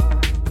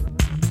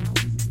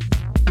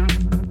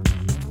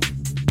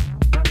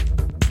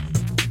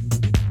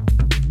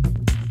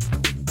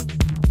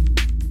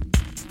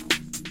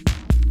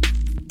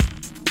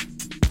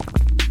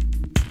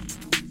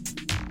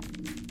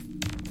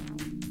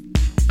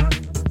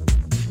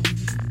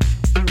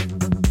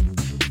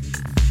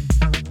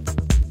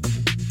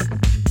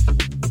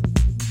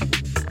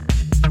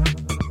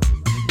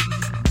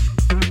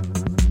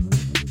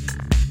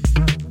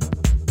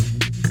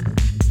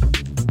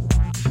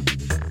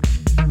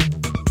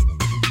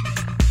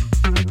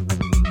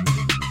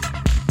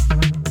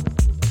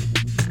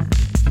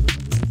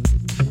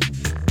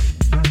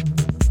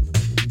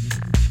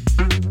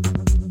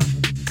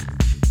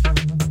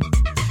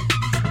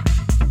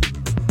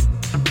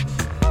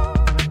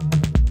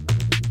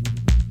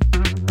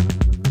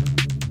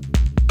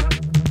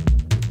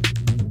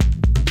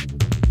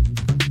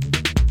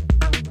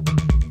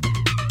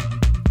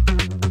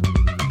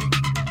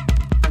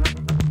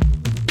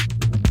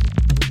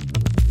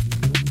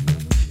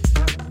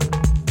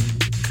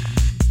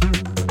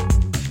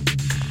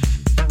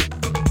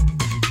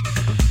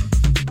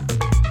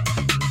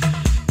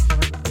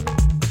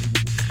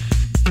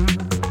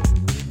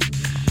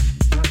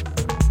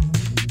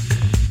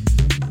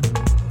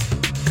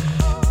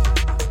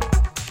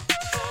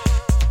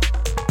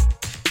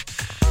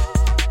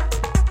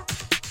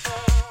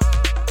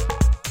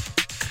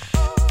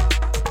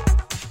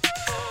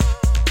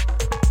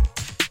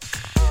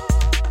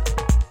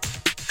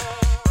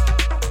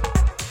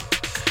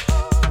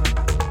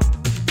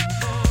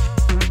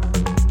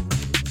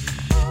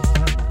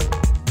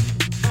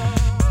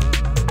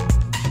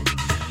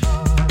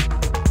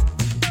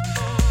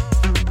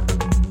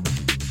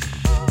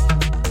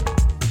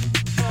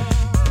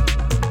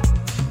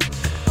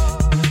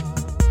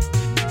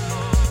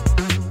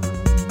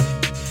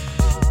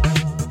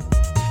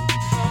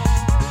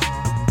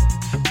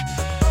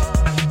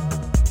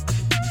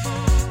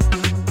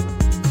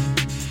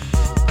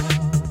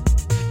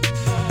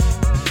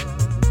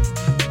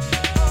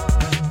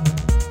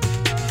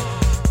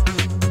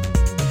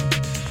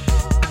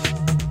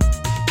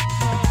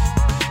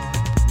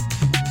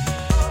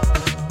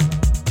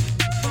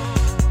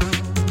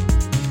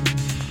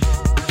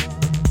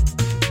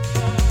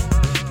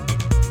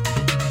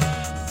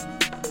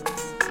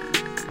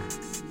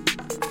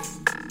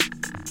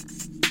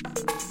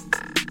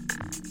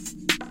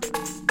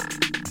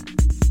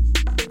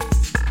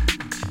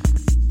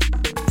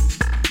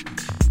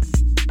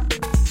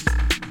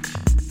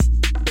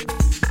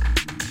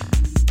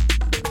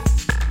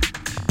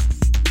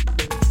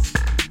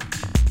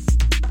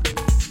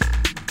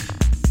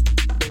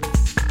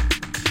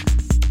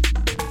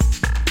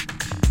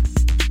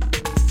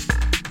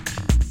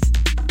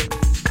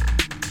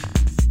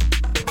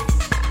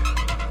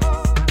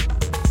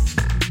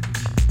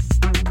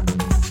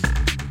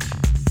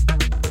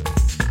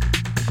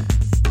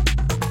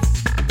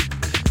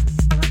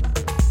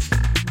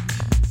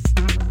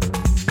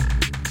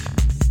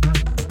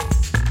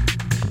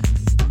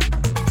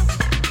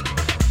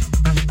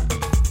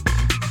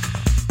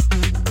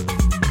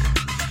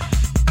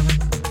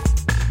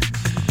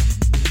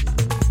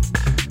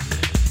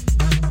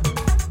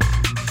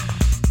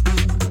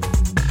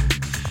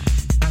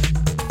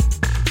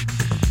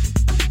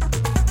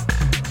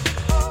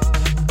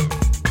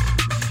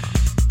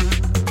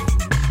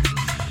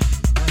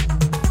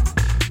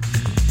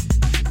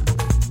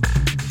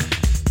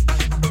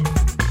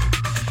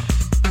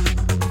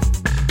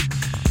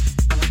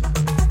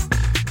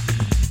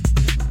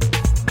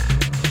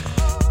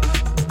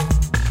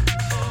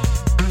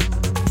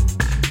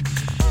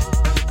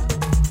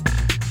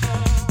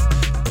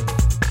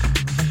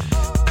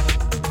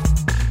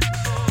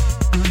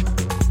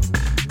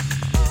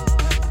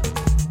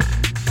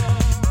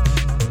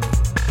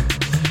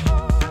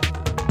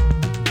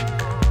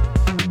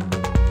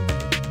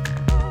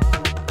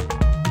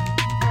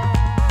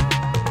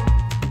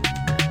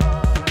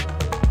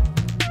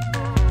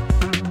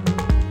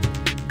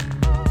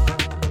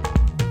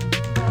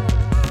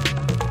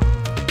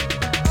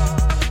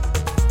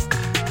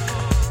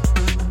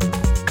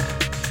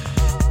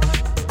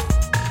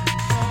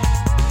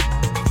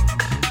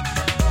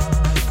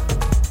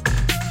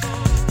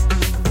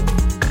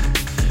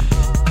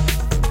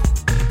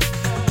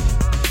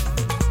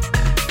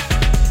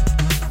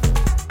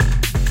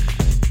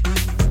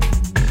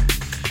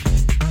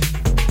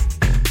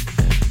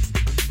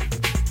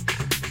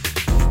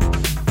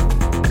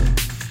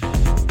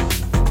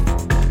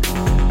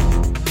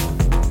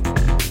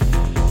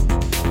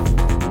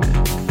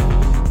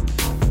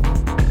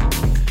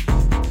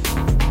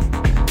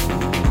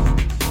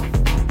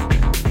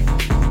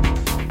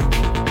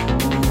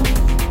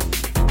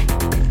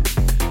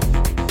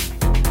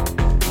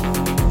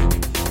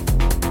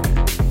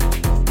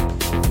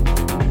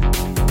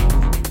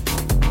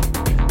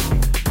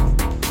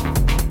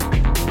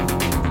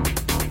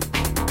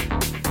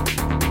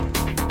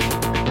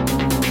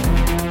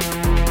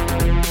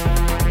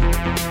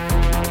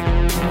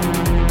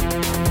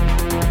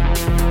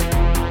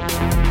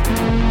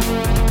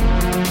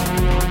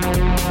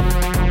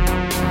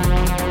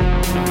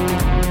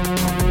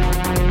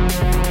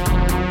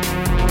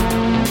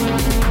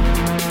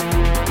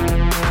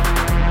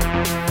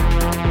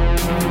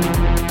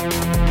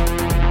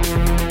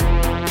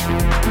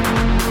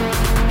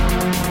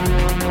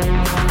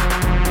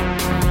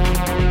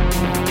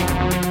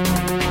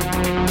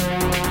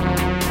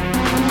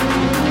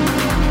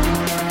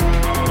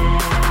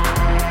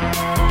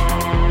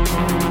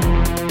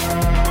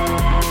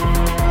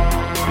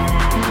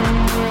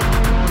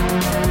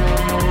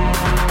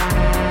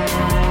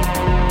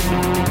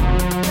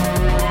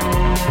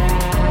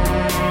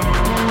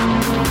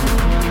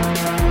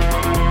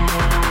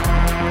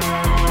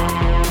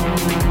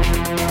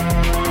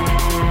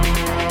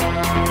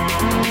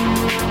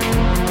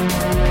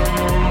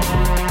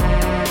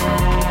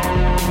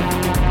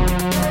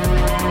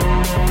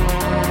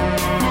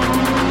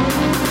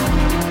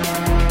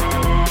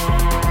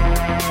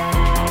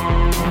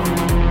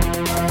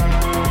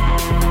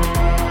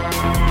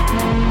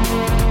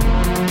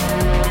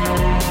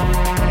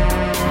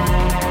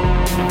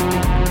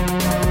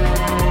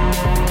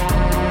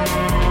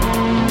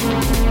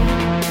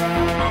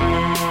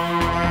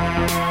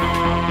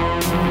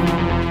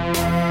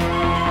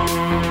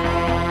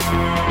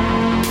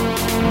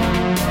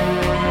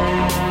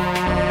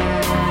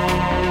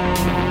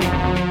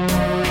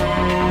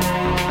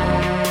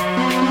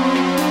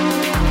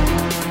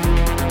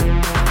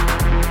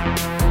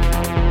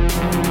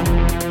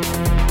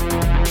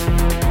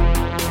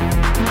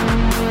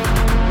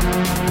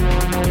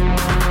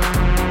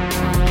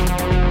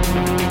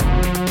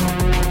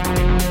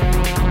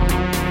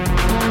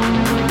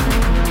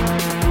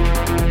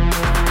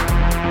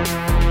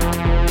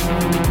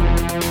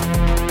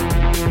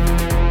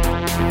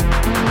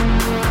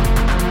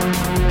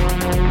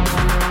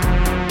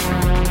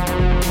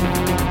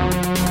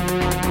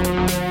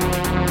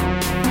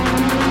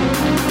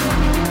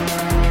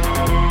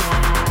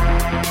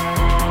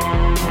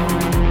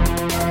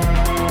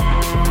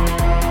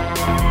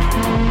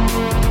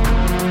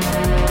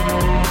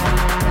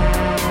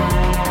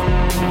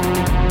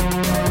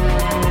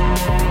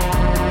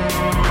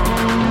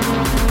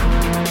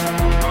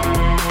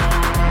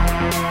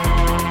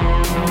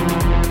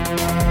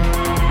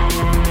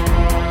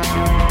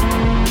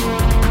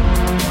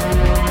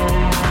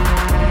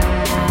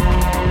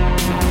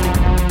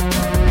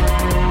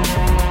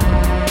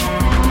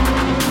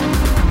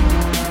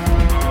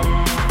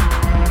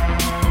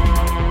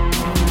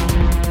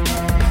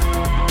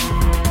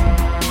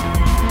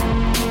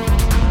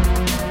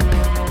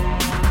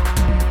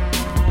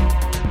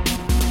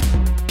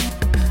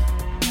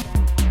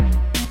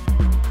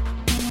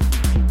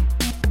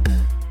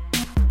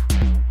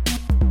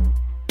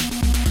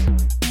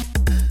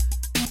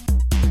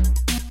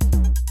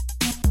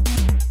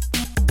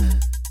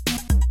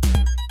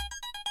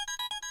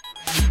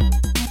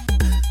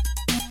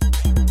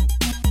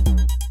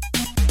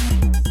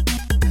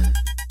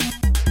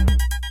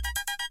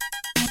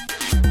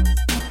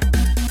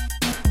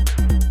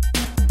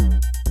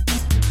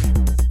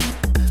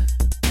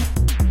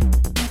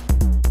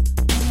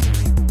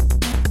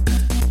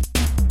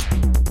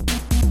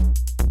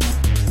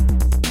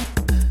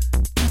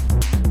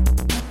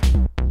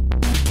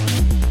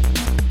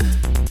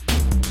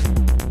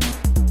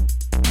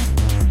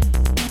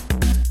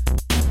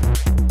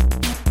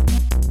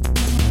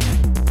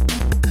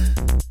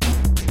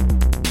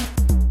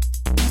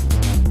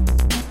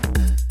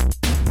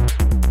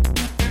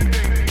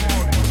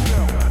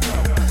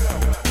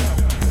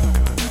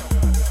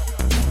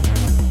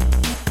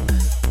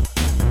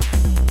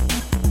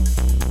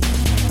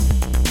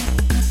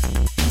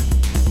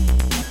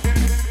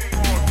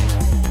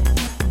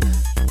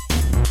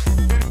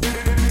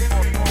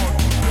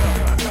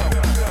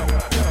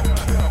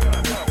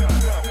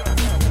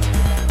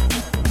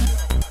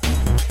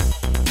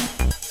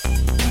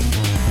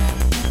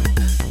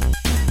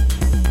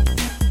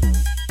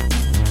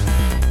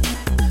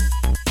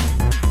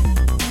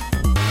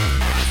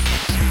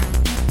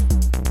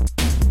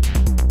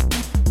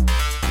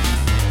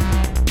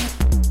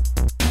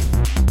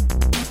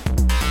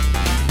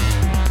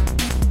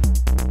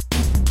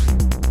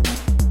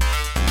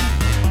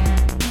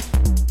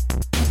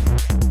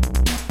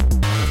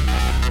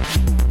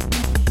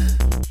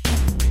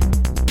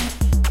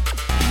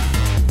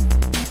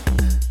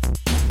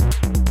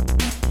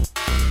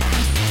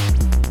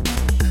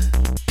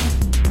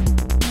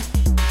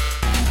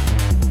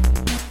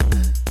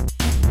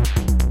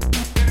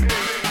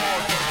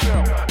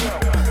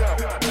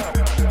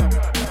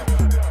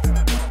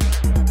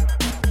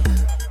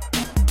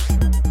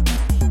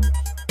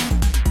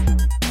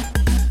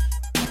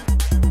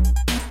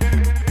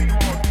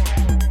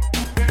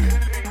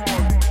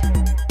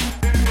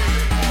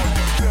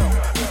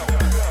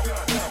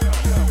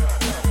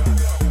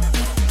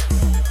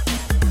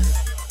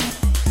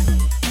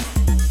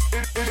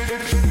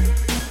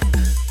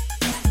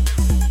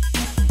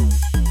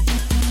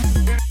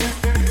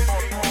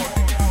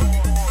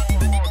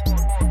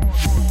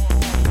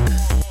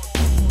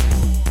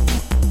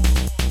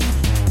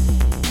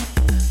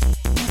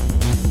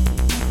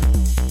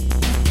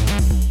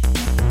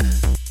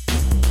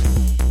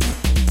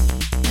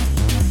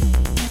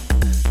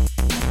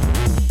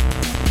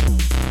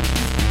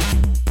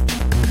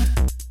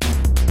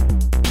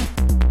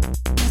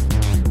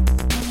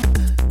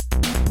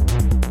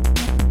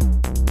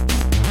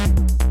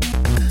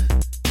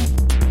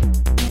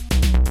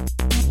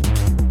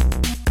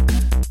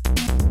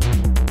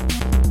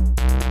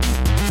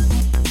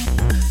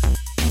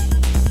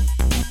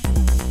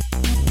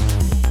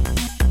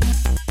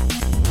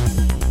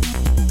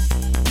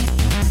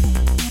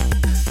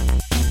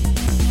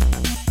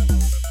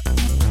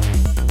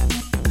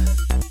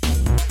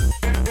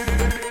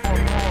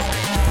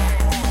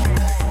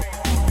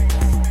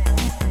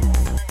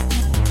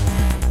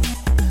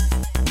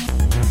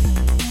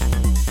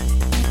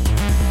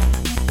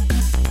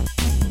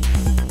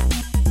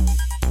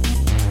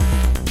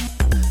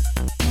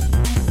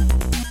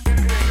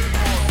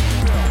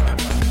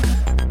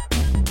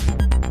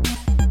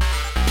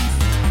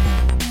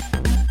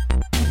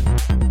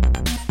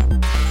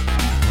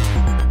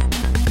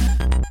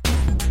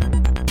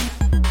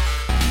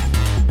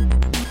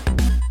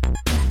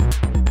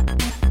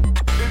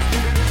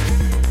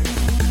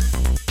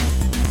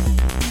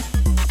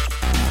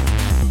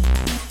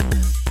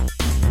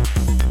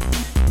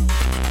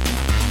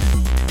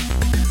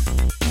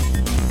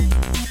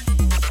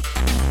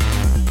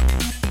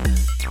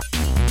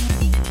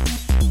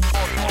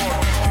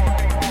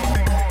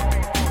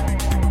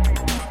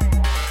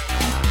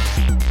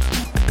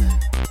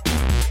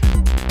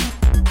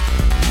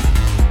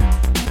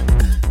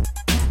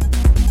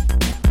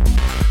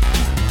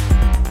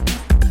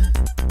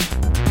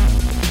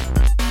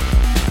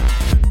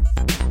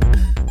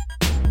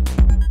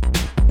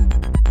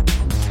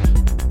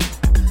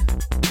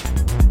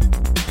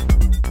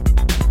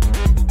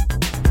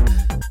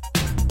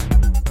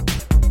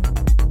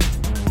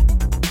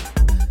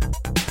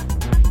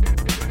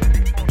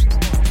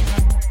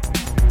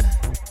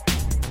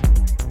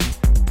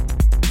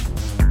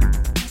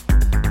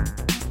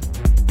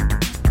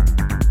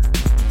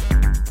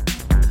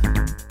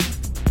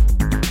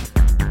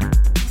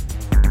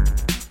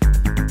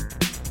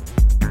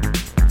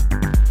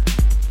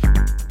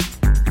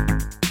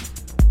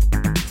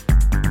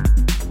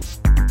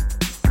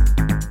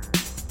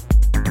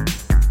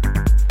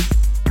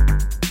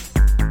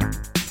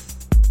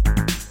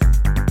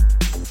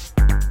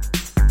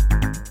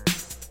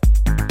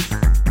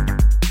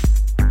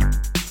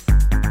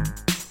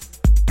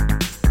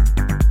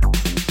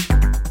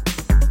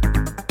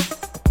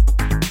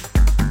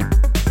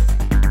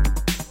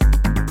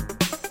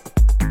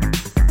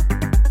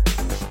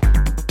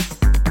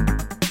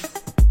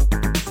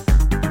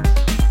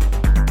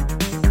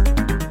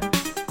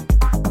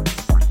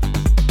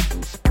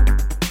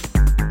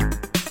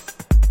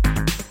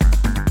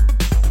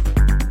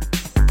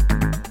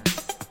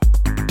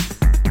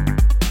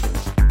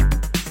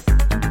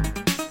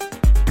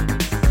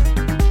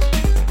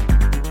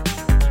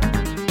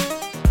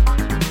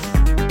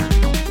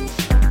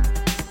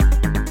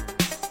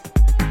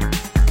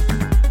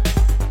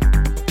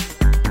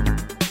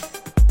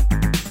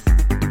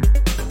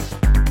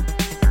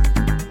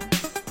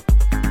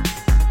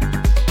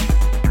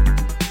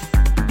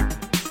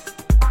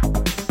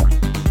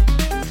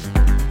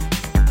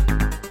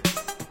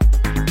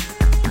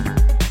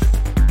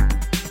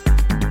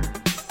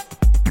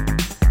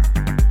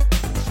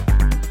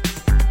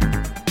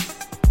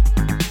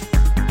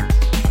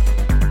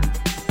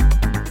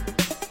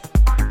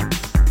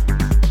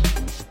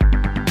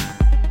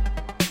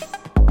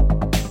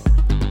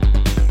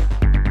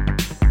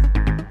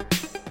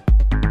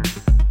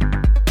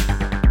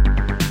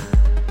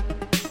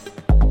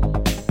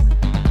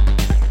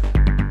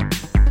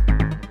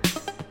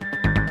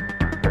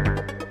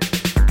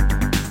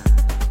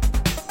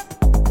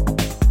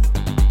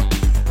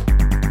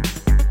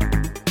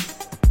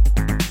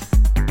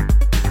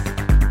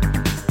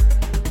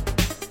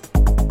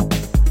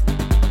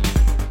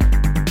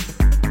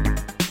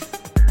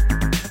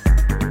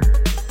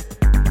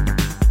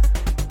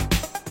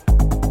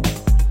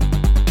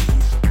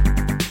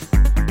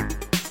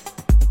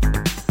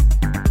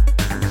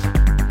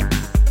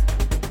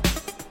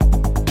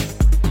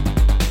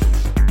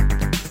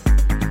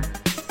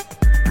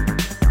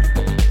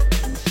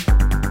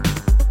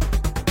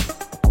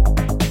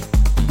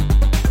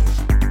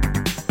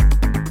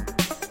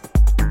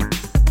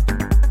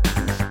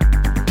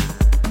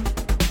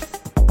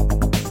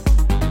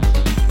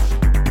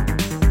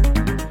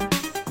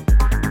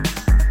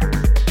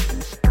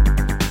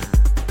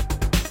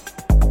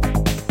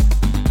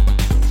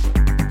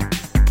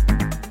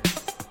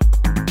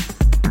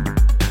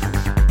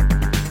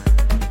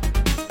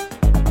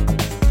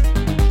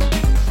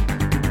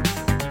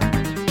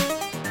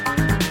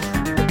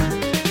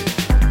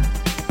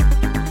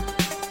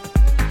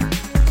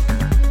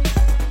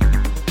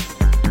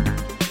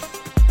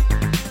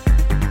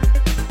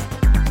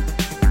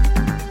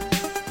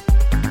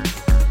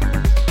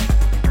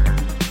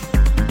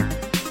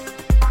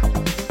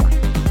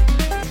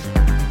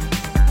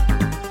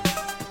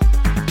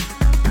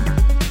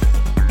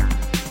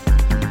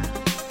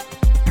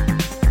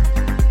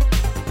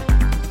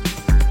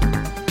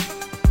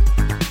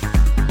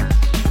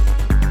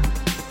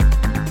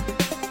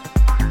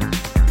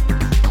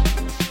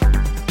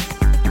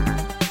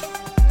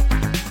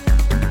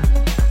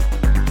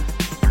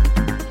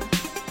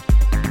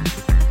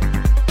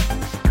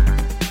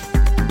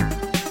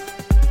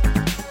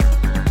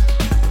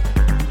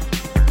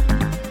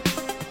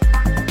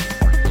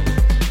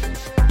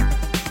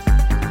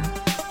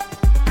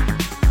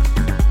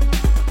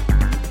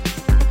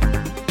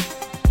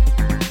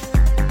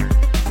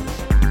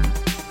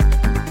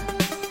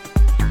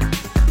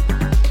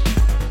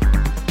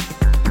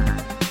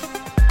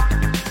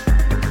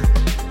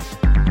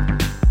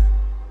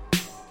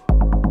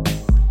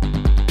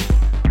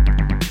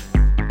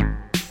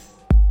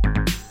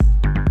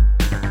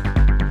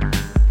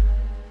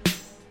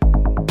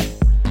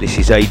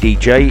 A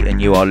DJ,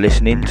 and you are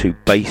listening to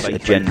Bass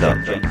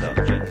Agenda.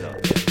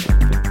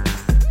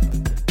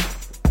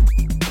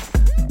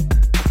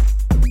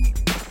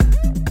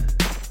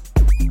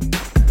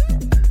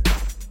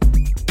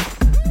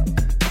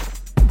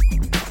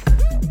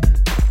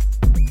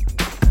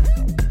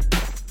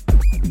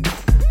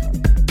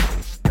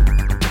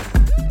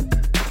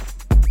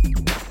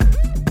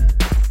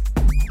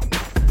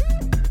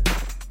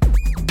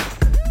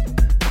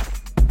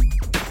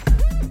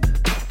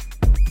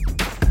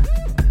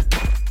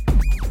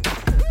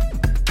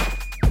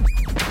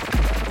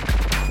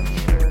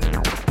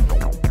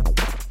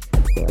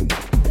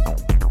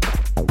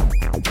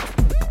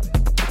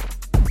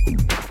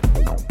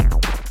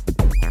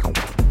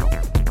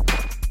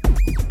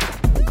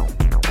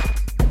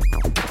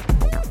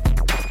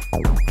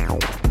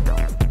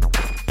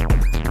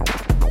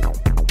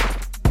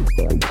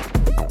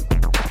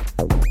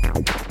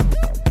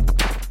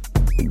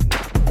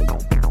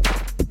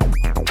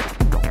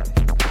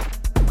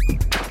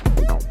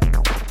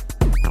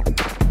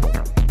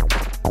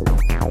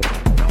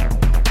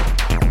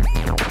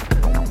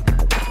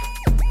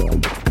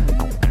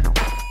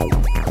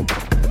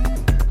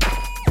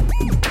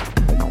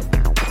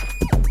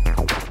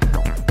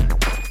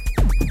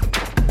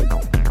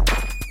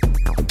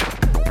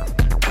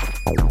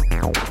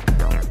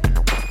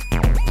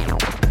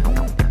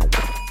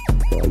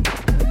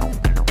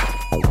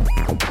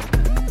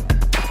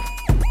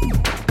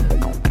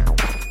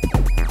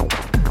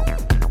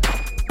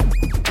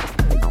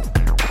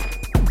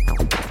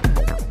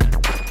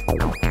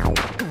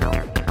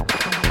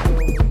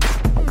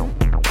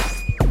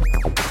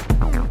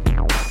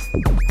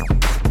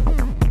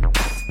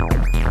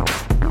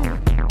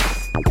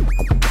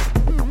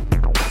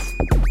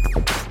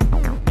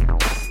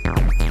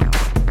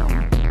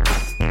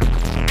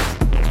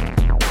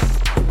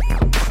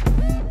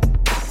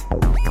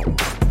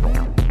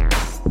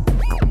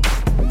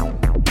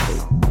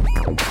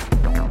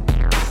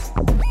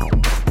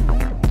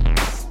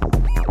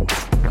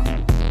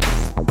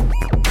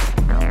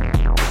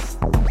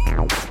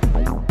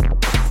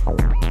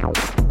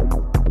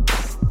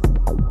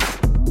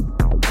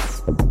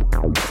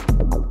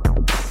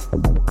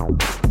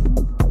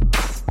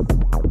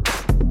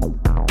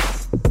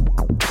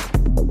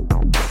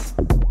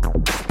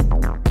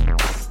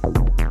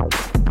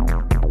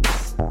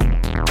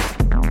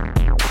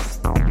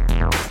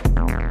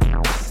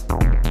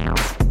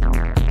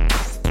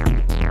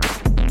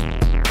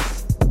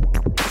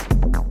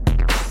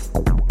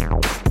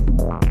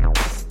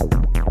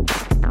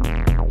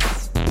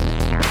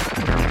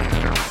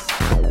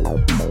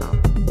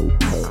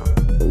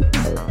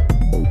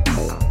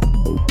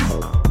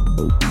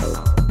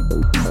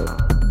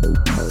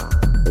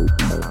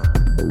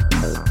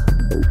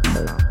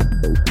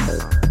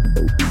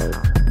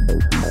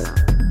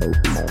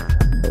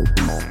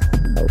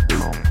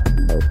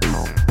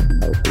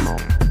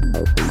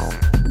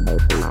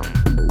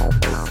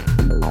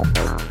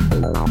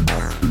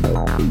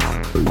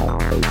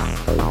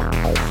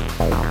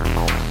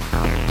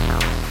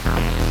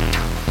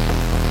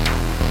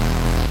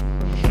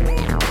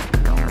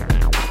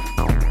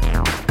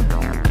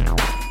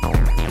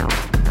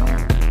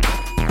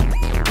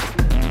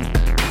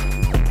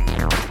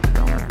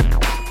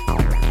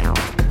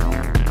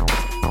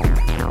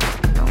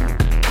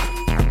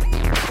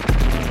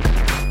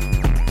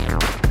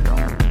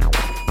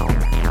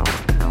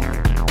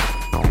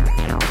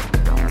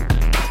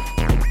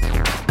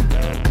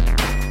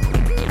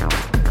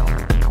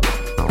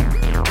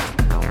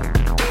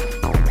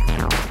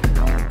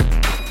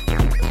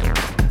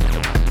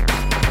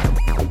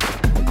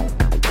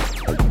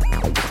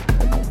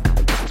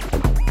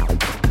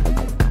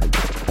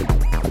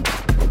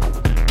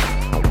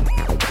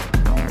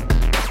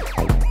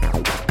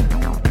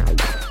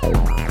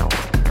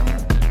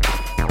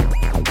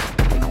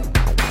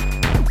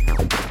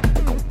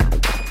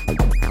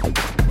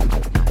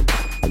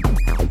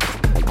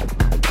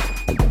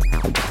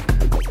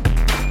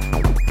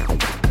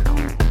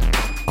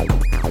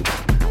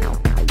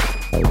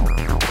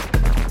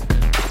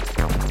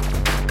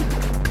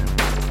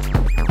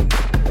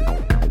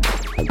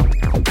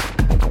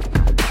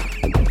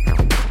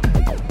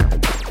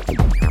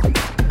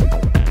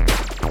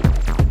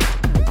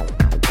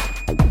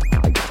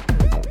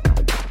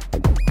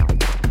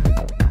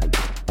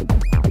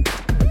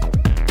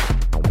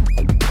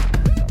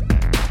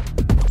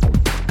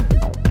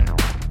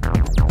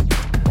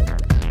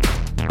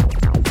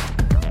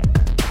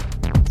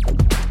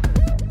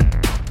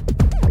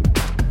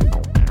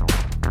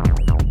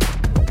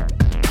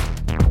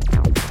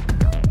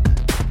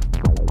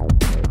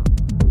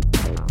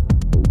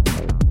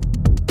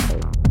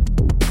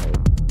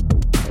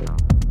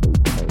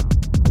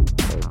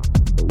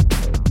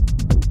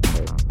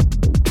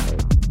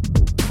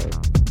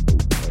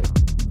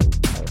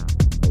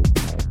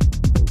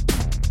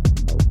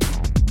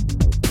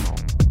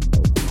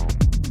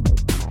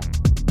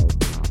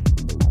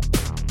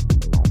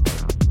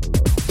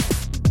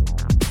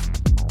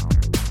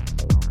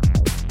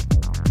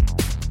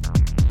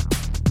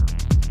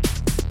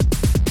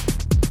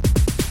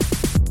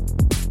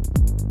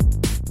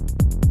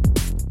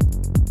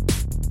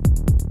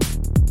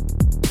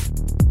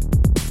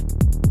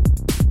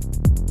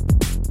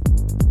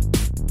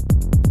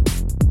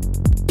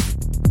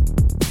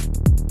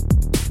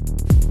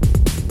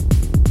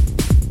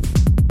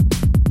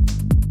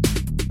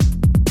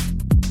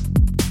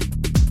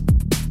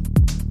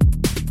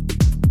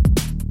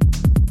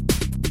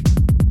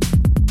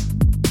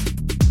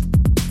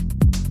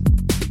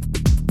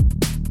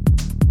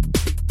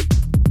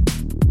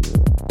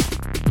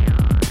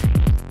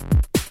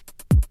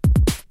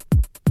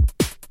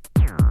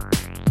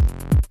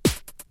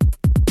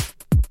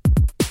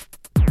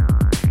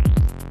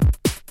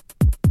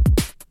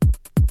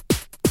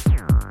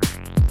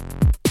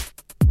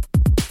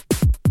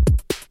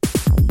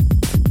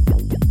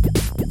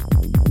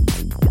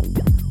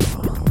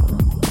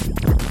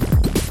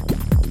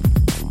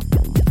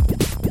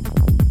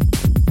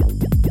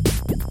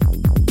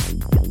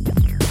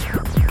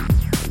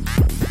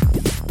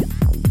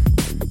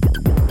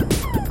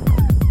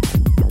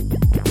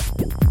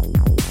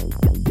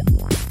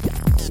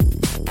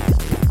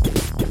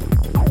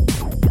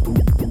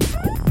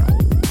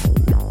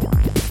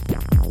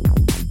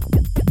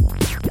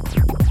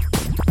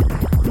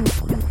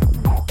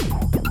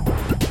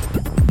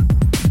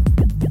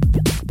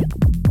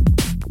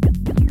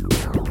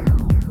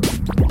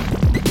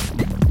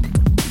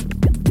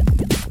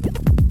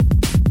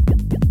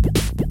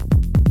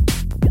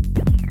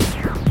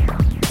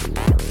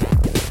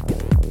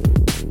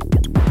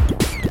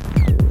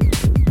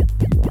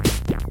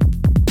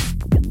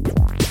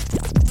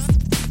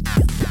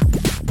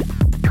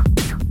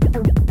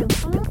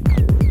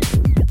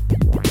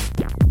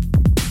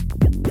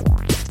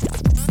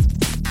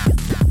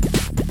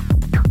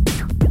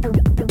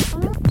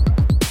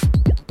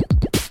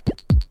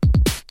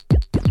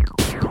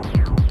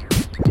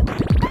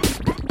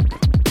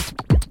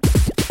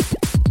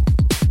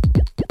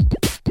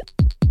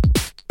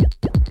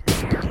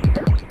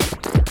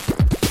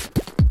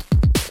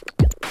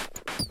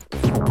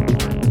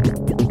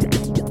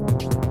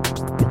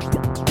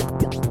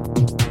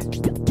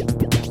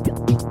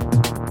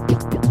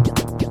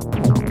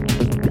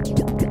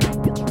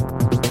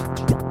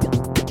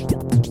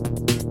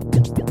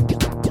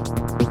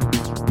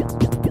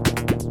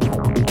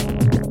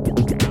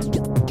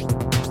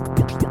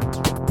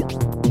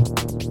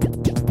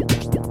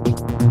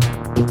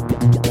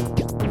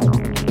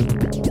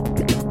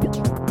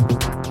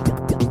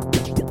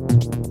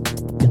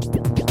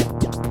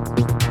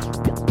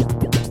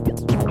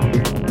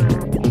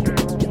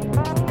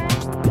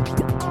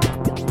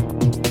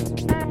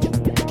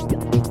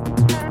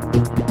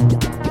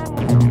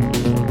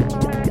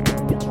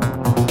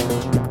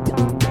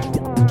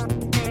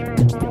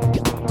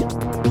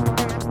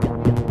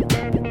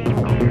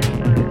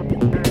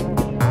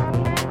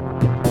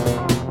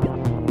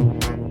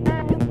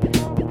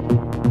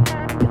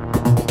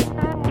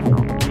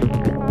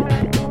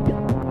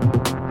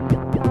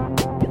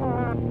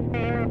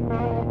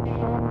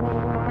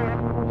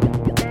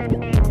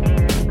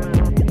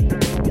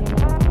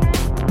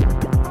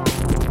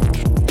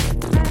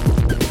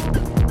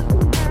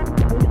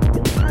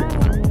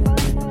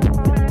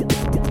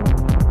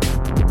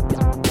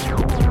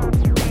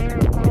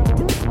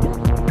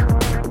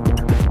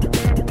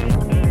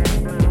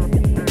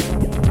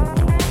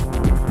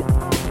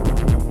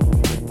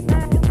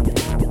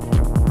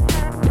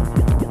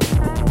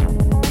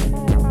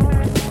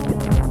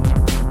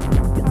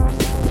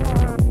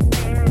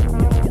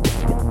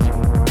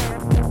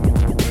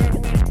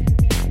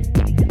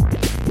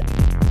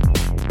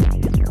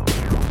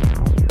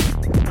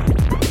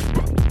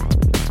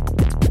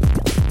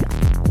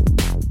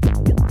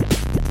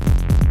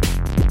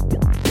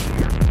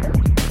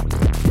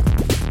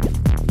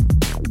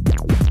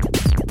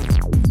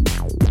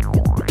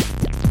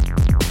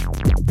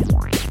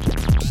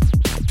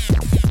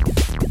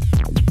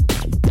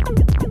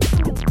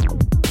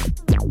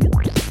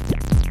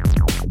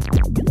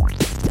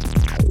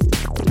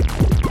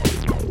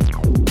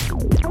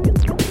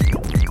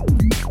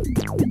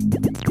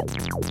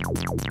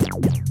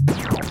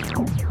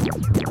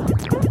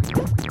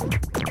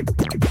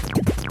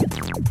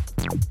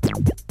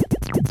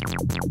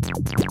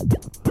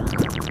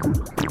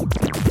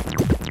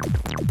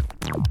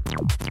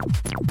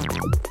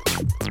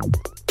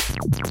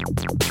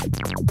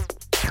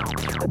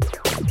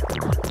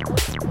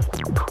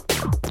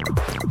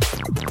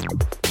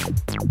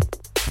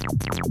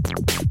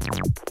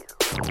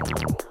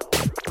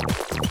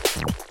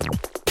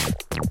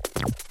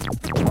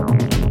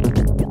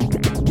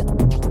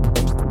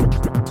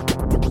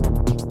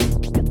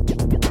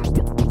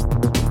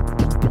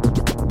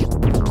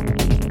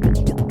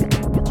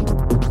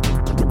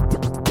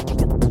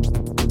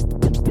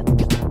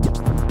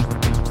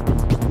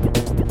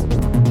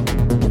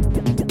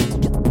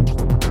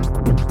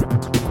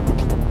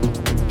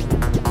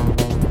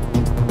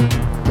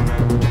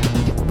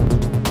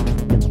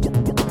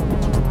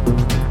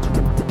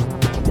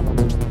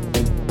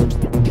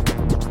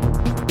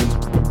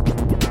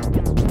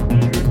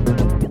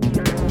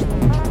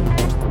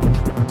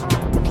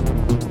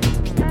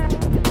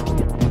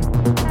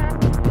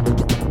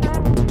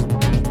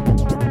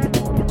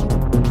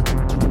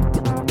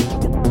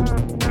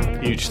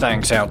 Huge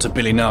thanks out to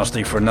Billy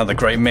Nasty for another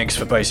great mix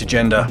for Bass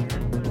Agenda.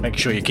 Make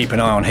sure you keep an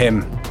eye on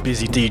him.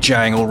 Busy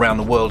DJing all around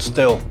the world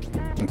still.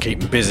 And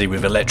keep him busy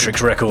with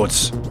Electrics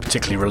Records,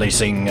 particularly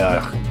releasing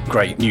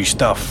great new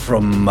stuff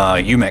from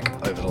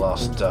UMEC over the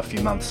last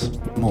few months.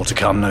 More to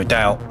come, no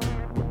doubt.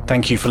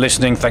 Thank you for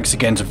listening. Thanks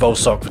again to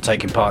Volsoc for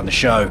taking part in the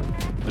show.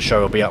 The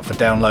show will be up for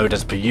download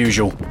as per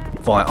usual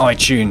via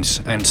iTunes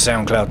and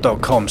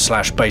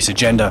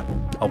soundcloud.com/bassagenda.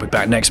 I'll be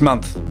back next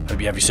month. Hope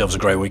you have yourselves a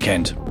great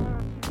weekend.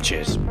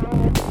 Cheers.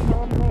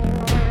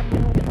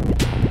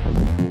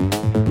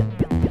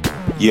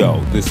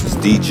 Yo, this is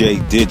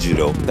DJ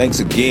Digital. Thanks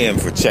again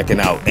for checking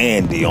out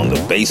Andy on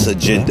the Bass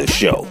Agenda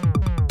show.